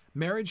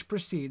 marriage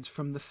proceeds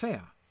from the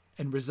Fea,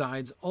 and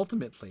resides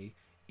ultimately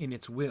in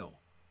its will,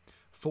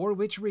 for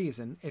which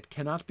reason it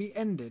cannot be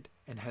ended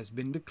and has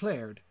been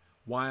declared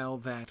while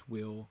that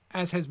will,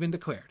 as has been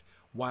declared,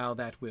 while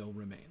that will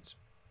remains.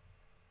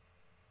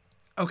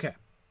 Okay.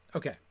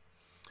 Did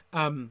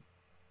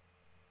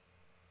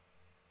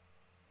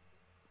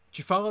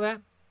you follow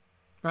that?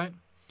 Right?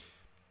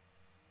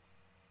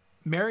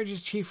 Marriage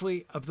is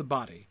chiefly of the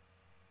body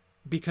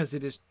because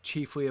it is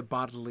chiefly a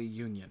bodily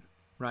union,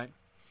 right?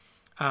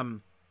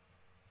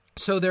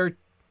 So there,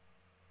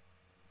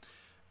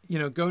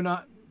 go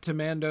not to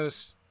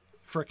Mandos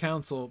for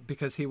counsel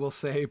because he will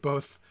say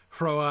both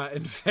Hroa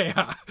and Fea,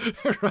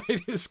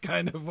 right, is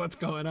kind of what's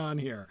going on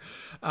here.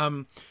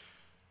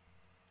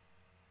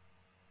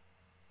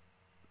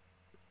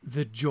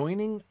 The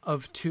joining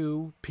of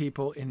two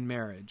people in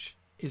marriage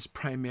is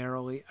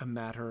primarily a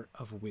matter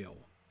of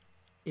will.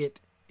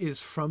 It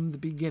is from the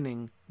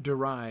beginning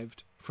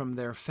derived from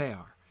their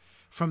Fear,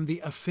 from the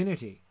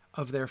affinity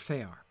of their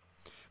Fear.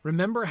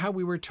 Remember how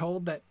we were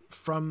told that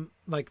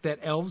that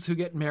elves who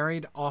get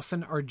married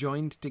often are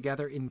joined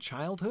together in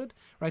childhood,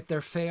 right?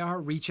 Their Fear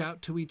reach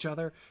out to each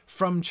other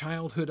from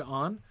childhood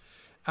on,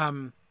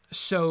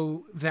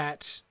 so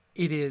that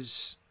it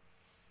is,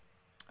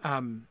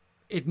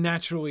 it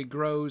naturally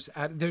grows.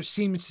 There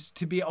seems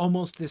to be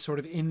almost this sort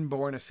of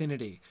inborn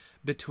affinity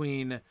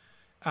between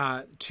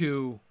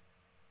two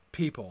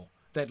people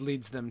that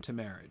leads them to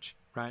marriage,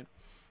 right?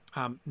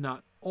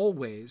 Not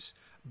always,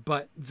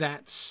 but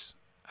that's,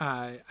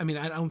 I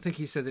don't think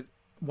he said that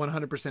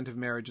 100% of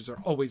marriages are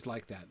always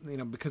like that,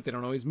 because they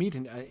don't always meet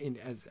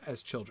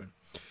as children.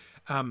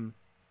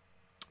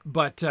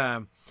 But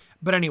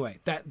anyway,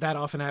 that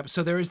often happens.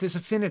 So there is this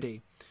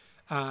affinity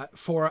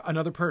for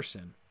another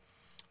person,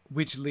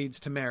 which leads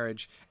to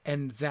marriage,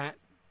 and that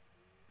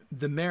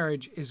the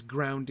marriage is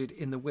grounded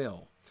in the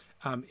will.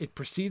 It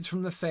proceeds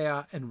from the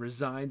Fea and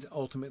resides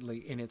ultimately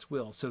in its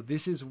will. So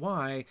this is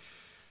why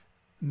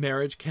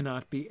marriage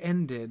cannot be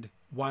ended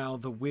while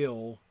the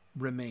will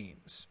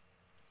remains.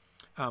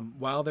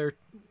 While their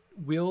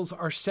wills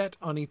are set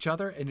on each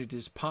other and it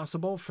is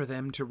possible for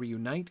them to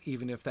reunite,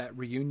 even if that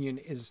reunion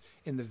is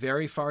in the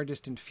very far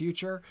distant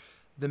future,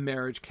 the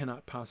marriage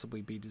cannot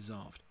possibly be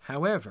dissolved.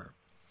 However,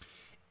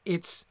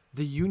 it's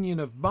the union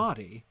of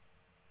body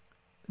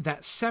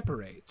that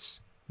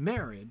separates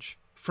marriage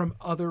from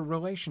other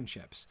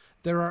relationships.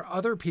 There are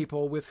other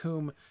people with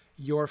whom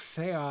your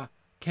Fea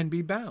can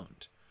be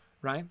bound,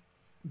 right?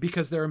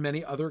 Because there are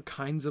many other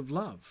kinds of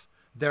love.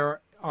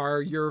 There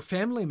are your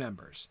family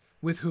members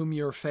with whom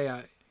your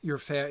Fea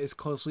is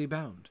closely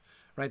bound,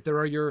 right? There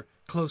are your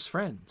close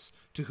friends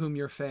to whom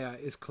your Fea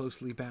is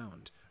closely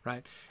bound,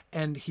 right?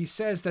 And he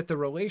says that the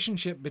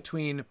relationship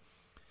between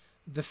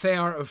the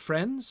Fear of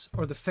friends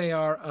or the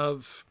Fear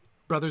of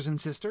brothers and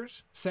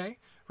sisters, say,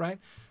 right?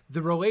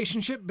 The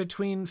relationship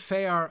between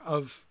Fear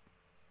of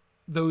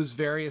those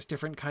various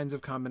different kinds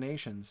of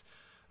combinations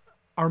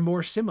are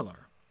more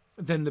similar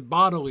than the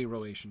bodily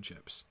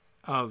relationships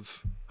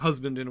of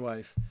husband and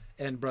wife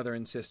and brother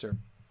and sister.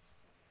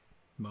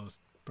 Most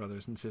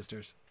brothers and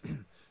sisters.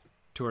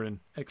 Turin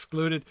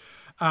excluded.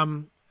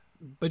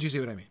 But you see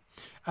what I mean.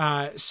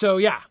 So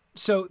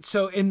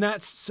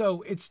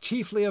it's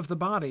chiefly of the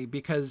body,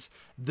 because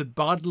the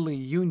bodily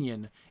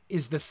union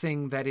is the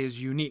thing that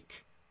is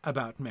unique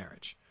about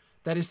marriage.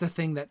 That is the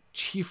thing that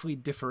chiefly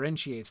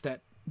differentiates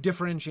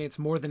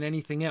more than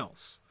anything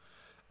else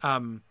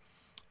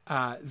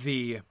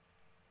the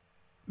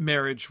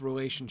marriage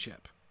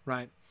relationship,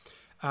 right?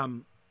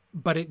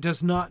 But it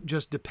does not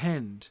just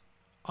depend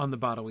on the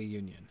bodily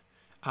union.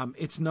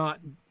 It's not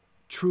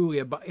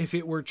truly if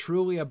it were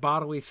truly a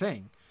bodily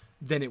thing,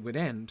 then it would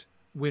end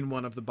when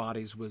one of the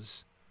bodies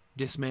was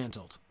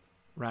dismantled,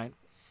 right?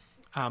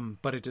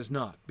 But it does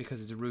not,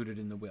 because it's rooted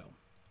in the will.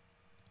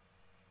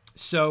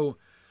 So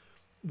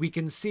we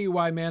can see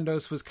why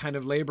Mandos was kind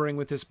of laboring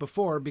with this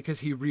before, because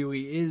he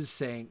really is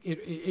saying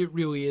it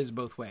really is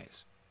both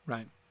ways,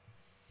 right?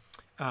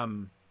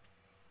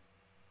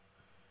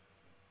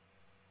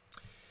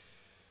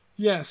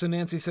 Yeah, so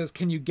Nancy says,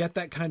 can you get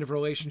that kind of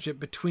relationship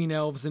between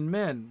elves and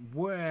men?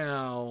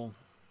 Well,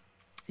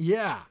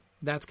 yeah,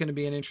 that's going to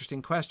be an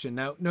interesting question.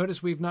 Now,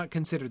 notice we've not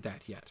considered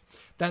that yet.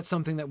 That's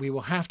something that we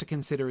will have to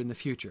consider in the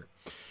future.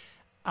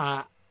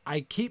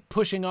 I keep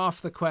pushing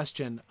off the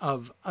question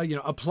of,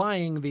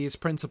 applying these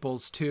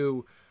principles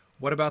to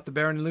what about the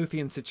Beren and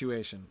Luthien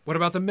situation? What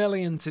about the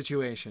Melian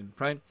situation,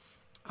 right?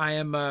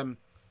 I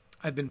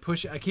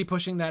keep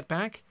pushing that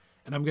back,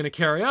 and I'm going to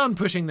carry on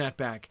pushing that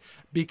back,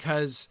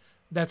 because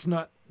that's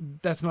not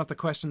the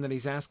question that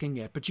he's asking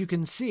yet. But you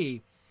can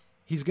see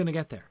he's going to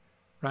get there,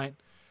 right?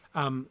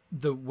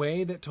 The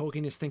way that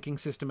Tolkien is thinking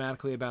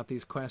systematically about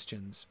these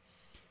questions,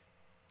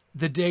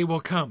 the day will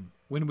come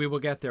when we will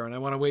get there, and I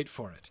want to wait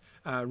for it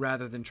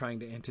rather than trying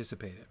to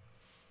anticipate it.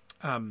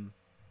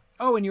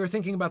 Oh, and you were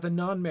thinking about the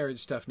non-marriage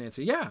stuff,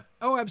 Nancy. Yeah.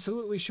 Oh,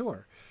 absolutely.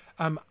 Sure.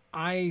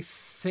 I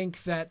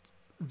think that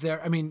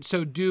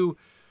so do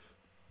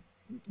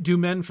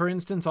men, for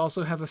instance,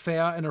 also have a Fea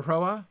and a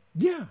Hroa?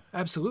 Yeah,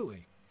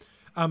 absolutely.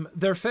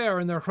 Their Fea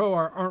and their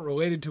Hroa aren't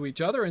related to each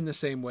other in the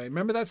same way.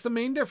 Remember, that's the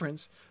main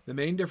difference. The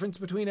main difference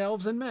between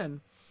elves and men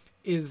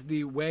is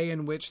the way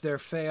in which their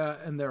Fea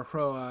and their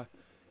Hroa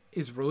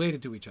is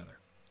related to each other,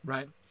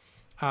 right?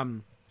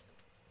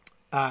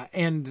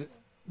 And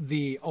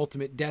the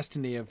ultimate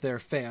destiny of their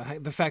Fea,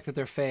 the fact that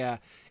their Fea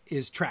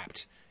is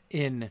trapped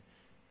in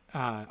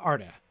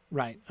Arda,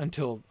 right,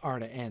 until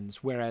Arda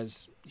ends,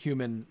 whereas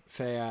human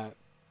Fea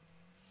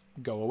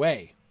go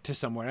away to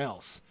somewhere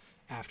else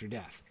after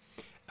death.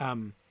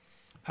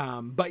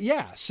 But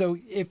yeah, so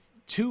if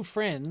two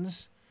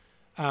friends,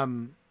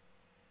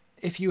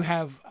 if you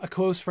have a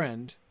close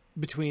friend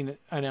between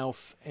an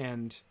elf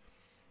and,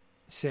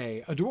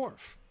 say, a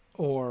dwarf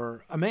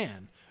or a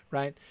man,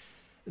 right,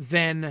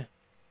 then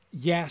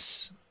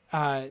yes,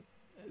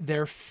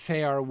 their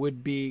Fëa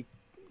would be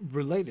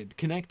related,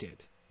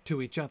 connected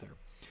to each other,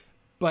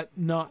 but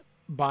not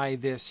by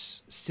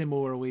this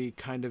similarly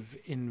kind of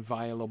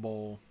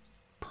inviolable,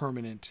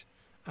 permanent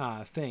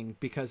thing.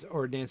 Because,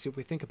 or Nancy, if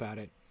we think about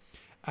it,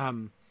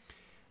 all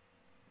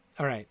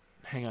right,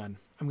 hang on.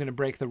 I'm going to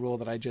break the rule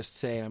that I just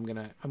say, and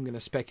I'm going to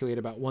speculate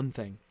about one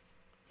thing.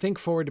 Think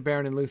forward to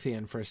Beren and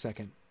Luthien for a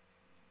second.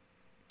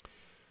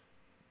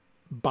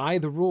 By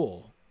the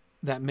rule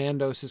that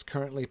Mandos is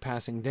currently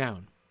passing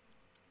down,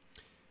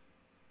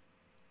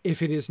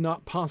 if it is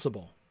not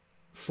possible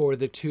for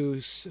the two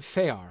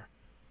Fëar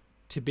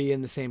to be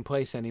in the same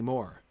place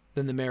anymore,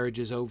 then the marriage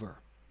is over.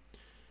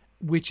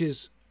 Which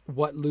is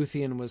what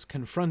Luthien was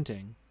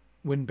confronting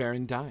when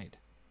Beren died,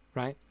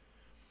 right?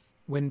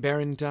 When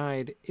Beren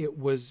died,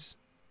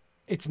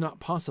 it's not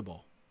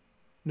possible,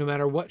 no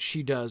matter what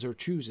she does or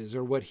chooses,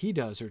 or what he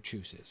does or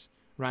chooses,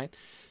 right?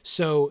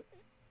 So,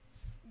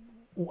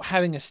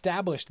 having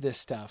established this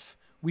stuff,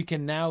 we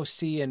can now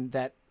see in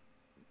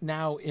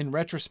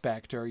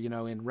retrospect, or,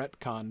 in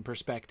retcon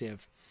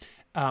perspective,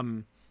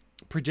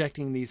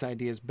 projecting these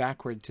ideas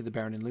backward to the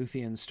Beren and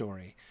Luthien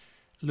story.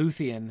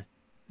 Luthien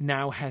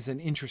now has an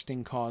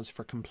interesting cause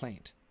for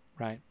complaint,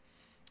 right?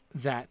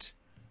 That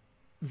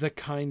the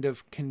kind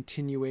of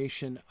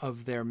continuation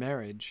of their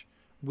marriage,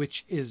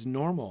 which is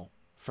normal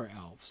for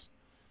elves,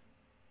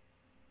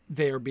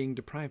 they are being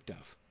deprived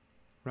of,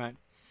 right?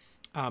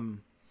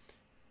 And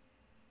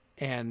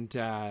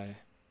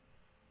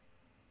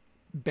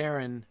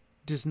Beren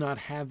does not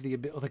have the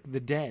ability, like the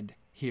dead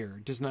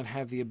here, does not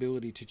have the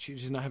ability to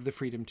choose, does not have the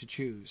freedom to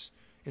choose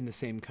in the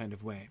same kind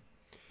of way.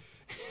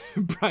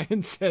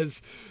 Brian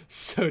says,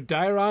 so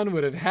Dairon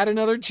would have had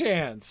another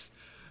chance.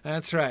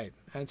 That's right.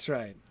 That's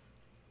right.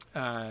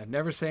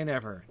 Never say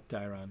never,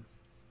 Dairon.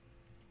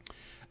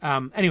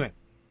 Anyway,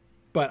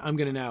 but I'm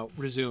going to now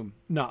resume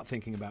not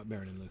thinking about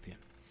Beren and Luthien.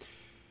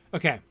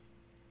 Okay.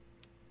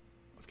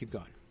 Let's keep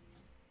going.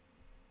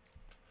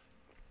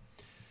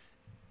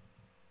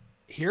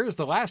 Here is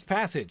the last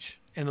passage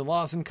in the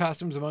Laws and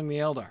Customs among the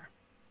Eldar.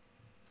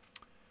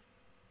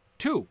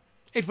 2.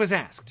 It was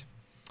asked,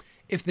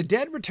 if the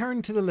dead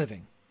return to the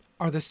living,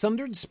 are the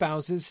sundered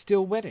spouses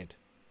still wedded?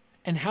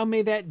 And how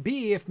may that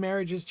be if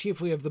marriage is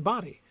chiefly of the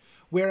body,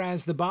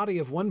 whereas the body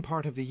of one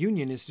part of the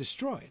union is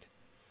destroyed?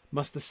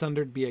 Must the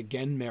sundered be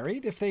again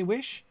married if they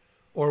wish,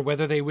 or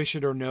whether they wish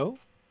it or no?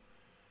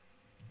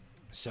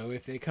 So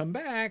if they come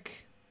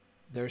back,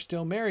 they're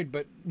still married,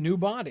 but new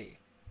body.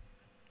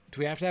 Do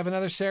we have to have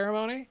another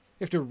ceremony?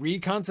 You have to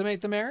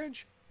reconsummate the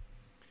marriage?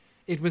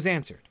 It was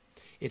answered,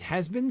 it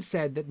has been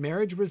said that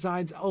marriage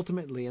resides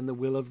ultimately in the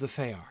will of the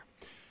Fëanor.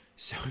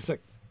 So it's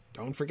like,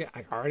 don't forget,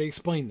 I already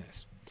explained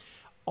this.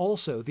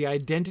 Also, the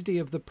identity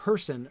of the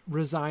person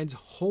resides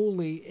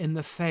wholly in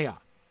the Fëanor,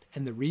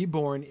 and the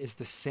reborn is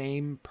the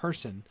same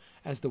person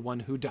as the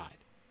one who died.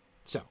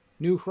 So,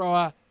 new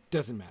Hroa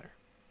doesn't matter.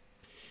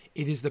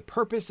 It is the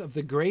purpose of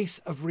the grace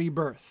of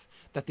rebirth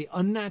that the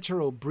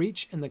unnatural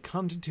breach in the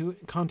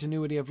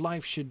continuity of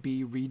life should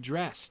be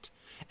redressed,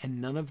 and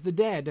none of the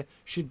dead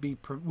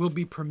will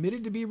be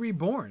permitted to be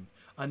reborn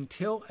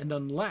until and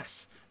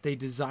unless they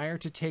desire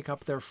to take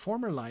up their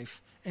former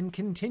life and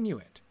continue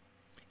it.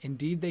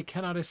 Indeed, they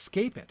cannot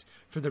escape it,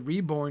 for the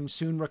reborn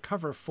soon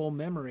recover full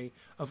memory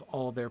of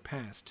all their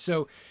past.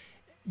 So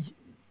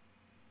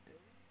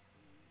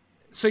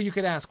you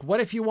could ask, what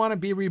if you want to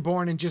be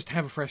reborn and just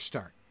have a fresh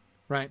start,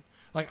 right?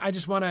 Like, I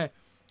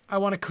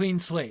want a clean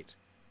slate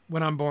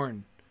when I'm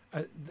born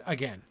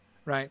again,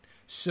 right?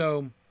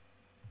 So,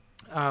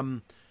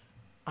 would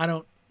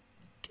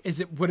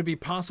it be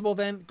possible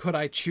then? Could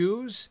I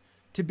choose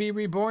to be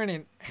reborn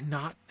and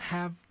not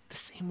have the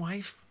same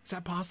wife? Is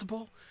that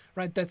possible?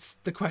 Right? That's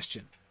the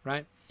question,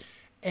 right?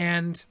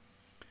 And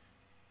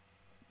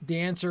the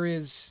answer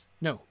is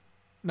no,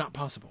 not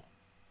possible.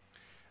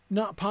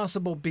 Not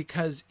possible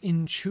because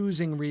in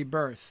choosing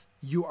rebirth,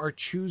 you are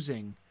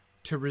choosing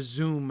to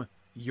resume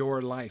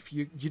your life.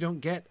 You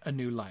don't get a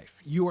new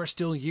life. You are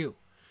still you.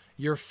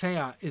 Your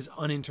Fëanor is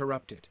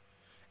uninterrupted.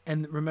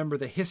 And remember,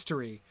 the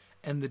history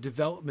and the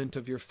development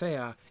of your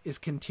Fëanor is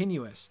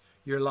continuous.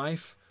 Your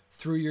life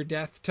through your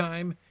death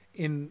time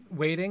in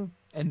waiting,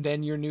 and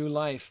then your new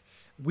life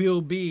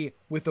will be,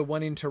 with the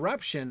one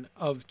interruption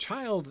of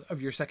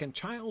your second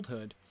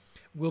childhood,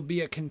 will be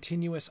a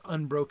continuous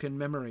unbroken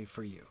memory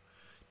for you,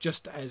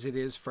 just as it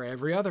is for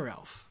every other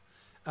elf.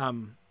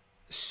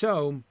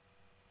 So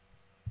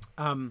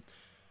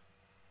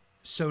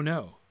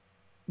no,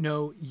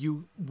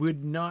 you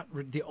would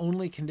not. The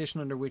only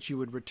condition under which you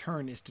would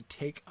return is to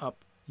take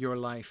up your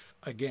life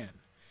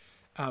again.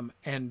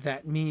 And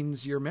that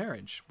means your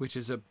marriage, which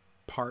is a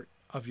part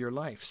of your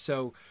life.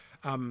 So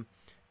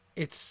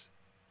it's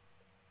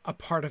a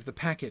part of the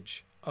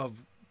package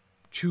of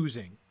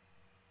choosing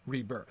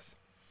rebirth.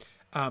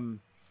 Well,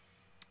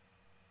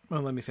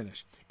 let me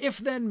finish. If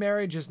then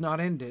marriage is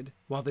not ended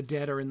while the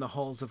dead are in the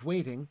halls of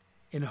waiting,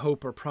 in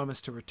hope or promise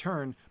to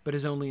return, but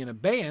is only in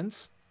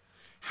abeyance,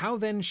 how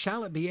then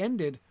shall it be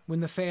ended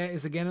when the Fëanor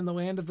is again in the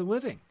land of the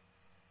living?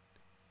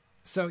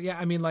 So, yeah,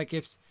 I mean, like,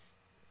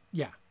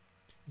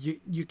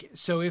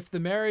 so if the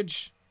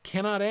marriage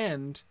cannot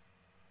end,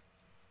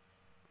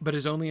 but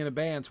is only in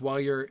abeyance while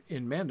you're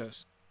in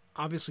Mandos,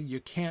 obviously you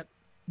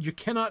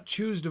cannot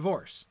choose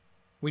divorce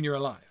when you're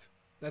alive.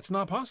 That's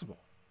not possible.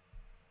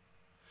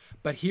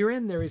 But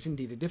herein there is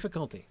indeed a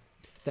difficulty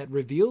that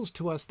reveals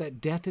to us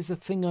that death is a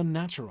thing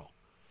unnatural.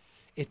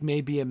 It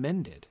may be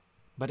amended,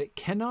 but it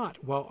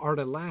cannot, while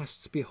Arda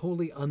lasts, be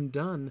wholly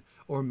undone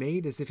or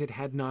made as if it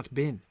had not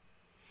been.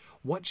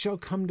 What shall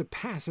come to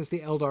pass as the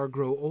Eldar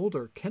grow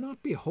older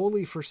cannot be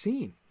wholly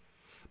foreseen.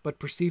 But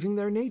perceiving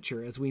their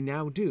nature, as we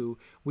now do,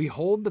 we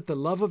hold that the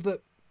love of the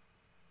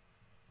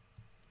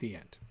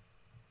end.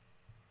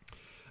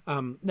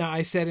 Now,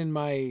 I said in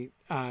my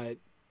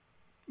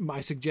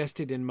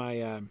suggested in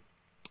my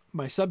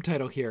my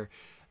subtitle here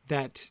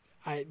that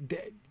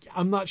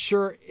I'm not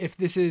sure if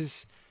this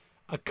is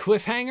a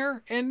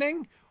cliffhanger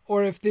ending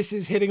or if this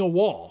is hitting a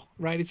wall,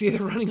 right? It's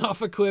either running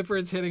off a cliff or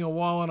it's hitting a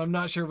wall, and I'm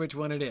not sure which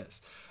one it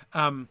is.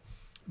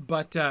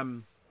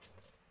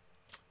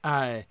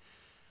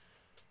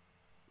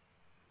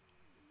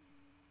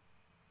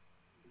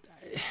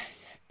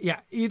 Yeah,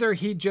 either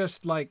he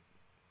just like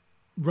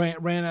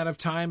ran out of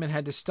time and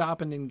had to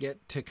stop and didn't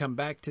get to come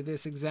back to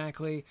this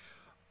exactly,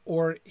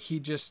 or he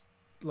just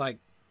like,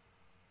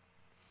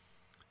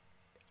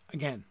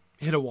 again,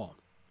 hit a wall,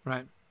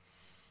 right?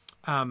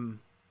 I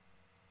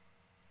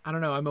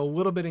don't know. I'm a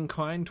little bit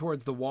inclined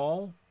towards the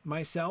wall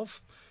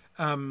myself.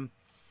 Yeah.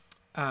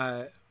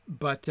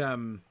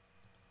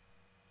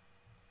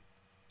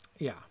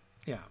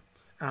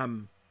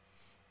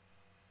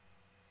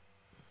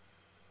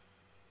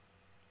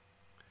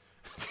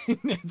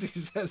 Nancy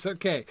says,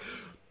 okay,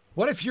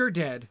 what if you're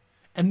dead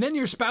and then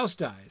your spouse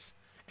dies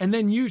and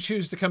then you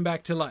choose to come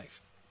back to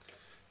life?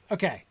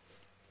 Okay.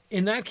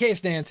 In that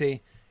case,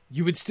 Nancy,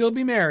 you would still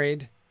be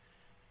married,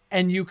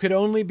 and you could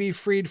only be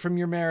freed from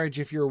your marriage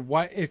if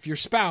your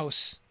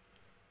spouse,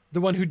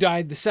 the one who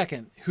died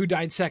second,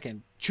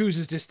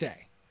 chooses to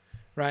stay,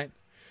 right?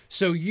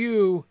 So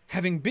you,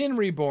 having been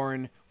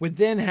reborn, would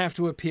then have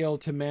to appeal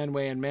to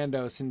Manwë and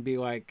Mandos and be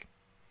like,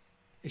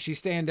 is she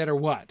staying dead or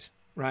what?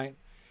 Right?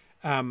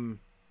 Yeah.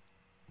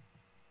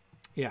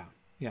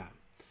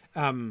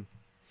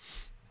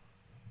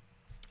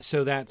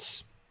 So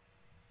that's,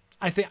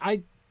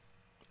 I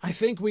I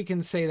think we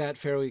can say that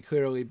fairly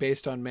clearly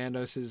based on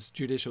Mandos's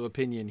judicial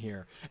opinion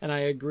here. And I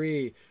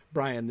agree,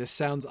 Brian, this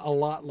sounds a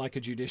lot like a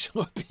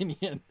judicial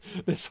opinion,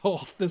 this whole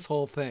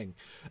thing.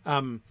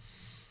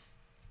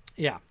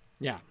 Yeah.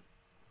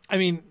 I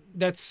mean,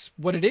 that's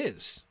what it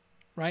is,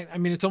 right? I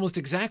mean, it's almost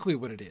exactly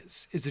what it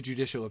is a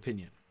judicial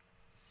opinion.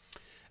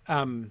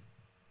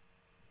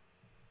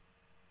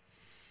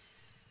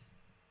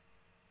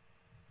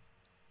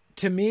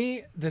 To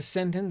me, the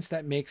sentence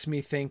that makes me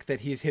think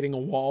that he's hitting a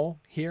wall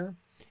here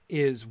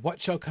is, what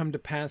shall come to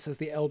pass as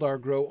the Eldar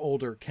grow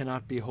older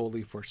cannot be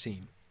wholly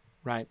foreseen,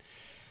 right?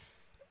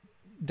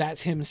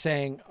 That's him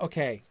saying,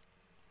 okay,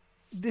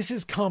 this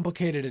is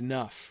complicated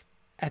enough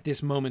at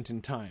this moment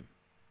in time,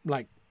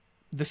 like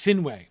the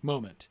Finwë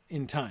moment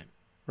in time,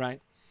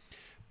 right?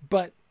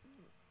 But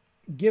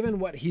given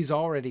what he's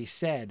already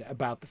said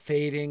about the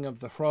fading of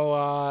the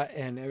Hroa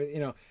and, you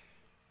know,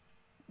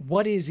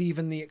 what is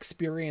even the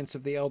experience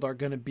of the Eldar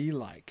going to be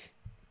like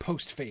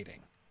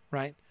post-fading,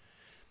 right?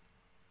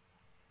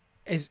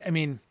 Is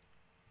any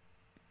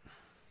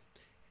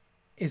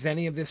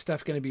of this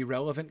stuff going to be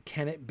relevant?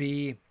 Can it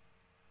be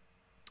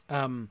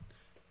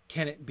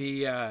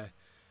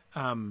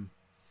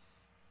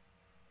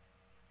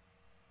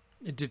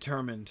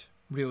determined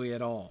really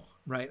at all,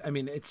 right? I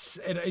mean, it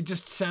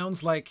just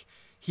sounds like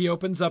he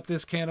opens up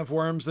this can of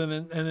worms and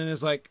then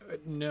is like,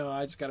 no,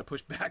 I just got to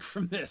push back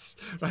from this,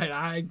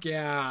 right?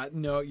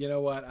 No, you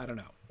know what? I don't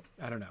know.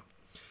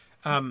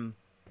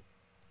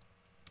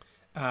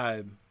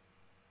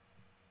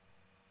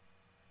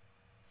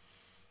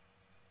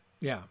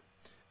 Yeah.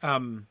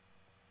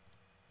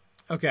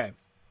 Okay.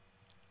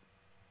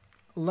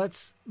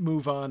 Let's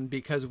move on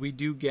because we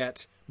do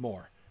get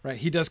more, right?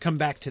 He does come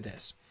back to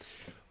this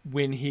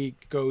when he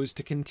goes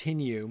to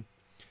continue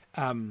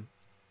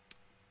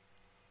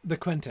the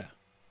Quenta,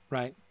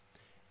 right?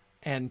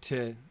 And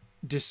to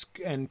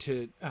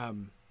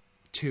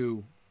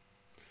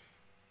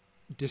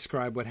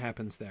describe what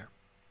happens there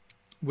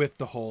with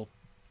the whole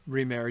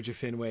remarriage of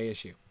Finwë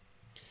issue.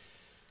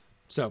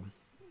 So,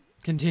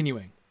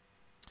 continuing.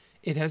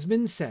 It has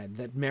been said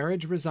that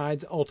marriage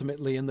resides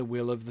ultimately in the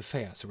will of the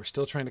Fëa, so we're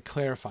still trying to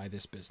clarify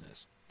this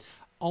business.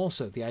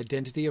 Also, the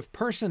identity of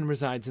person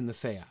resides in the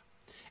Fëa,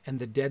 and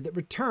the dead that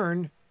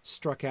return,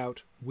 struck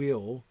out,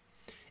 will,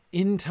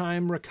 in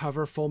time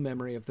recover full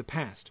memory of the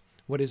past.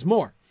 What is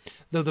more,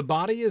 though the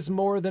body is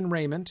more than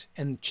raiment,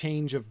 and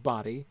change of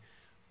body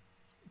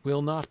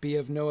will not be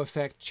of no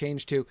effect,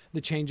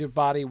 the change of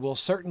body will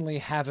certainly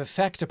have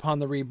effect upon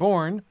the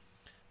reborn,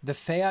 the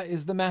Fëa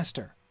is the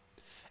master,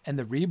 and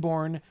the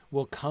reborn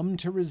will come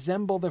to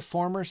resemble the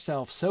former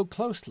self so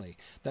closely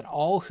that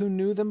all who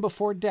knew them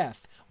before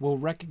death will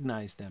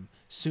recognize them,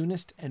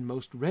 soonest and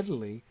most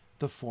readily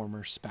the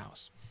former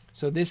spouse.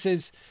 So this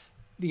is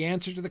the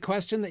answer to the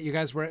question that you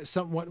guys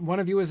one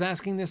of you was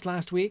asking this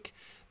last week.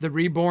 The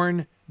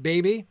reborn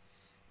baby,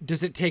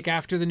 does it take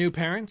after the new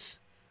parents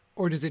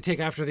or does it take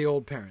after the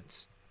old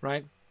parents,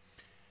 right?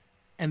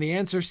 And the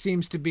answer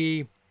seems to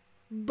be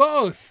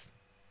both.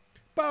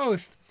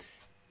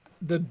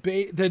 The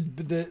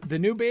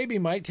new baby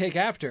might take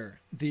after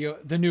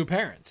the new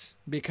parents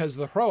because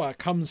the Hroa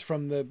comes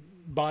from the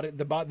body.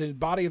 The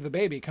body of the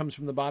baby comes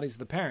from the bodies of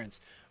the parents.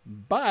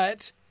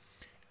 But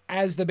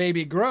as the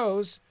baby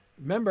grows,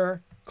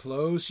 remember,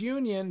 close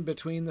union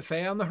between the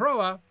Fëa and the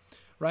Hroa,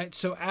 right?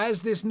 So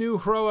as this new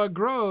Hroa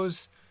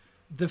grows,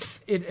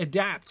 it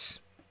adapts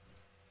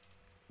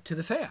to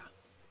the Fëa,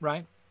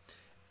 right?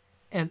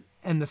 And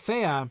the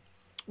Fëa,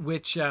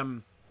 which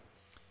the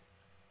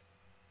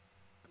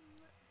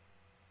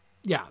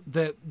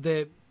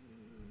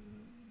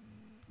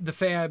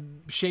Fëa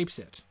shapes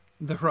it,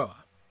 the Hroa,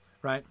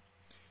 right?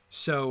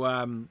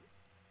 So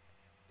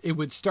it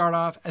would start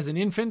off as an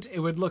infant. It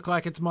would look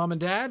like its mom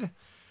and dad.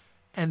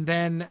 And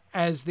then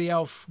as the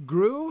elf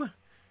grew,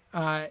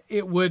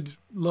 it would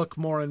look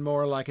more and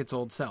more like its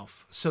old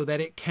self so that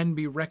it can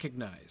be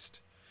recognized.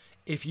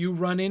 If you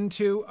run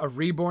into a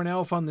reborn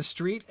elf on the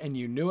street and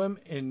you knew him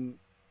in,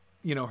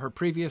 her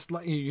previous,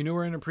 you knew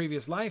her in a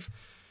previous life,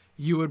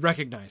 you would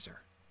recognize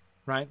her,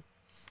 right?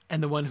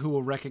 And the one who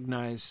will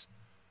recognize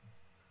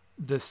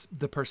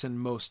the person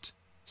most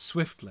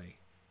swiftly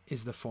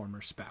is the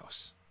former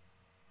spouse.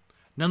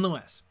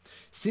 Nonetheless,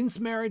 since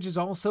marriage is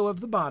also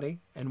of the body,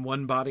 and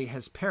one body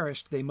has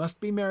perished, they must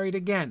be married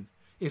again,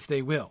 if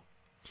they will.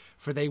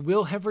 For they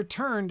will have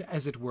returned,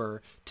 as it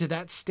were, to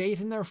that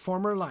state in their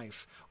former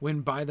life,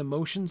 when by the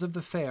motions of the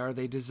Fëa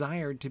they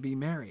desired to be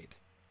married.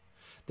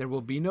 There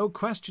will be no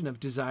question of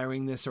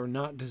desiring this or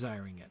not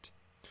desiring it.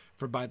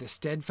 For by the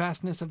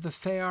steadfastness of the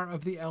Fëa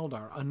of the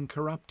Eldar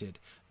uncorrupted,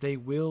 they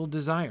will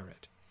desire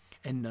it.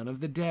 And none of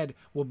the dead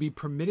will be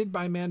permitted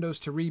by Mandos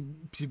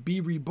to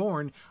be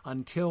reborn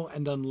until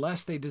and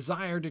unless they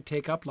desire to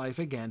take up life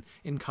again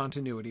in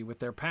continuity with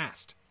their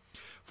past.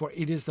 For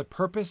it is the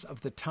purpose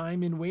of the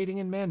time in waiting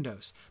in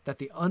Mandos that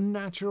the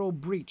unnatural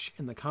breach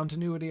in the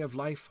continuity of the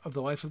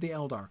life of the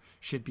Eldar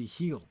should be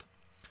healed,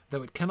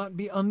 though it cannot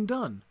be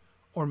undone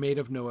or made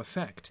of no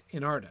effect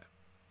in Arda.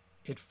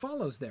 It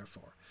follows,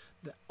 therefore,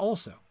 that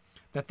also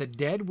that the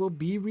dead will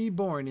be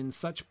reborn in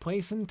such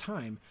place and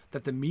time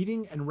that the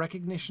meeting and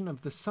recognition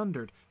of the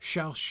sundered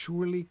shall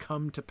surely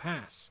come to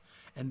pass,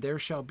 and there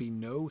shall be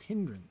no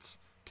hindrance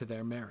to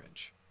their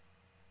marriage.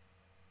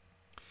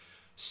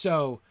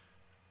 So,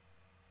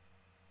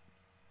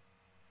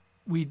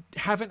 we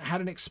haven't had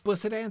an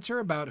explicit answer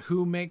about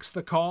who makes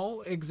the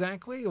call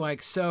exactly.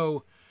 Like,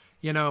 so,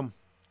 you know,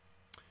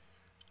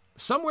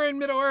 somewhere in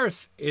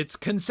Middle-earth, it's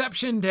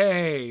Conception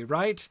Day,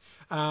 right?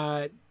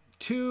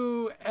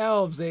 Two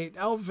elves, an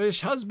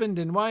elvish husband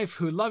and wife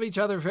who love each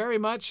other very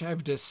much,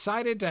 have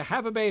decided to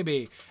have a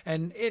baby.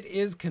 And it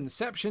is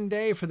Conception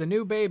Day for the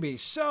new baby.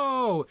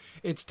 So,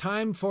 it's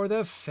time for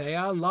the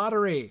Fea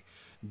lottery.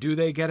 Do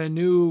they get a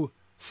new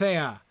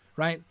Fea,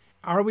 right?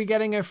 Are we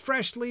getting a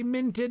freshly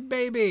minted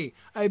baby,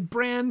 a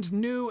brand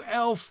new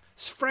elf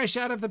fresh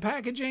out of the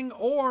packaging,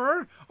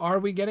 or are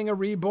we getting a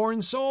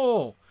reborn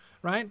soul,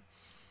 right?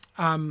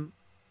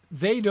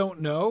 They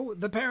don't know.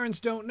 The parents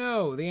don't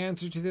know the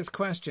answer to this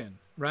question,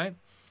 right?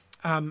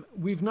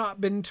 We've not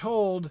been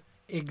told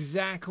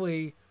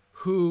exactly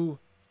who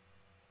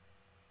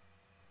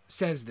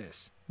says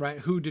this, right?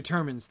 Who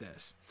determines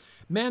this?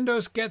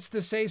 Mandos gets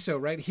the say-so,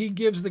 right? He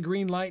gives the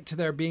green light to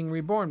their being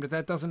reborn, but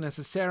that doesn't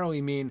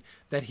necessarily mean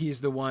that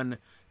he's the one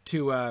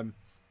to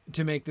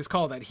make this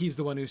call, that he's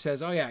the one who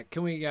says, oh yeah,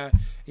 can we,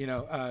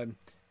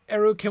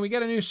 Eru, can we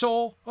get a new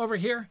soul over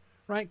here,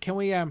 right? Can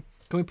we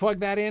plug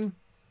that in?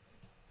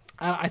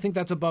 I think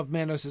that's above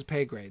Mandos'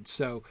 pay grade,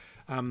 so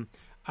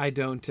I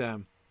don't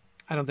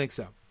think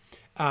so.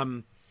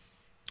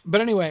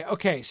 But anyway,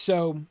 okay,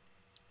 so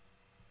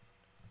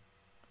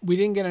we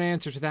didn't get an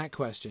answer to that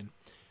question.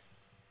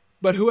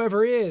 But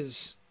whoever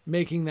is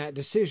making that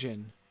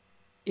decision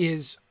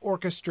is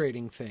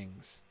orchestrating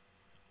things.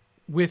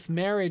 With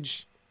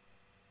marriage,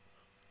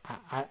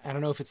 I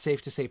don't know if it's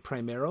safe to say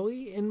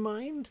primarily in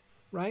mind,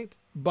 right?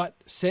 But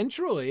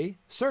centrally,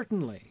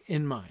 certainly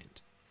in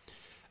mind.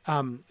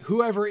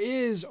 Whoever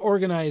is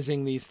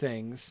organizing these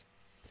things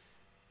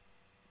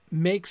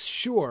makes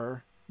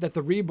sure that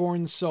the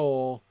reborn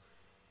soul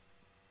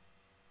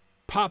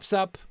pops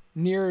up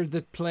near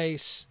the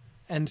place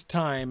and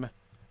time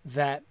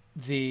that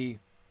the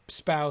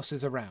spouse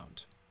is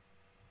around.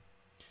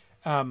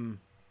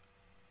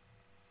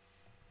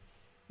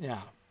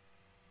 Yeah.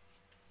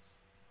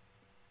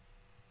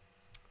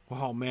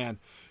 Oh man,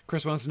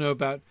 Chris wants to know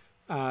about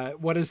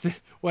what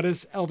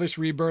does Elvish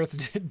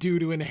rebirth do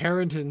to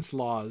inheritance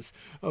laws?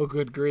 Oh,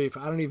 good grief!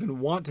 I don't even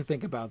want to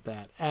think about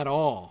that at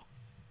all.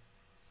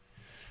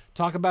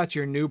 Talk about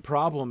your new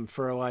problem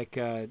for like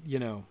a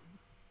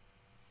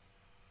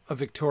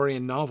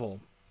Victorian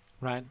novel,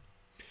 right?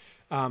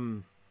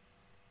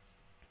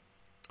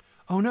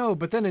 Oh no,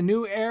 but then a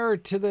new heir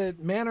to the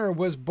manor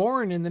was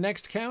born in the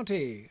next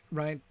county,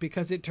 right?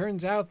 Because it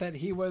turns out that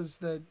he was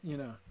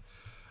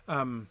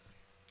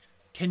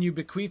can you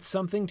bequeath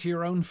something to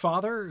your own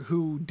father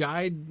who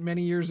died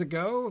many years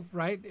ago,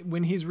 right?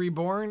 When he's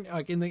reborn,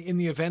 like in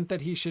the event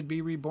that he should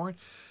be reborn?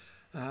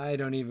 I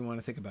don't even want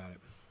to think about it.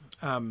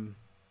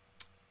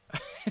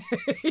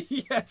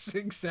 Yes,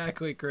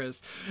 exactly,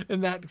 Chris.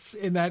 In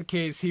that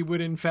case, he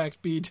would in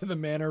fact be to the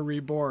manor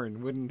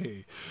reborn, wouldn't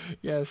he?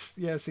 Yes,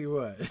 he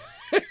would.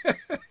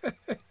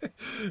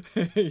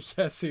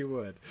 Yes, he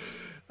would.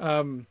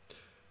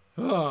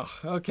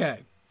 Okay.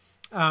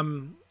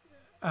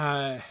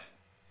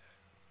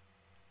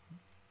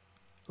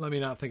 Let me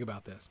not think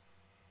about this.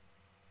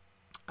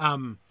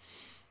 Now,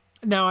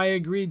 I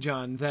agree,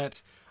 John,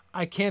 that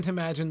I can't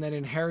imagine that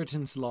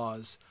inheritance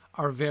laws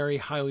are very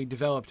highly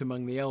developed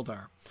among the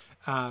Eldar.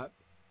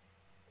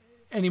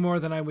 Any more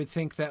than I would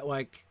think that,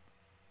 like,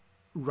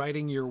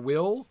 writing your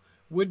will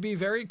would be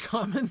very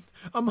common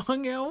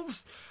among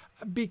elves,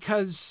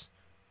 because,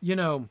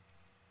 you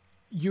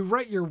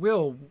write your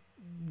will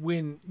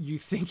when you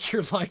think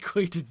you're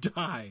likely to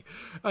die.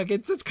 Like,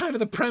 that's kind of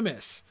the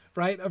premise,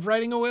 right, of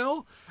writing a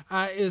will,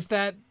 is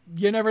that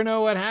you never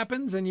know what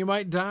happens and you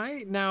might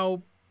die.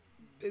 Now,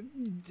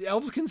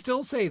 elves can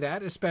still say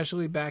that,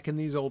 especially back in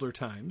these older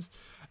times.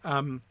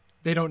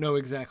 They don't know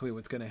exactly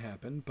what's going to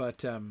happen,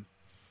 but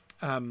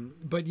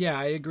yeah,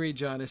 I agree,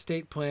 John.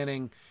 Estate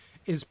planning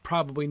is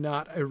probably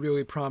not a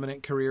really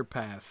prominent career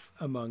path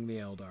among the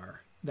Eldar.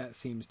 That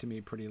seems to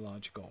me pretty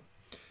logical.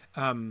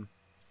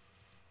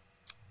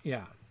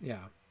 Yeah.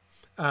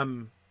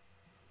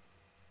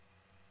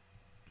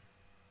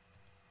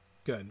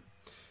 Good.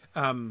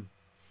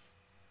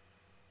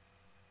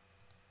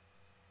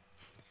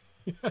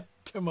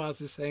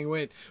 Tomas is saying,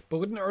 wait, but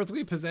wouldn't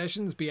earthly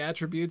possessions be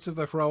attributes of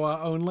the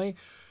Hroa only?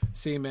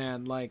 See,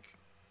 man, like,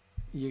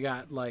 you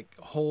got, like,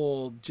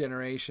 whole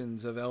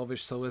generations of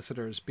elvish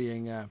solicitors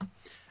being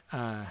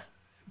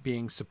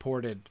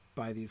supported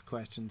by these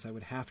questions, I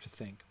would have to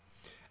think.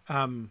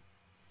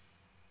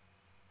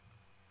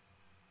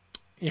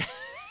 Yeah.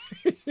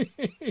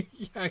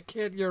 Yeah,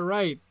 kid, you're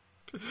right.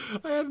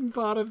 I hadn't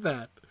thought of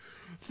that.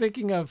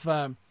 Thinking of,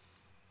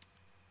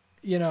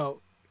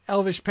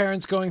 elvish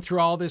parents going through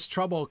all this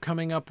trouble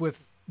coming up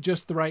with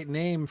just the right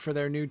name for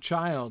their new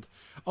child,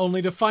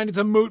 only to find it's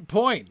a moot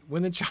point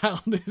when the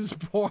child is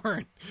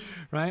born,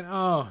 right?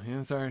 Oh,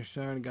 yeah, sorry,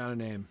 got a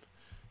name,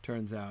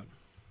 turns out.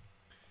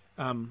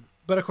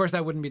 But of course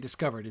that wouldn't be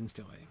discovered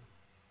instantly.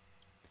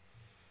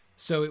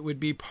 So it would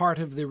be part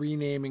of the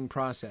renaming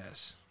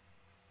process.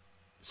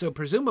 So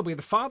presumably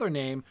the father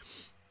name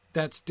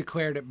that's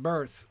declared at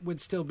birth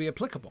would still be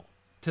applicable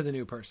to the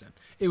new person.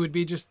 It would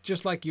be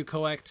just like you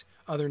collect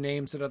other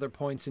names at other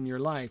points in your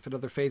life, at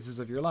other phases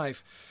of your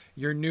life.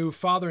 Your new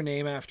father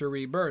name after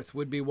rebirth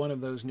would be one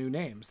of those new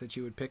names that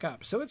you would pick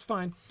up. So it's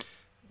fine.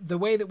 The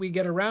way that we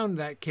get around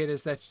that, kid,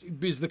 is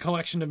the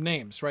collection of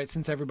names, right?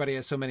 Since everybody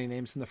has so many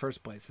names in the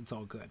first place, it's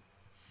all good.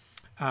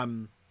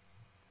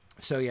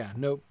 So yeah,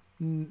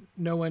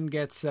 no one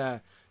gets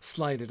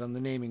slighted on the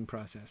naming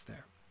process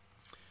there.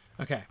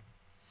 Okay.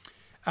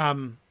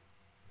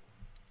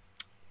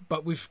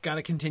 But we've got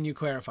to continue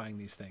clarifying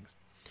these things.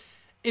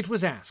 It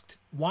was asked,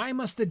 why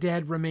must the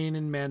dead remain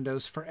in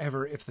Mandos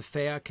forever if the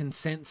Fea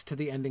consents to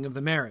the ending of the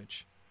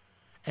marriage?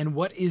 And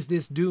what is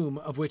this doom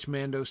of which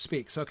Mandos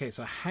speaks? Okay,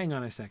 so hang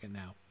on a second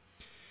now.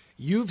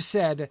 You've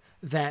said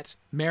that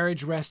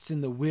marriage rests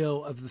in the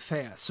will of the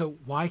Fea. So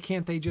why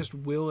can't they just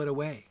will it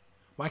away?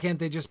 Why can't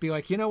they just be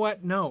like, you know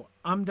what? No,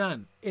 I'm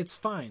done. It's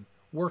fine.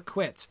 We're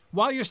quits.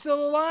 While you're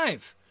still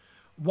alive.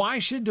 Why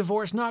should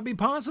divorce not be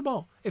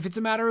possible if it's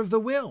a matter of the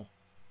will?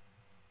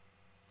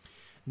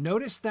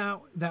 Notice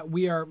that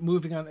we are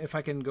moving on. If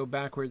I can go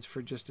backwards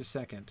for just a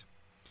second.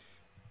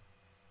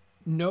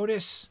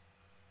 Notice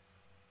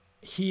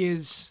he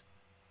is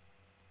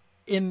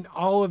in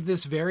all of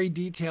this very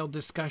detailed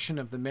discussion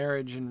of the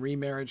marriage and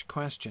remarriage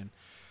question.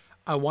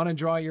 I want to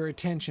draw your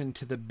attention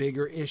to the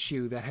bigger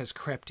issue that has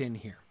crept in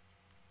here,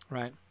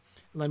 right?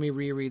 Let me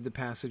reread the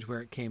passage where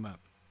it came up.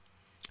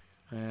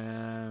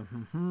 Where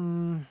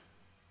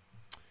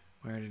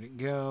did it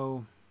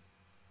go?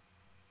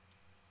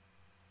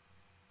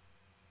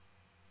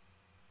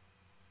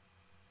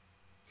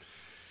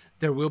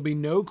 There will be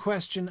no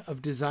question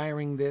of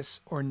desiring this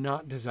or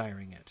not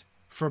desiring it,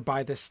 for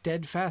by the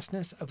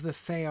steadfastness of the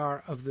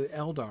Fear of the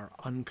Eldar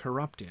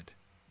uncorrupted,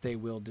 they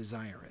will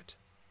desire it.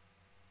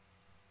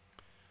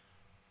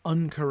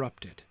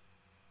 Uncorrupted.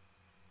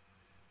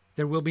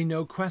 There will be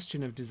no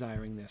question of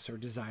desiring this or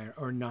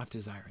not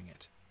desiring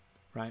it,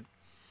 right?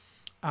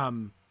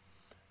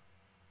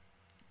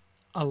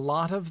 A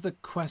lot of the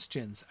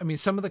questions,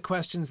 some of the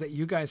questions that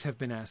you guys have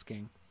been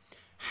asking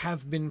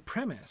have been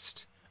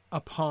premised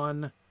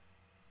upon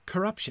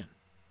corruption,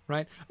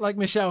 right? Like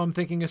Michelle, I'm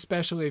thinking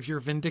especially of your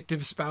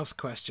vindictive spouse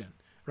question,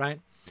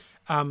 right?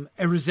 A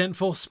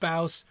resentful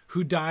spouse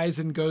who dies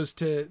and goes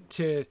to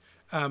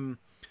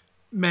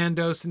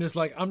Mandos and is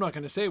like, I'm not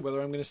going to say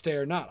whether I'm going to stay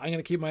or not. I'm going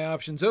to keep my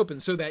options open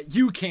so that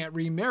you can't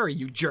remarry,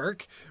 you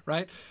jerk,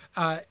 right?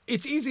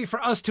 It's easy for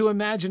us to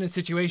imagine a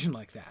situation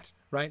like that,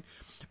 right?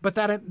 But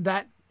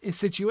that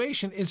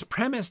situation is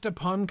premised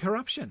upon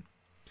corruption.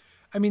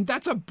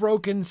 That's a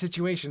broken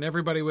situation.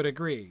 Everybody would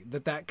agree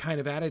that kind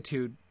of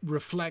attitude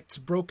reflects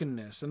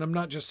brokenness. And I'm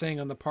not just saying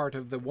on the part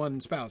of the one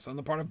spouse, on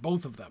the part of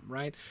both of them,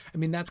 right?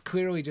 That's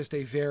clearly just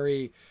a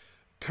very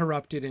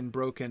corrupted and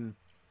broken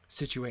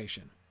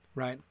situation,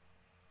 right?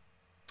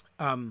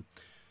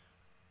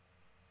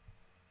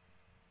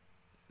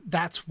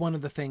 That's one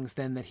of the things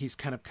then that he's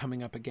kind of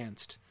coming up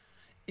against,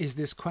 is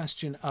this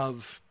question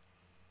of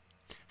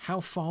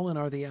how fallen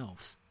are the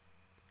elves,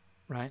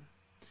 right?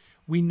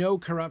 We know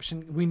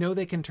corruption. We know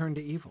they can turn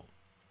to evil.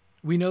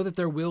 We know that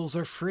their wills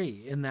are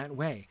free in that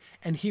way.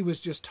 And he was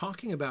just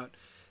talking about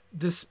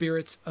the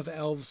spirits of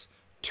elves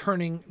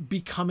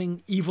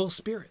becoming evil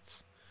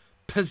spirits,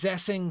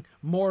 possessing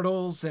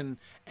mortals and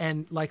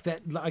like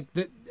that.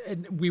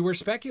 And we were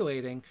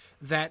speculating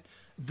that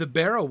the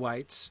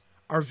Barrow-wights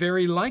are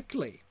very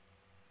likely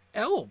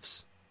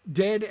elves,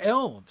 dead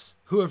elves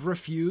who have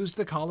refused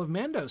the call of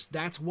Mandos.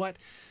 That's what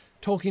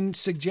Tolkien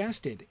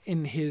suggested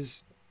in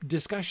his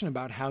discussion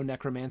about how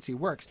necromancy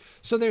works.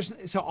 So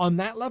on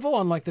that level,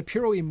 on like the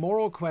purely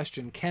moral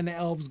question, can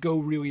elves go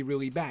really,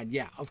 really bad?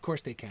 Yeah, of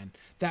course they can.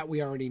 That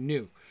we already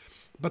knew.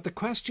 But the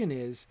question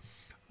is,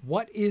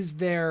 what is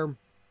their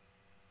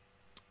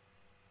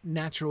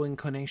natural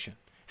inclination?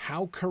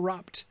 How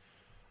corrupt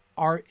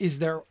are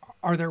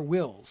their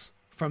wills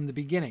from the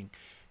beginning?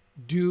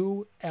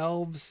 Do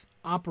elves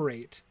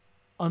operate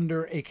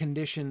under a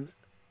condition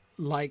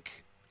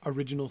like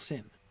original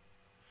sin?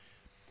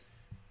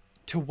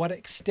 To what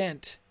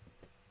extent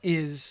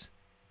are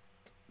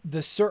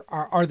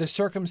the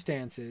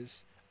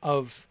circumstances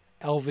of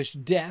elvish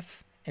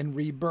death and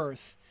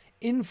rebirth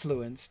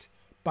influenced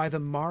by the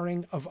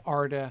marring of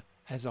Arda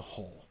as a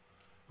whole,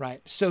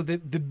 right? So the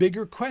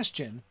bigger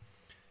question,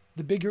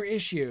 the bigger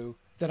issue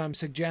that I'm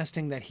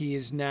suggesting that he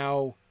is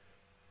now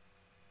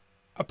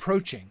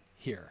approaching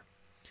here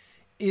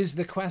is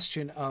the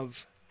question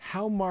of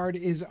how marred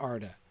is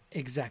Arda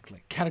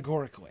exactly,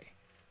 categorically,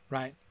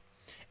 right?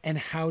 And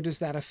how does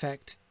that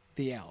affect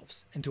the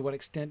elves? And to what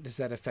extent does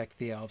that affect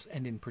the elves?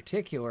 And in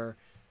particular,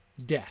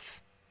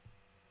 death.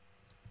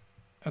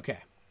 Okay.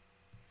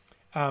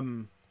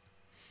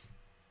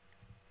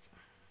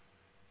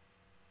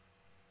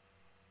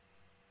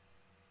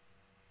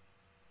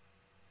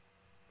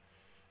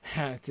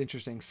 It's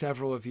interesting.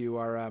 Several of you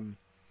are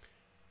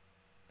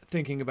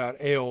thinking about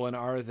Eol and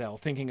Arthel,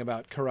 thinking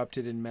about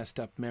corrupted and messed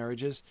up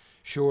marriages.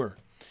 Sure.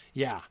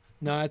 Yeah.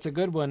 No, it's a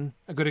good one.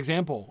 A good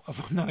example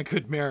of, not a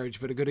good marriage,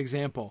 but a good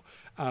example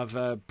of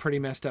a pretty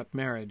messed up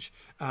marriage.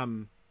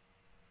 And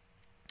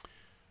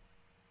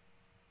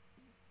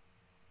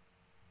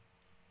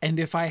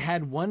if I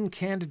had one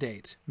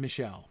candidate,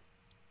 Michelle,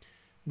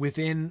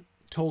 within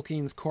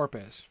Tolkien's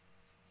corpus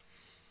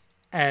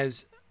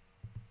as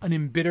an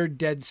embittered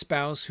dead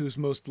spouse who's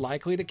most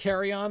likely to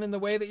carry on in the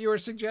way that you were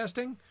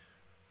suggesting,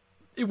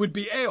 it would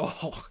be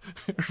Eol,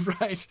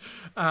 right?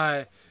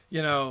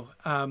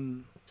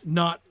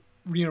 Not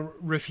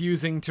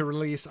refusing to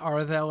release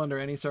Arthel under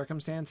any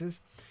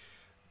circumstances.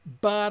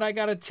 But I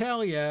got to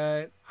tell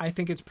you, I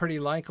think it's pretty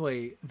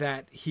likely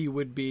that he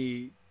would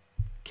be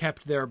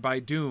kept there by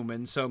doom,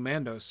 and so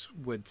Mandos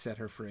would set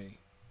her free.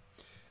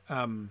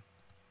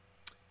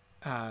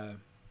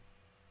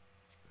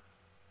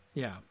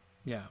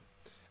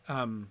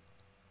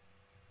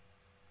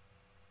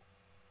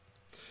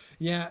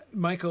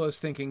 Michael is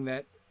thinking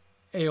that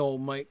Eol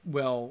might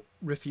well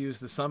refuse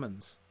the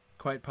summons,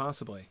 quite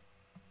possibly.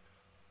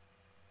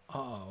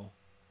 Uh-oh.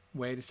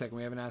 Wait a second,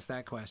 we haven't asked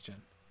that question.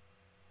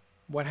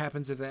 What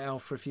happens if the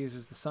elf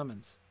refuses the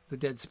summons? The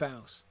dead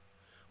spouse.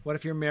 What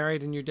if you're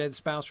married and your dead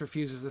spouse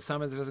refuses the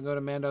summons and doesn't go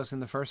to Mandos in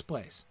the first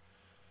place?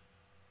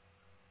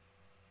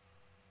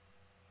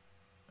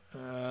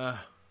 I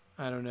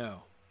don't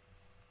know.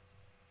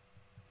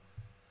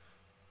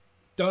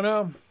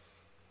 Don't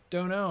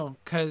know.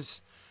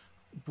 Because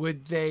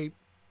would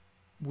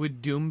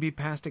doom be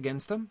passed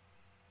against them?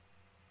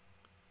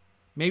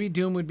 Maybe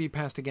doom would be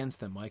passed against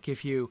them. Like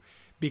if you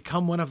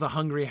become one of the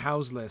hungry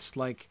houseless,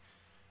 like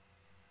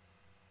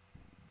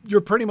you're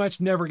pretty much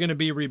never going to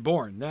be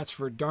reborn. That's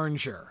for darn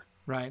sure,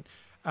 right?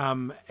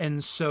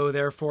 And so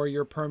therefore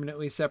you're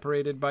permanently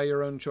separated by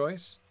your own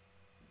choice.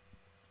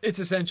 It's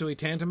essentially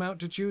tantamount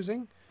to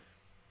choosing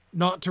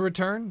not to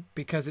return,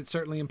 because it's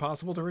certainly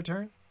impossible to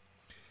return.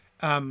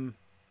 And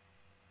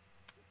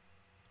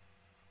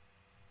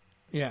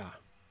yeah,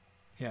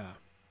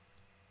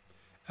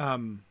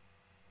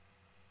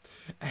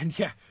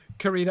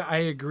 Karita, I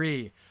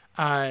agree.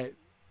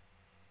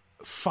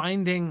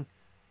 Finding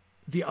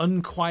the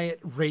unquiet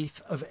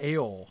wraith of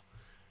Eol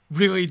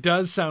really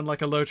does sound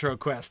like a Lotro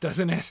quest,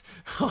 doesn't it?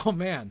 Oh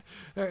man,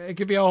 it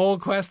could be a whole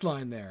quest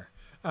line there.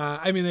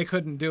 I mean, they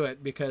couldn't do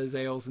it because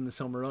Eol's in the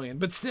Silmarillion,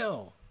 but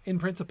still, in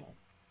principle,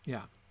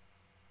 yeah.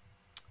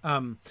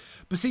 But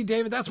see,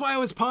 David, that's why I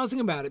was pausing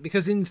about it,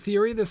 because in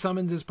theory the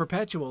summons is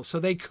perpetual, so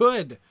they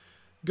could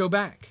go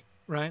back,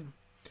 right?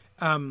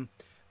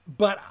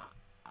 But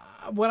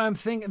what I'm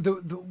thinking,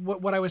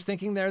 what I was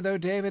thinking there, though,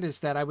 David, is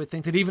that I would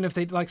think that even if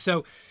they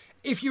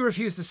if you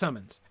refuse the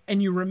summons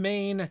and you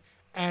remain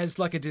as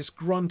like a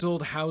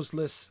disgruntled,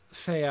 houseless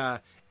Fea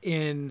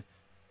in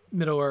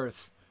Middle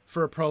Earth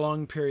for a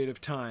prolonged period of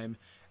time,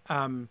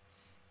 and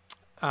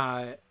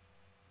then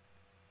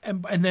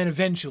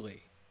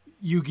eventually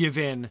you give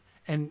in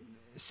and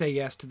say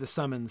yes to the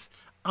summons,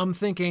 I'm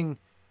thinking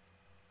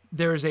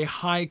there's a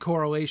high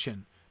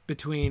correlation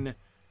between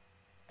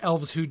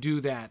elves who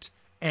do that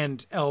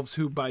and elves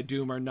who by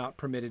doom are not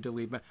permitted to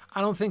leave.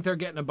 I don't think they're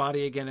getting a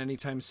body again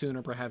anytime soon,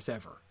 or perhaps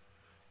ever,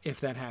 if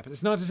that happens.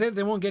 It's not to say that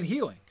they won't get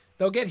healing.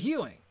 They'll get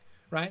healing,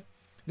 right?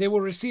 They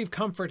will receive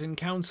comfort and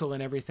counsel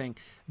and everything.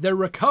 They're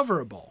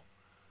recoverable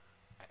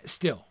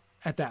still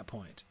at that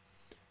point.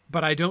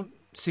 But I don't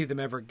see them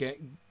ever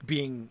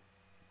being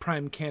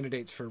prime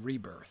candidates for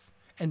rebirth.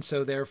 And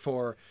so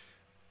therefore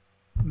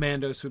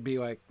Mandos would be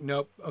like,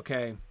 nope,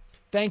 okay,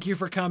 thank you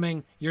for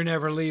coming. You're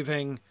never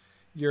leaving.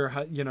 Your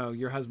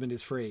husband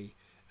is free.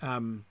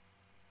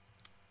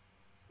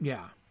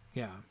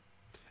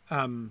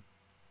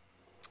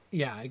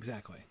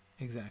 Exactly.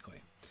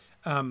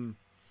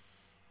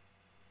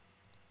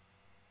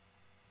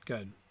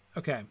 Good.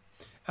 Okay.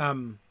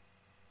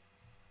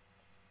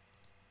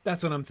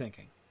 That's what I'm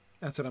thinking.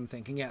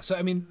 Yeah. So,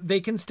 I mean, they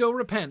can still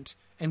repent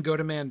and go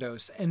to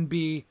Mandos and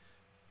be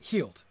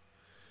healed,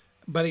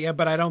 but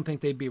I don't think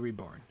they'd be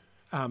reborn.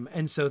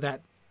 And so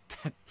that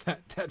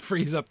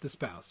frees up the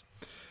spouse.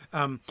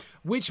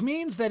 Which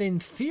means that in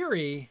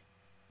theory,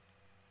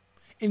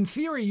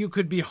 you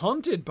could be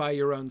haunted by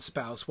your own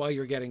spouse while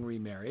you're getting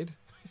remarried.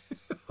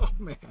 Oh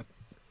man.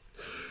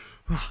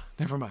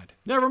 Never mind.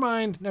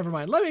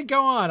 Let me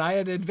go on. I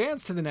had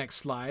advanced to the next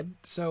slide,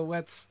 so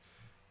let's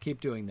keep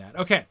doing that.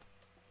 Okay.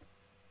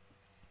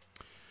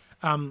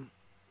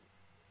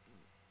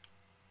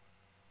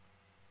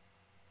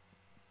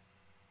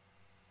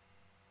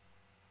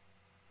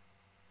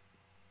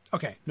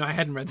 Okay, no, I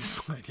hadn't read this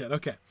slide yet.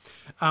 Okay.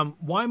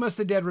 Why must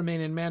the dead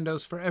remain in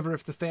Mandos forever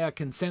if the Fea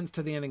consents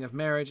to the ending of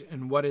marriage?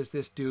 And what is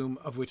this doom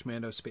of which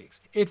Mandos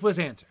speaks? It was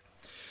answered.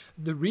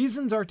 The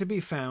reasons are to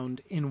be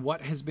found in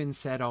what has been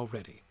said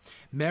already.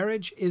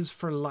 Marriage is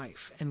for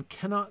life and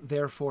cannot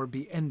therefore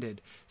be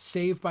ended,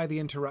 save by the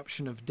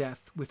interruption of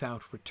death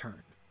without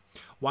return.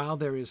 While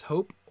there is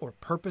hope or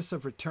purpose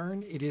of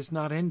return, it is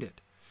not ended,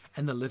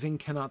 and the living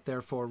cannot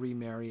therefore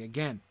remarry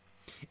again.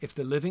 If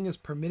the living is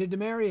permitted to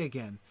marry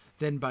again,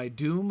 then by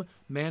doom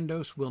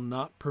Mandos will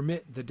not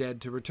permit the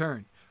dead to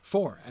return.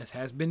 For, as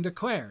has been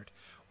declared,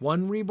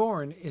 one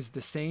reborn is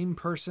the same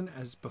person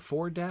as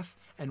before death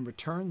and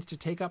returns to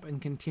take up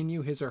and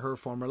continue his or her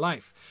former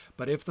life.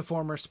 But if the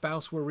former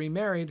spouse were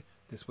remarried,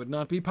 this would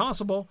not be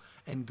possible,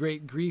 and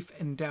great grief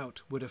and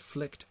doubt would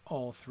afflict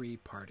all three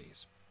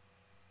parties.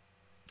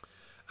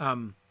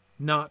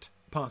 Not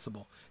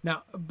possible.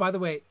 Now, by the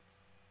way,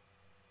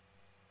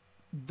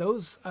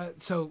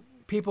 so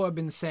people have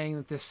been saying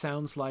that this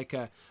sounds like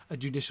a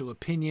judicial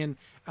opinion.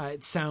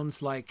 It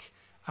sounds like,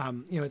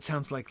 it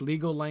sounds like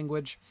legal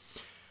language.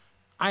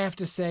 I have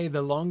to say,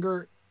 the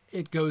longer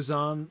it goes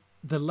on,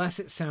 the less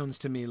it sounds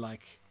to me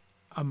like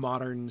a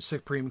modern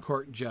Supreme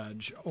Court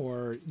judge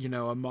or,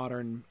 a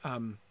modern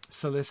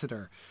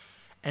solicitor.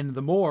 And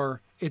the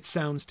more it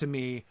sounds to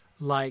me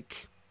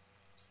like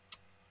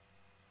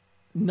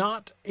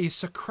not a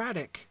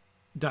Socratic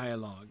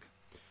dialogue,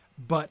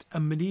 but a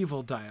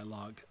medieval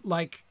dialogue,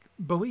 like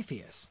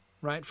Boethius,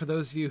 right? For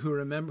those of you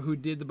who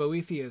did the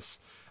Boethius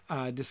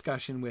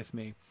discussion with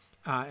me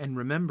and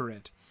remember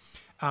it,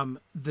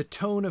 the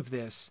tone of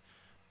this,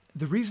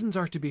 the reasons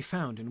are to be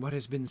found in what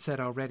has been said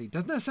already.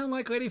 Doesn't that sound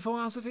like Lady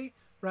Philosophy,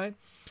 right?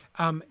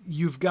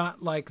 You've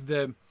got like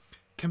the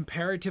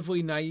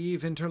comparatively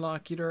naive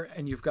interlocutor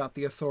and you've got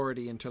the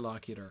authority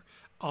interlocutor,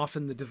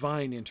 often the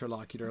divine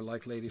interlocutor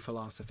like Lady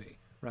Philosophy,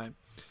 right?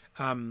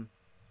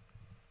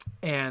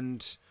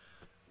 And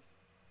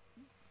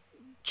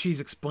she's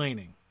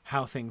explaining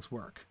how things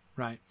work,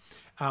 right?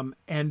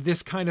 And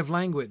this kind of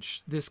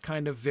language, this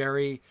kind of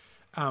very,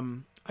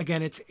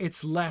 again,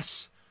 it's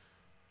less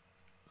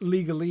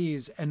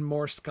legalese and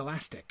more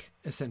scholastic,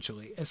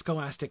 essentially.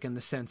 Scholastic in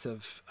the sense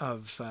of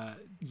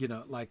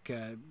like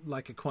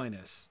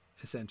Aquinas,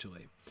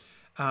 essentially.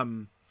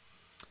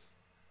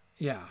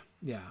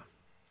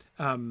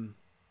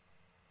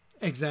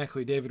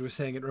 Exactly. David was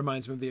saying it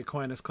reminds me of the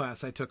Aquinas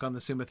class I took on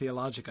the Summa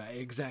Theologica.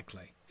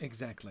 Exactly.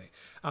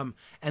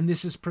 And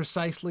this is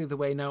precisely the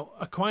way. Now,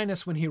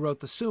 Aquinas, when he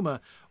wrote the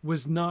Summa,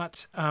 was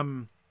not,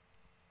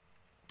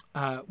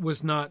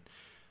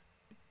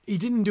 he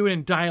didn't do it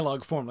in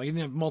dialogue form. Like he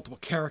didn't have multiple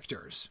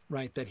characters,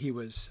 right, that he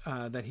was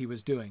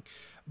doing.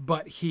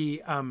 But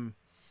he does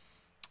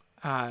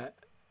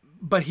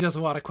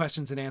a lot of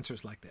questions and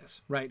answers like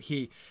this, right?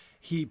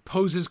 He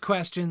poses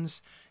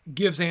questions,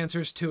 gives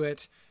answers to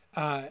it,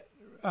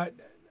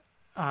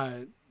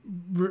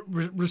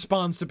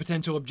 responds to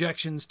potential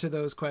objections to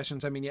those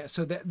questions. I mean, yeah,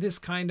 so that this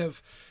kind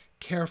of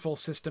careful,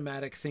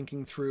 systematic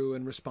thinking through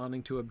and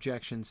responding to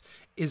objections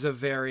is a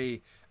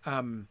very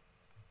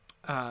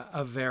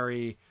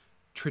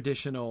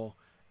traditional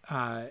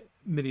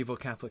medieval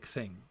Catholic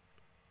thing.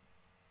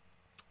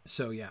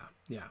 So yeah.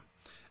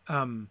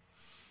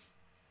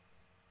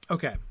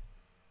 Okay.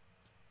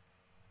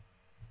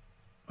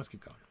 Let's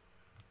keep going.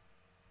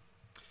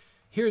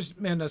 Here's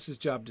Mandos's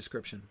job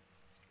description.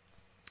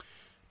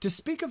 To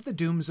speak of the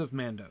dooms of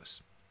Mandos,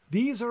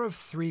 these are of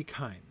three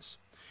kinds.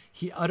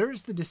 He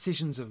utters the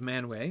decisions of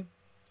Manwë,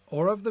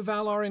 or of the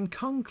Valar in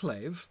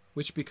conclave,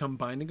 which become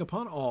binding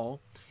upon all,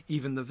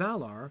 even the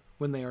Valar,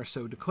 when they are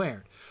so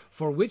declared,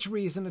 for which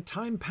reason a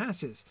time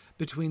passes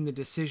between the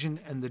decision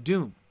and the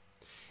doom.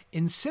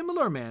 In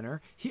similar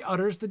manner, he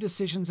utters the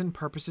decisions and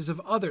purposes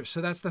of others,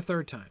 so that's the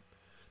third time.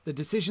 The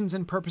decisions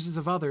and purposes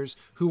of others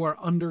who are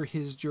under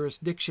his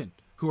jurisdiction,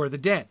 who are the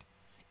dead,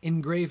 in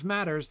grave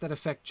matters that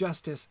affect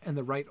justice and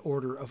the right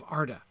order of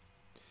Arda.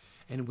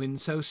 And when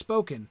so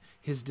spoken,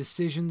 his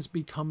decisions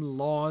become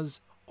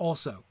laws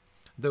also,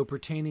 though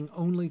pertaining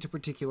only to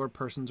particular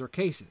persons or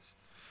cases,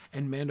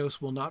 and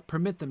Mandos will not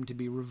permit them to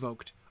be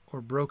revoked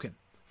or broken,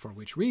 for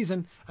which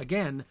reason,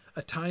 again,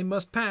 a time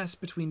must pass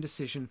between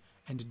decision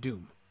and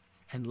doom.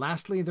 And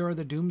lastly, there are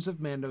the dooms of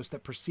Mandos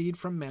that proceed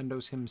from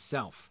Mandos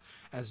himself,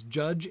 as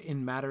judge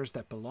in matters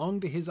that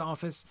belong to his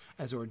office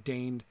as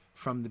ordained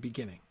from the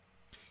beginning.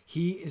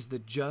 He is the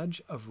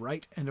judge of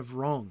right and of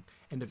wrong,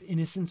 and of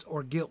innocence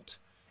or guilt,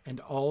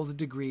 and all the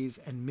degrees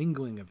and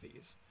mingling of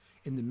these,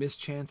 in the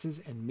mischances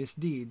and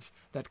misdeeds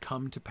that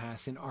come to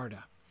pass in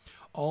Arda.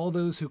 All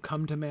those who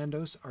come to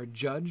Mandos are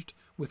judged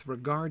with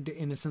regard to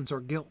innocence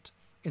or guilt,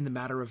 in the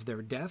matter of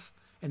their death,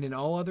 and in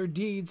all other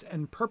deeds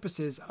and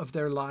purposes of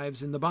their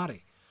lives in the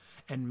body.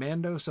 And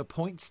Mandos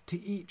appoints to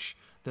each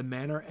the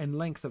manner and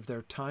length of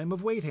their time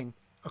of waiting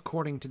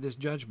according to this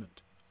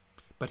judgment.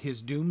 But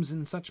his dooms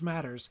in such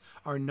matters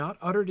are not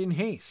uttered in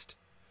haste,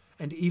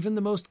 and even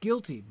the most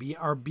guilty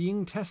are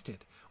being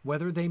tested,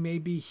 whether they may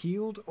be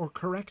healed or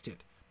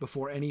corrected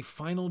before any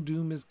final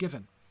doom is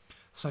given,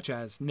 such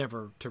as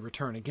never to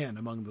return again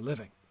among the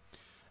living.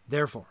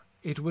 Therefore,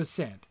 it was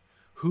said,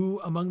 who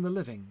among the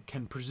living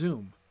can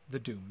presume the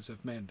dooms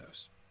of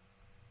Mandos?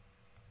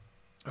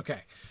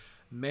 Okay,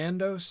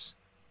 Mandos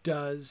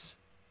does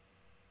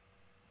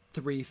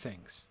three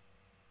things.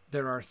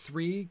 There are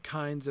three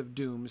kinds of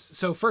dooms.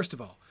 So first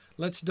of all,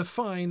 let's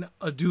define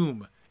a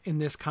doom in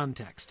this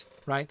context,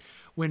 right?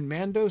 When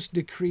Mandos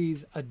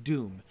decrees a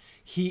doom,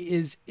 he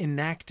is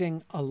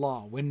enacting a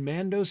law. When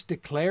Mandos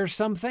declares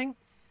something,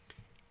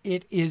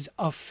 it is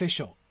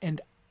official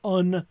and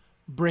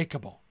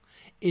unbreakable.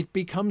 It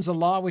becomes a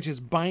law which is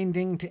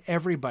binding to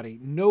everybody.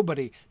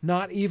 Nobody,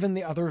 not even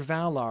the other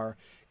Valar,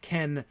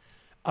 can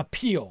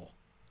appeal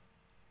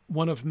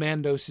one of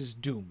Mandos's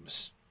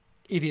dooms.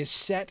 It is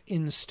set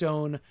in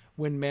stone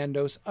when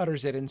Mandos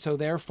utters it, and so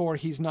therefore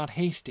he's not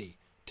hasty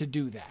to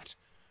do that,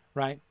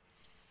 right?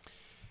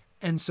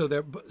 And so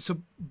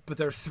but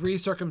there are three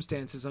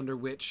circumstances under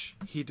which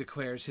he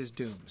declares his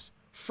dooms.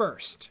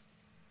 First,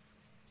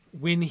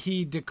 when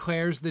he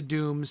declares the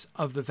dooms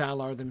of the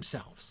Valar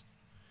themselves.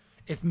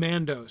 If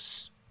Manwë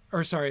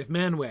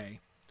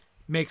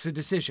makes a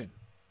decision,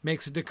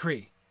 makes a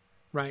decree,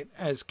 right,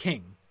 as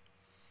king,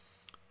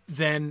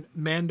 then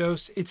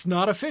Mandos, it's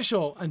not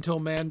official until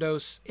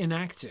Mandos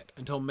enacts it,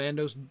 until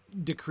Mandos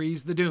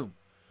decrees the doom.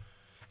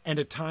 And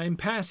a time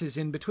passes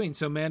in between,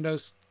 so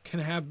Mandos can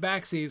have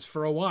backseas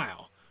for a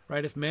while,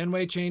 right? If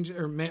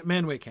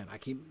Manwë can. I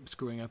keep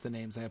screwing up the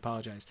names, I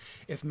apologize.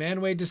 If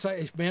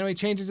Manwë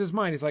changes his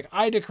mind, he's like,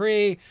 I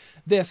decree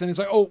this, and it's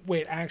like, oh,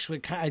 wait,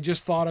 actually, I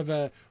just thought of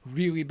a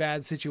really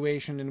bad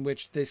situation in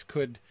which this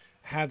could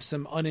have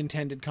some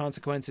unintended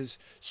consequences.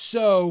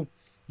 So,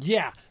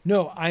 yeah,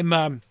 no, I'm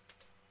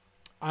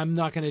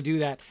not going to do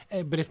that.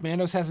 But if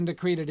Mandos hasn't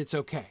decreed it, it's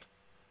okay,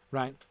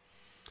 right?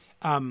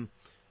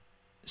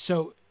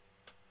 So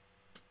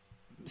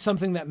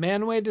something that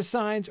Manwë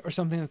decides or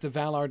something that the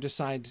Valar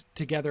decide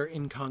together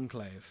in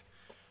conclave.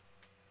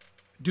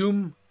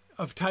 Doom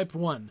of type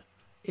 1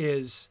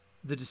 is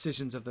the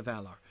decisions of the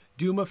Valar.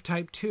 Doom of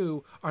type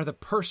 2 are the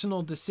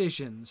personal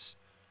decisions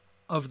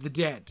of the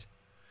dead.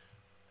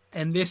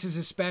 And this is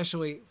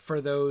especially for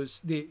those,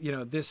 the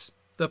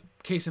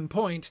case in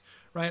point,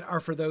 right, are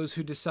for those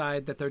who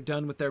decide that they're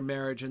done with their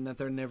marriage and that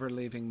they're never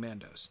leaving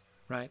Mandos,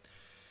 right?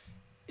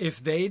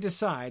 If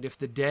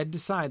the dead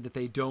decide that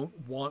they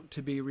don't want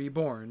to be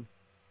reborn,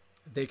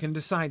 they can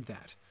decide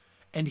that.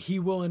 And he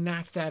will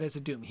enact that as a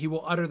doom. He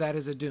will utter that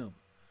as a doom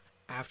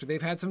after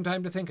they've had some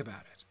time to think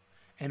about it.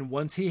 And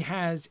once he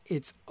has,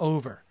 it's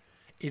over.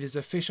 It is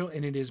official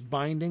and it is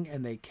binding,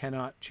 and they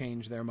cannot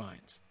change their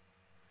minds.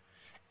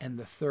 And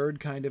the third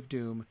kind of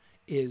doom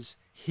is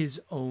his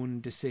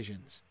own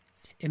decisions.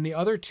 In the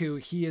other two,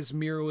 he is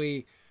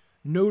merely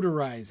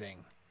notarizing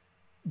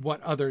what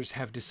others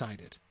have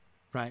decided,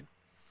 right?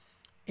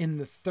 In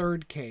the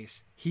third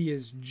case, he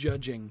is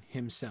judging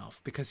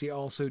himself, because he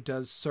also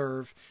does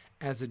serve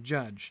as a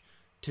judge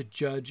to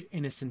judge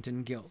innocence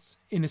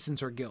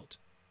or guilt,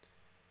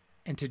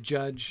 and to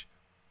judge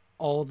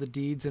all the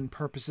deeds and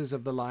purposes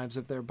of the lives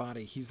of their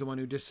body. He's the one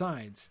who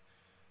decides.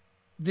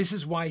 This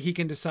is why he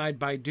can decide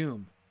by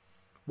doom,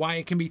 why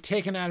it can be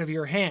taken out of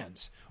your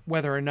hands,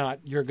 whether or not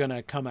you're going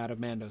to come out of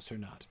Mandos or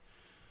not.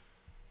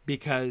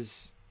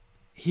 Because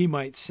he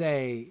might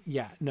say,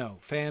 yeah, no,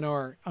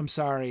 Fëanor, I'm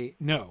sorry,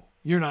 no,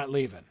 you're not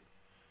leaving,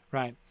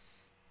 right?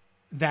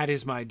 That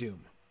is my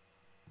doom.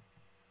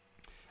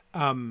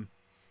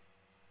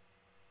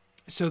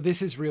 So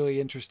this is really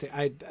interesting.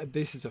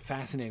 This is a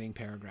fascinating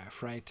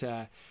paragraph, right?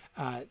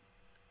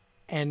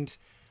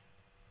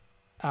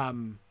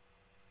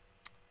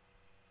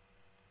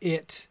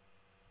 It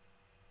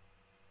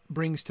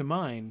brings to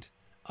mind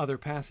other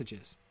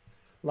passages,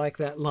 like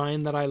that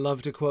line that I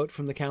love to quote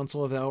from the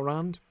Council of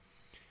Elrond.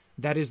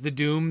 That is the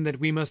doom that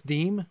we must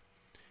deem.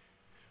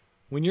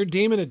 When you're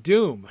deeming a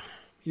doom,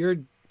 you're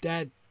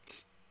that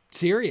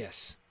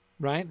serious,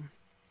 right?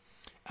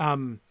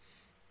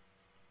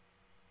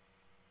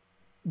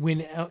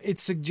 When it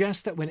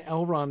suggests that when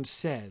Elrond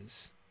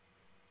says,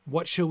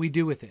 "What shall we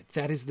do with it?"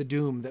 That is the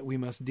doom that we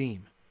must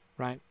deem,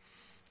 right?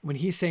 When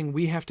he's saying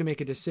we have to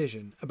make a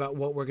decision about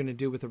what we're going to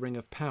do with the Ring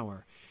of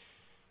Power,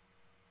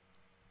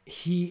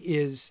 he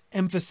is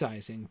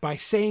emphasizing by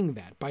saying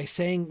that, by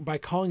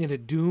calling it a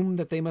doom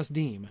that they must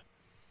deem.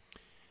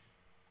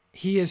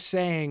 He is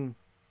saying,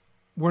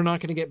 we're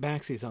not going to get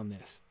backsies on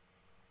this.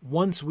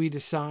 Once we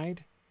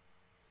decide,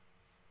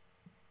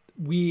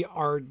 we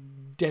are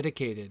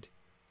dedicated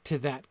to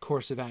that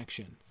course of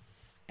action,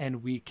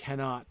 and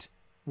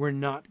we're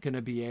not going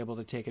to be able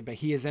to take it back.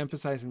 He is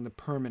emphasizing the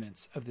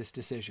permanence of this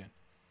decision.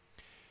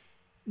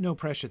 No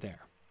pressure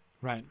there,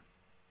 right?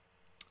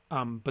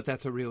 But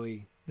that's a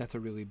really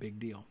big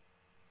deal.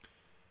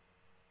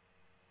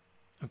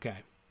 Okay.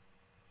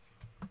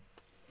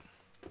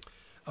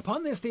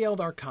 Upon this, the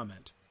Eldar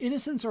comment,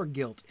 innocence or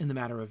guilt in the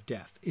matter of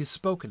death is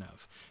spoken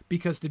of,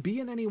 because to be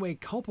in any way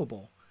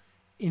culpable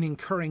in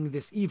incurring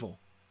this evil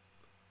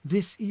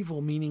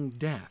meaning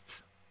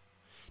death,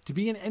 to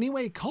be in any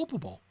way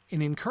culpable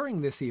in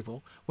incurring this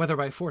evil, whether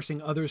by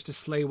forcing others to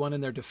slay one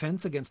in their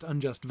defense against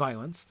unjust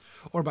violence,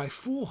 or by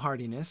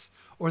foolhardiness,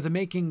 or the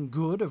making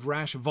good of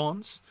rash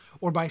vaunts,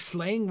 or by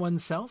slaying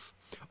oneself,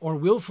 or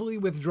willfully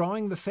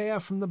withdrawing the Fëa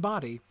from the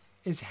body,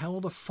 is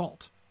held a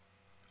fault.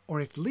 Or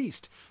at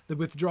least the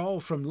withdrawal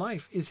from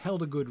life is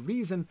held a good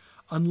reason,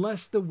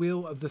 unless the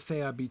will of the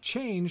Fëa be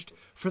changed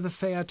for the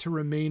Fëa to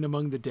remain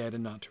among the dead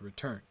and not to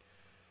return.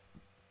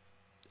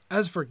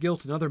 As for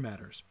guilt in other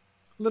matters,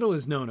 little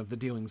is known of the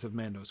dealings of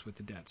Mandos with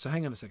the dead. So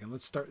hang on a second.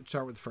 Let's start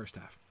with the first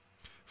half.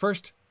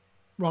 First,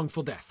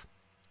 wrongful death.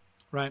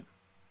 right?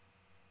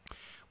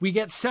 We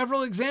get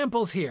several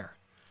examples here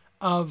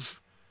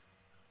of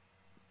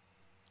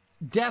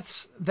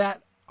deaths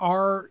that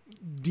are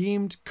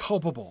deemed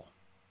culpable,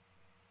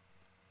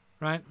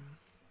 right?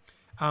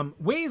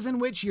 Ways in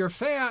which your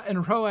Fea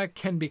and Roa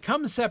can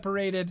become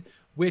separated,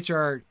 which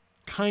are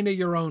kind of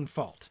your own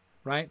fault,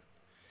 right?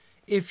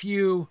 If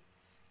you,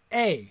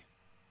 A,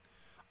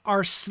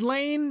 are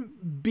slain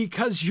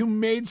because you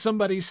made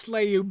somebody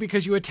slay you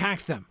because you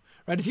attacked them,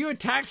 right? If you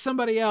attacked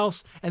somebody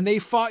else and they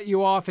fought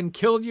you off and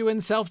killed you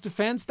in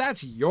self-defense,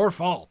 that's your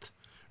fault,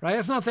 right?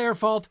 That's not their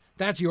fault.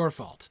 That's your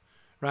fault,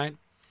 right?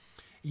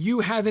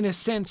 You have, in a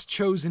sense,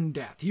 chosen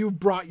death. You've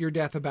brought your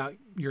death about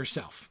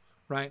yourself,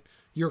 right?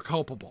 You're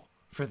culpable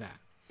for that.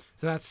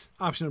 So that's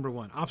option number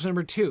one. Option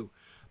number two,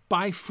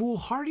 by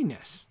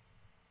foolhardiness.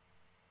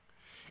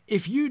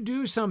 If you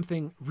do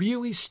something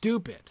really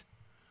stupid,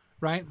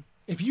 right?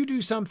 If you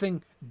do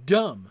something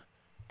dumb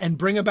and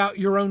bring about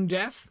your own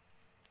death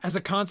as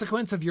a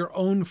consequence of your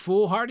own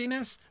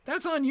foolhardiness,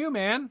 that's on you,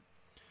 man,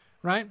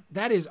 right?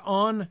 That is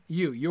on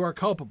you. You are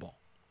culpable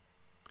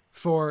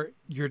for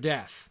your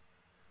death.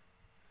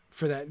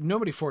 For that,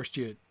 nobody forced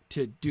you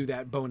to do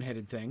that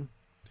boneheaded thing,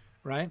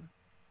 right?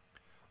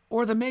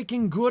 Or the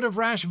making good of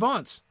rash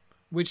vaunts,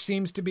 which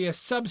seems to be a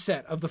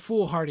subset of the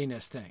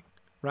foolhardiness thing,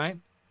 right?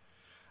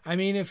 I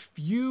mean, if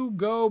you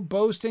go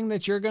boasting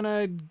that you're going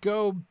to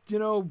go,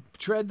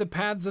 tread the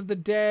paths of the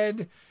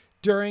dead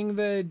during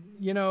the,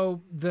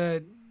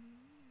 the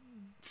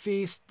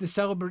feast,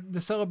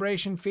 the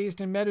celebration feast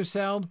in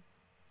Meduseld,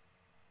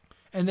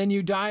 and then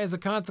you die as a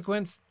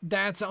consequence,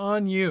 that's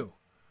on you,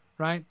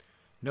 right?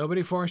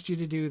 Nobody forced you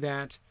to do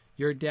that.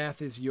 Your death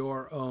is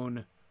your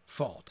own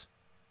fault,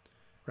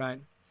 right?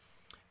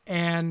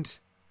 And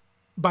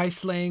by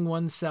slaying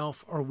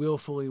oneself or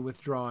willfully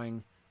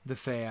withdrawing the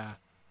Fea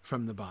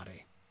from the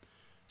body.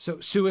 So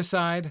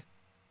suicide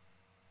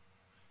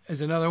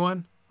is another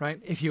one, right?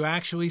 If you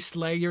actually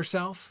slay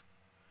yourself,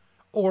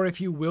 or if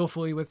you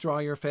willfully withdraw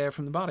your Fea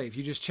from the body, if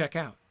you just check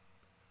out.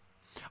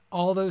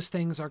 All those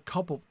things are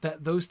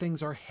those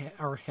things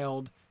are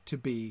held to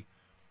be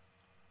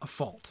a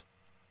fault.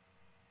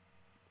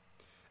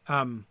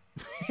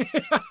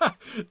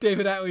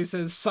 David Atlee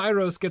says,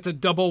 Cyros gets a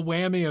double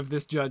whammy of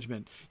this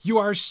judgment. You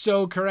are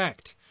so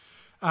correct.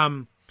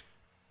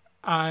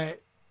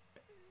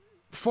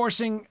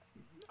 Forcing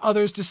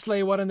others to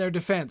slay one in their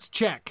defense.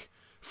 Check.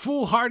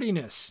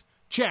 Foolhardiness.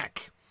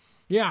 Check.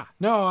 Yeah,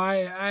 no,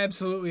 I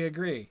absolutely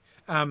agree.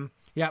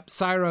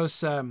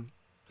 Cyros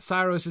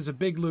is a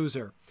big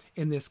loser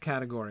in this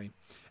category.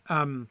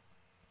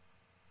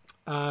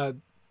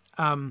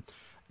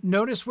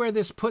 Notice where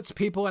this puts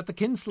people at the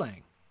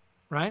kinslaying,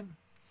 right?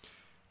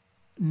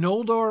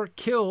 Noldor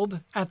killed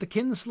at the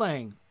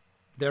kinslaying,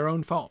 their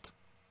own fault,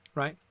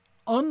 right?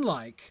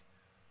 Unlike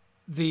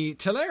the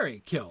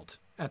Teleri killed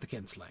at the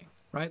kinslaying,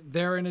 right?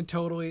 They're in a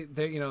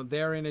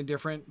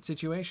different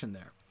situation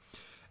there.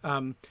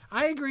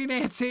 I agree,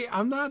 Nancy.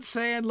 I'm not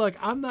saying, look,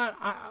 I'm not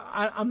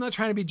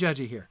trying to be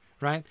judgy here,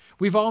 right?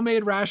 We've all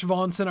made rash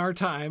vaunts in our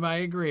time. I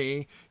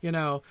agree.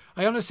 I'm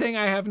not saying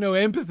I have no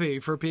empathy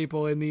for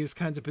people in these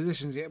kinds of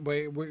positions.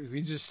 We're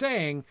just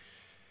saying,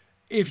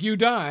 if you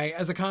die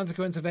as a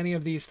consequence of any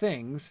of these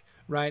things,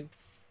 right,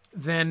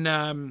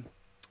 then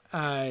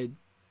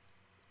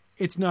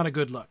it's not a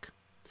good look.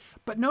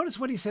 But notice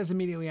what he says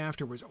immediately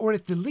afterwards, or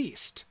at the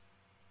least,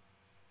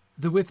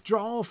 the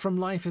withdrawal from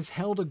life is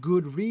held a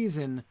good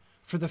reason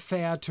for the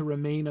Fea to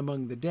remain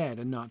among the dead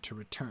and not to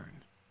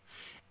return.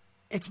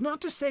 It's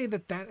not to say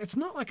that it's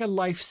not like a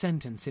life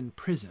sentence in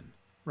prison,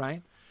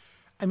 right?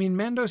 I mean,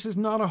 Mandos is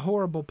not a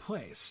horrible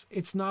place.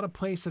 It's not a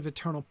place of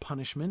eternal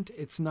punishment.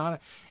 It's a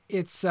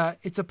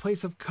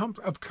place of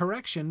comfort, of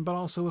correction, but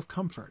also of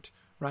comfort,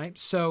 right?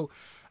 So,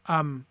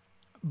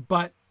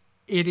 but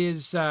it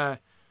is,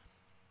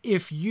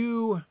 if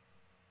you're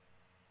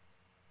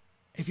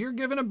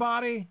given a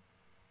body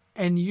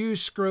and you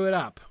screw it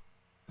up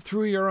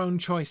through your own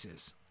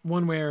choices,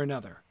 one way or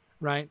another,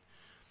 right?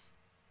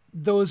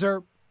 Those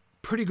are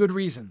pretty good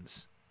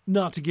reasons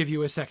not to give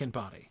you a second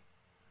body,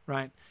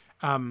 right?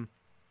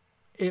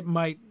 It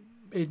might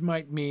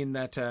mean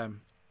that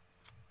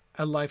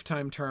a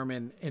lifetime term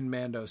in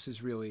Mandos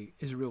is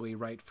really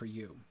right for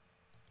you.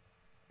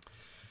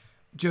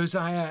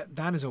 Josiah,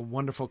 that is a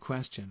wonderful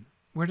question.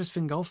 Where does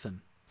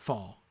Fingolfin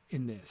fall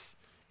in this?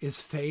 Is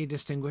Fey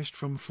distinguished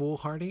from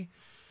foolhardy?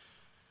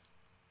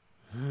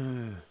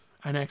 An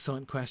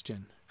excellent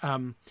question.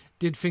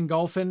 Did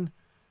Fingolfin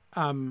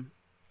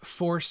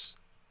force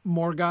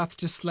Morgoth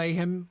to slay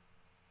him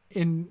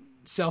in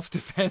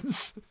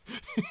self-defense?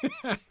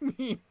 I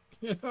mean,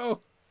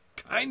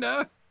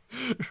 kinda,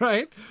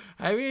 right?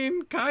 I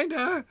mean,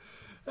 kinda.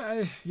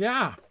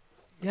 Yeah.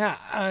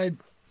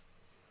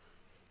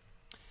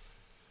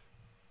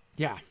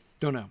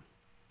 Don't know.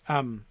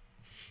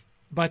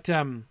 But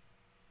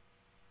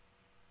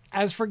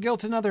as for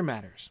guilt in other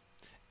matters,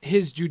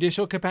 his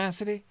judicial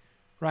capacity,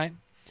 right?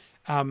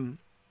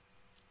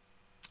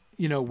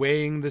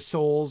 Weighing the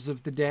souls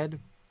of the dead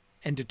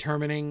and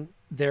determining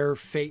their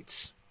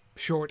fates,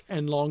 short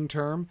and long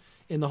term,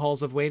 in the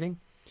halls of waiting.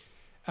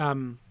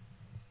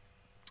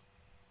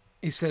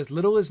 He says,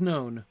 little is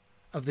known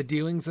of the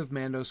dealings of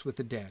Mandos with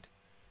the dead,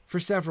 for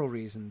several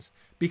reasons,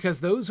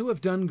 because those who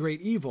have done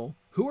great evil,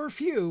 who are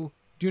few,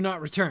 do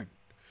not return.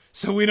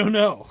 So we don't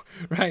know,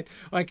 right?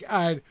 Like,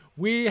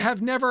 we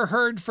have never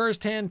heard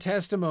firsthand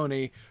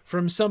testimony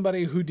from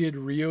somebody who did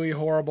really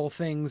horrible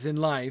things in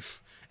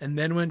life and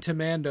then went to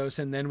Mandos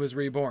and then was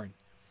reborn.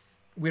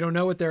 We don't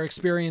know what their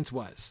experience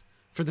was,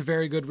 for the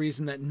very good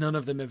reason that none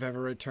of them have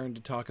ever returned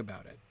to talk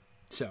about it.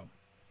 So,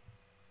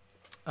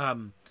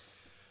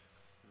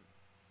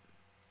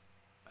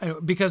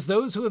 because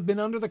those who have been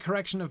under the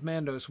correction of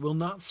Mandos will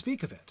not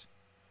speak of it,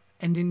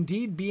 and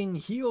indeed being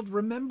healed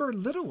remember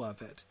little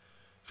of it,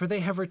 for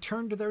they have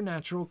returned to their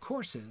natural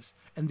courses,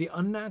 and the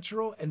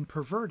unnatural and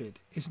perverted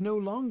is no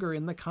longer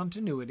in the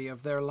continuity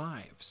of their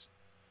lives.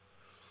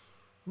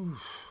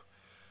 Oof.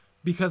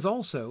 Because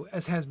also,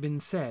 as has been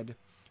said,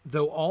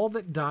 though all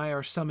that die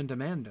are summoned to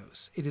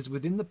Mandos, it is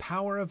within the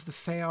power of the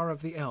Fear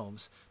of the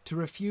Elves to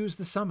refuse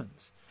the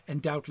summons,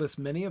 and doubtless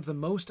many of the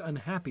most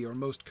unhappy or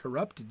most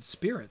corrupted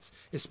spirits,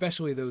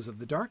 especially those of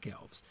the Dark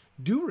Elves,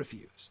 do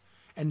refuse,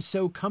 and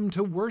so come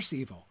to worse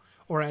evil,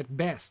 or at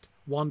best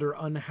wander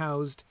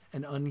unhoused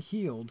and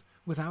unhealed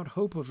without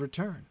hope of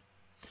return.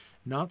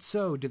 Not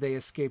so do they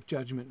escape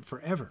judgment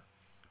forever,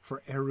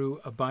 for Eru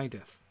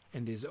abideth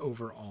and is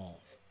over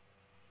all.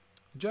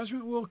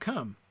 Judgment will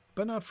come,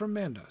 but not from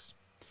Mandos.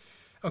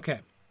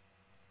 Okay,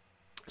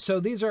 so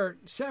these are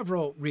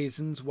several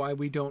reasons why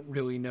we don't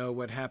really know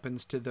what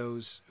happens to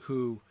those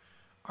who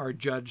are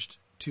judged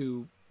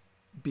to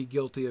be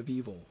guilty of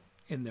evil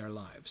in their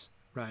lives,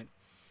 right?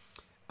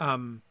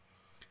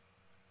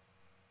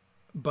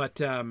 But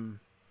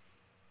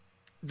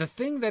the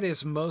thing that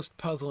is most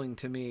puzzling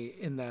to me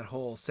in that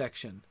whole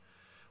section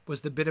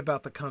was the bit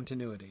about the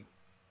continuity.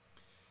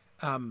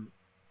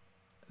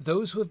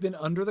 Those who have been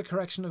under the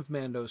correction of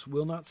Mandos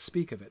will not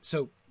speak of it.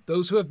 So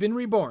those who have been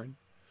reborn,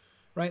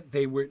 right?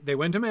 They went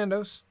to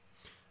Mandos,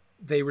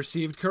 they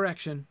received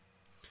correction,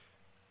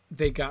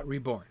 they got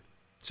reborn.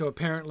 So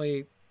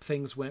apparently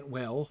things went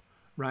well,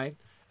 right?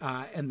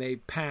 And they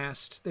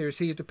passed. They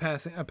received a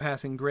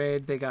passing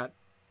grade. They got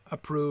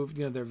approved.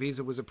 You know, their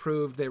visa was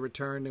approved. They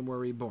returned and were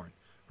reborn,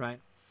 right?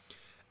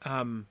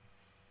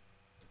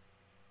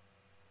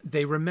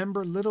 They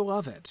remember little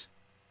of it,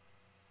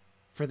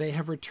 for they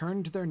have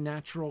returned to their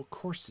natural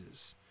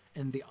courses,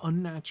 and the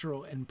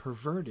unnatural and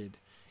perverted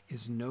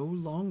is no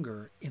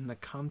longer in the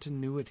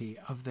continuity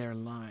of their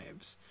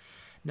lives.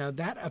 Now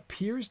that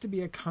appears to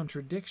be a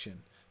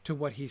contradiction to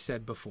what he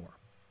said before.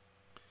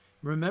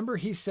 Remember,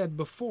 he said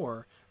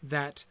before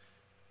that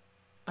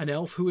an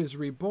elf who is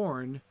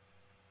reborn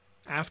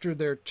after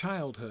their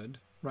childhood,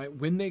 right,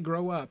 when they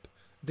grow up,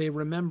 they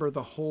remember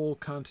the whole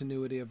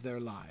continuity of their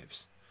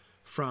lives,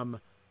 from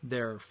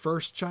their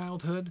first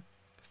childhood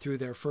through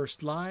their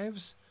first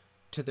lives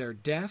to their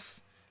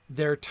death,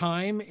 their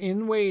time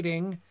in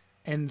waiting,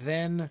 and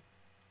then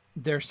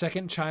their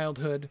second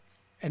childhood,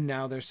 and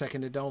now their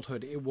second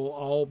adulthood. It will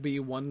all be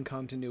one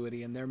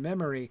continuity in their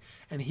memory,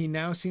 and he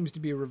now seems to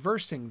be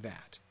reversing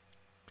that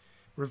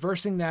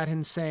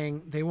and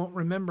saying they won't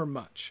remember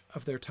much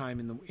of their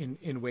time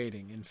in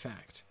waiting, in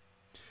fact.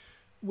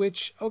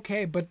 Which,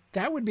 okay, but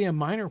that would be a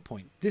minor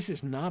point. This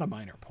is not a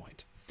minor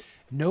point.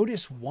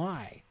 Notice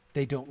why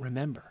they don't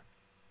remember.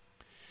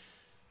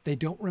 They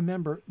don't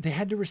remember. They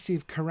had to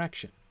receive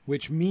correction,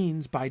 which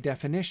means, by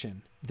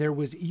definition, there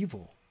was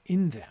evil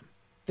in them.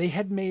 They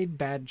had made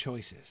bad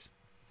choices,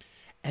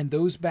 and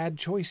those bad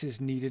choices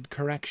needed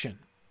correction.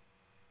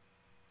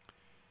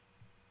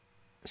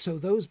 So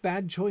those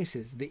bad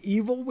choices, the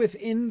evil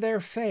within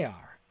their Fear,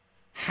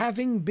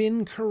 having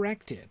been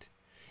corrected,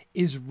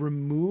 is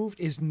removed,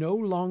 is no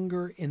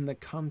longer in the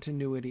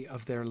continuity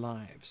of their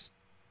lives.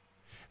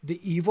 The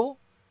evil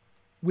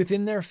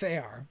within their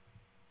Fear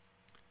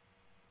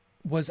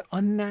was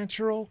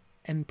unnatural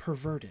and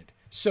perverted.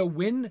 So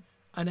when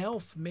an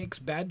elf makes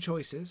bad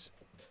choices,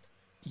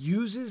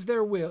 uses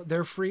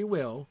their free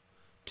will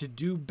to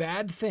do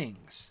bad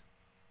things,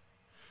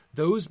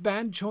 those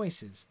bad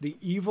choices, the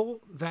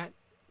evil that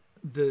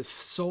the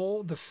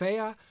soul, the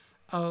Fear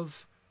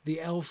of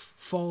the elf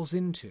falls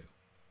into,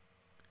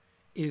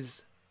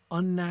 is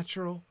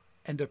unnatural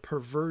and a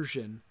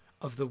perversion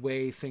of the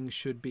way things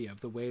should be,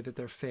 of the way that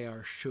their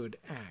Fear should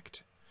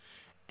act.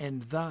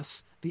 And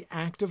thus, the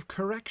act of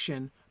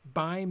correction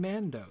by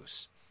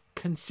Mandos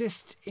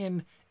consists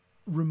in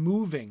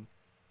removing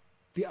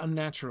the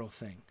unnatural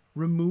thing,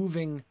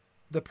 removing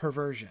the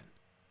perversion.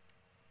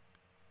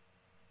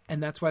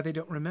 And that's why they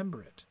don't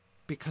remember it,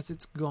 because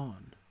it's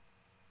gone.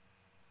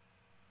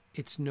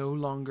 It's no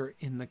longer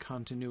in the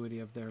continuity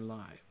of their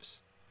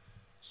lives.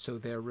 So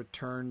they're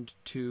returned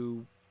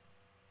to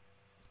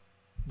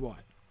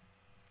what?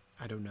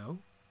 I don't know.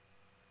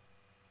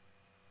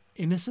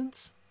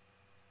 Innocence?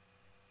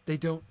 They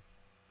don't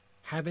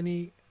have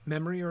any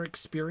memory or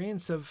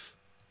experience of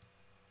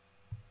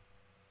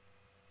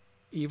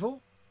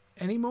evil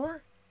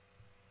anymore?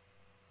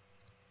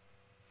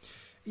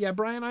 Yeah,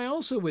 Brian, I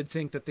also would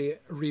think that the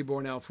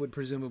reborn elf would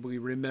presumably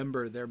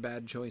remember their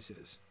bad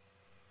choices.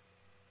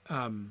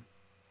 I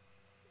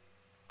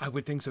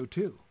would think so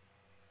too.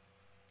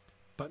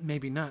 But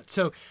maybe not.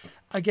 So,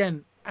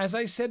 again, as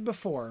I said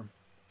before,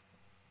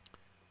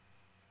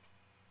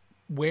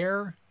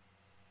 where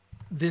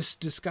this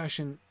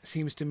discussion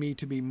seems to me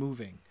to be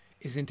moving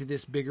is into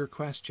this bigger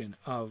question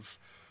of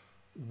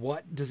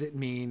what does it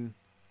mean?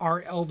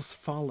 Are elves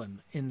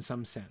fallen in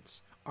some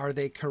sense? Are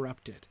they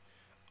corrupted?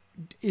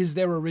 Is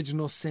there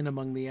original sin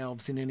among the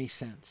elves in any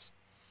sense?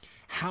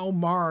 How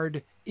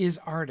marred is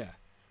Arda?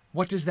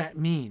 What does that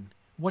mean?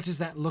 What does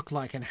that look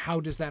like? And how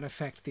does that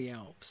affect the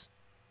elves?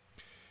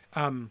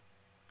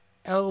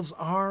 Elves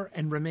are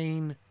and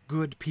remain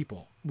good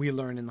people, we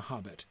learn in The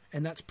Hobbit.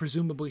 And that's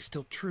presumably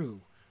still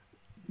true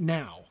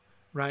now,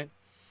 right?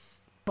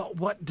 But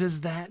what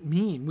does that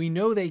mean? We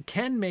know they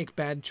can make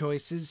bad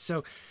choices.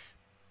 So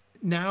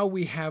now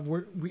we have,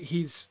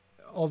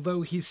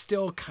 although he's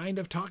still kind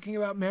of talking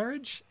about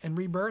marriage and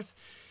rebirth,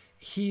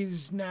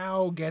 he's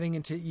now getting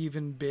into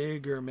even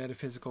bigger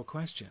metaphysical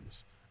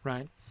questions,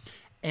 right?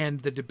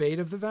 And the debate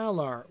of the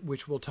Valar,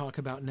 which we'll talk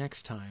about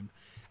next time,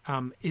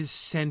 is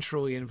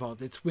centrally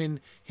involved. It's when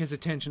his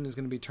attention is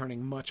going to be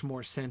turning much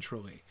more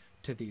centrally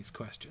to these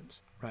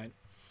questions, right?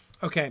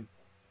 Okay,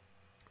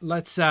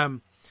 let's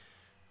so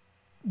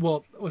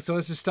let's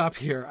just stop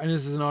here. And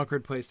this is an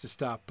awkward place to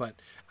stop, but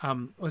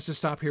let's just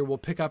stop here. We'll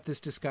pick up this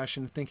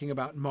discussion thinking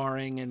about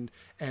marring and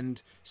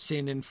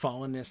sin and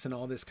fallenness and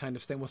all this kind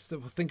of thing. We'll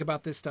think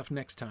about this stuff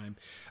next time.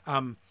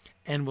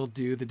 And we'll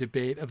do the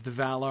debate of the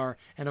Valar.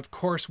 And of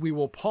course, we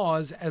will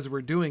pause as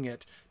we're doing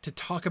it to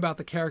talk about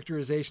the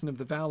characterization of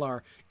the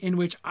Valar, in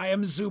which I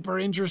am super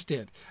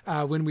interested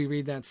when we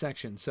read that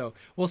section. So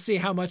we'll see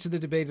how much of the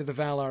debate of the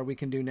Valar we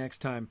can do next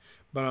time.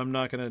 But I'm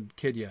not going to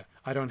kid you.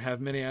 I don't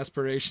have many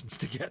aspirations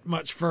to get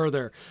much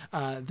further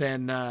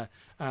than the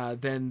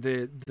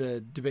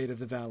debate of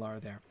the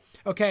Valar there.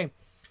 Okay.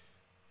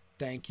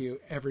 Thank you,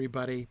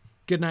 everybody.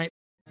 Good night.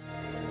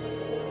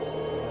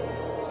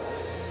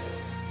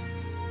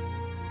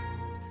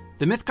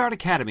 The Mythgard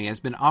Academy has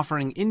been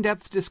offering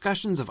in-depth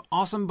discussions of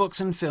awesome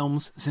books and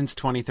films since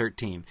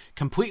 2013,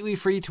 completely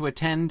free to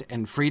attend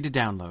and free to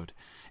download.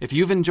 If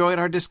you've enjoyed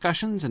our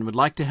discussions and would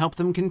like to help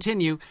them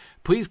continue,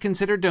 please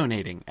consider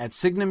donating at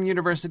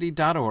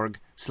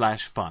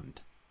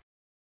signumuniversity.org/fund.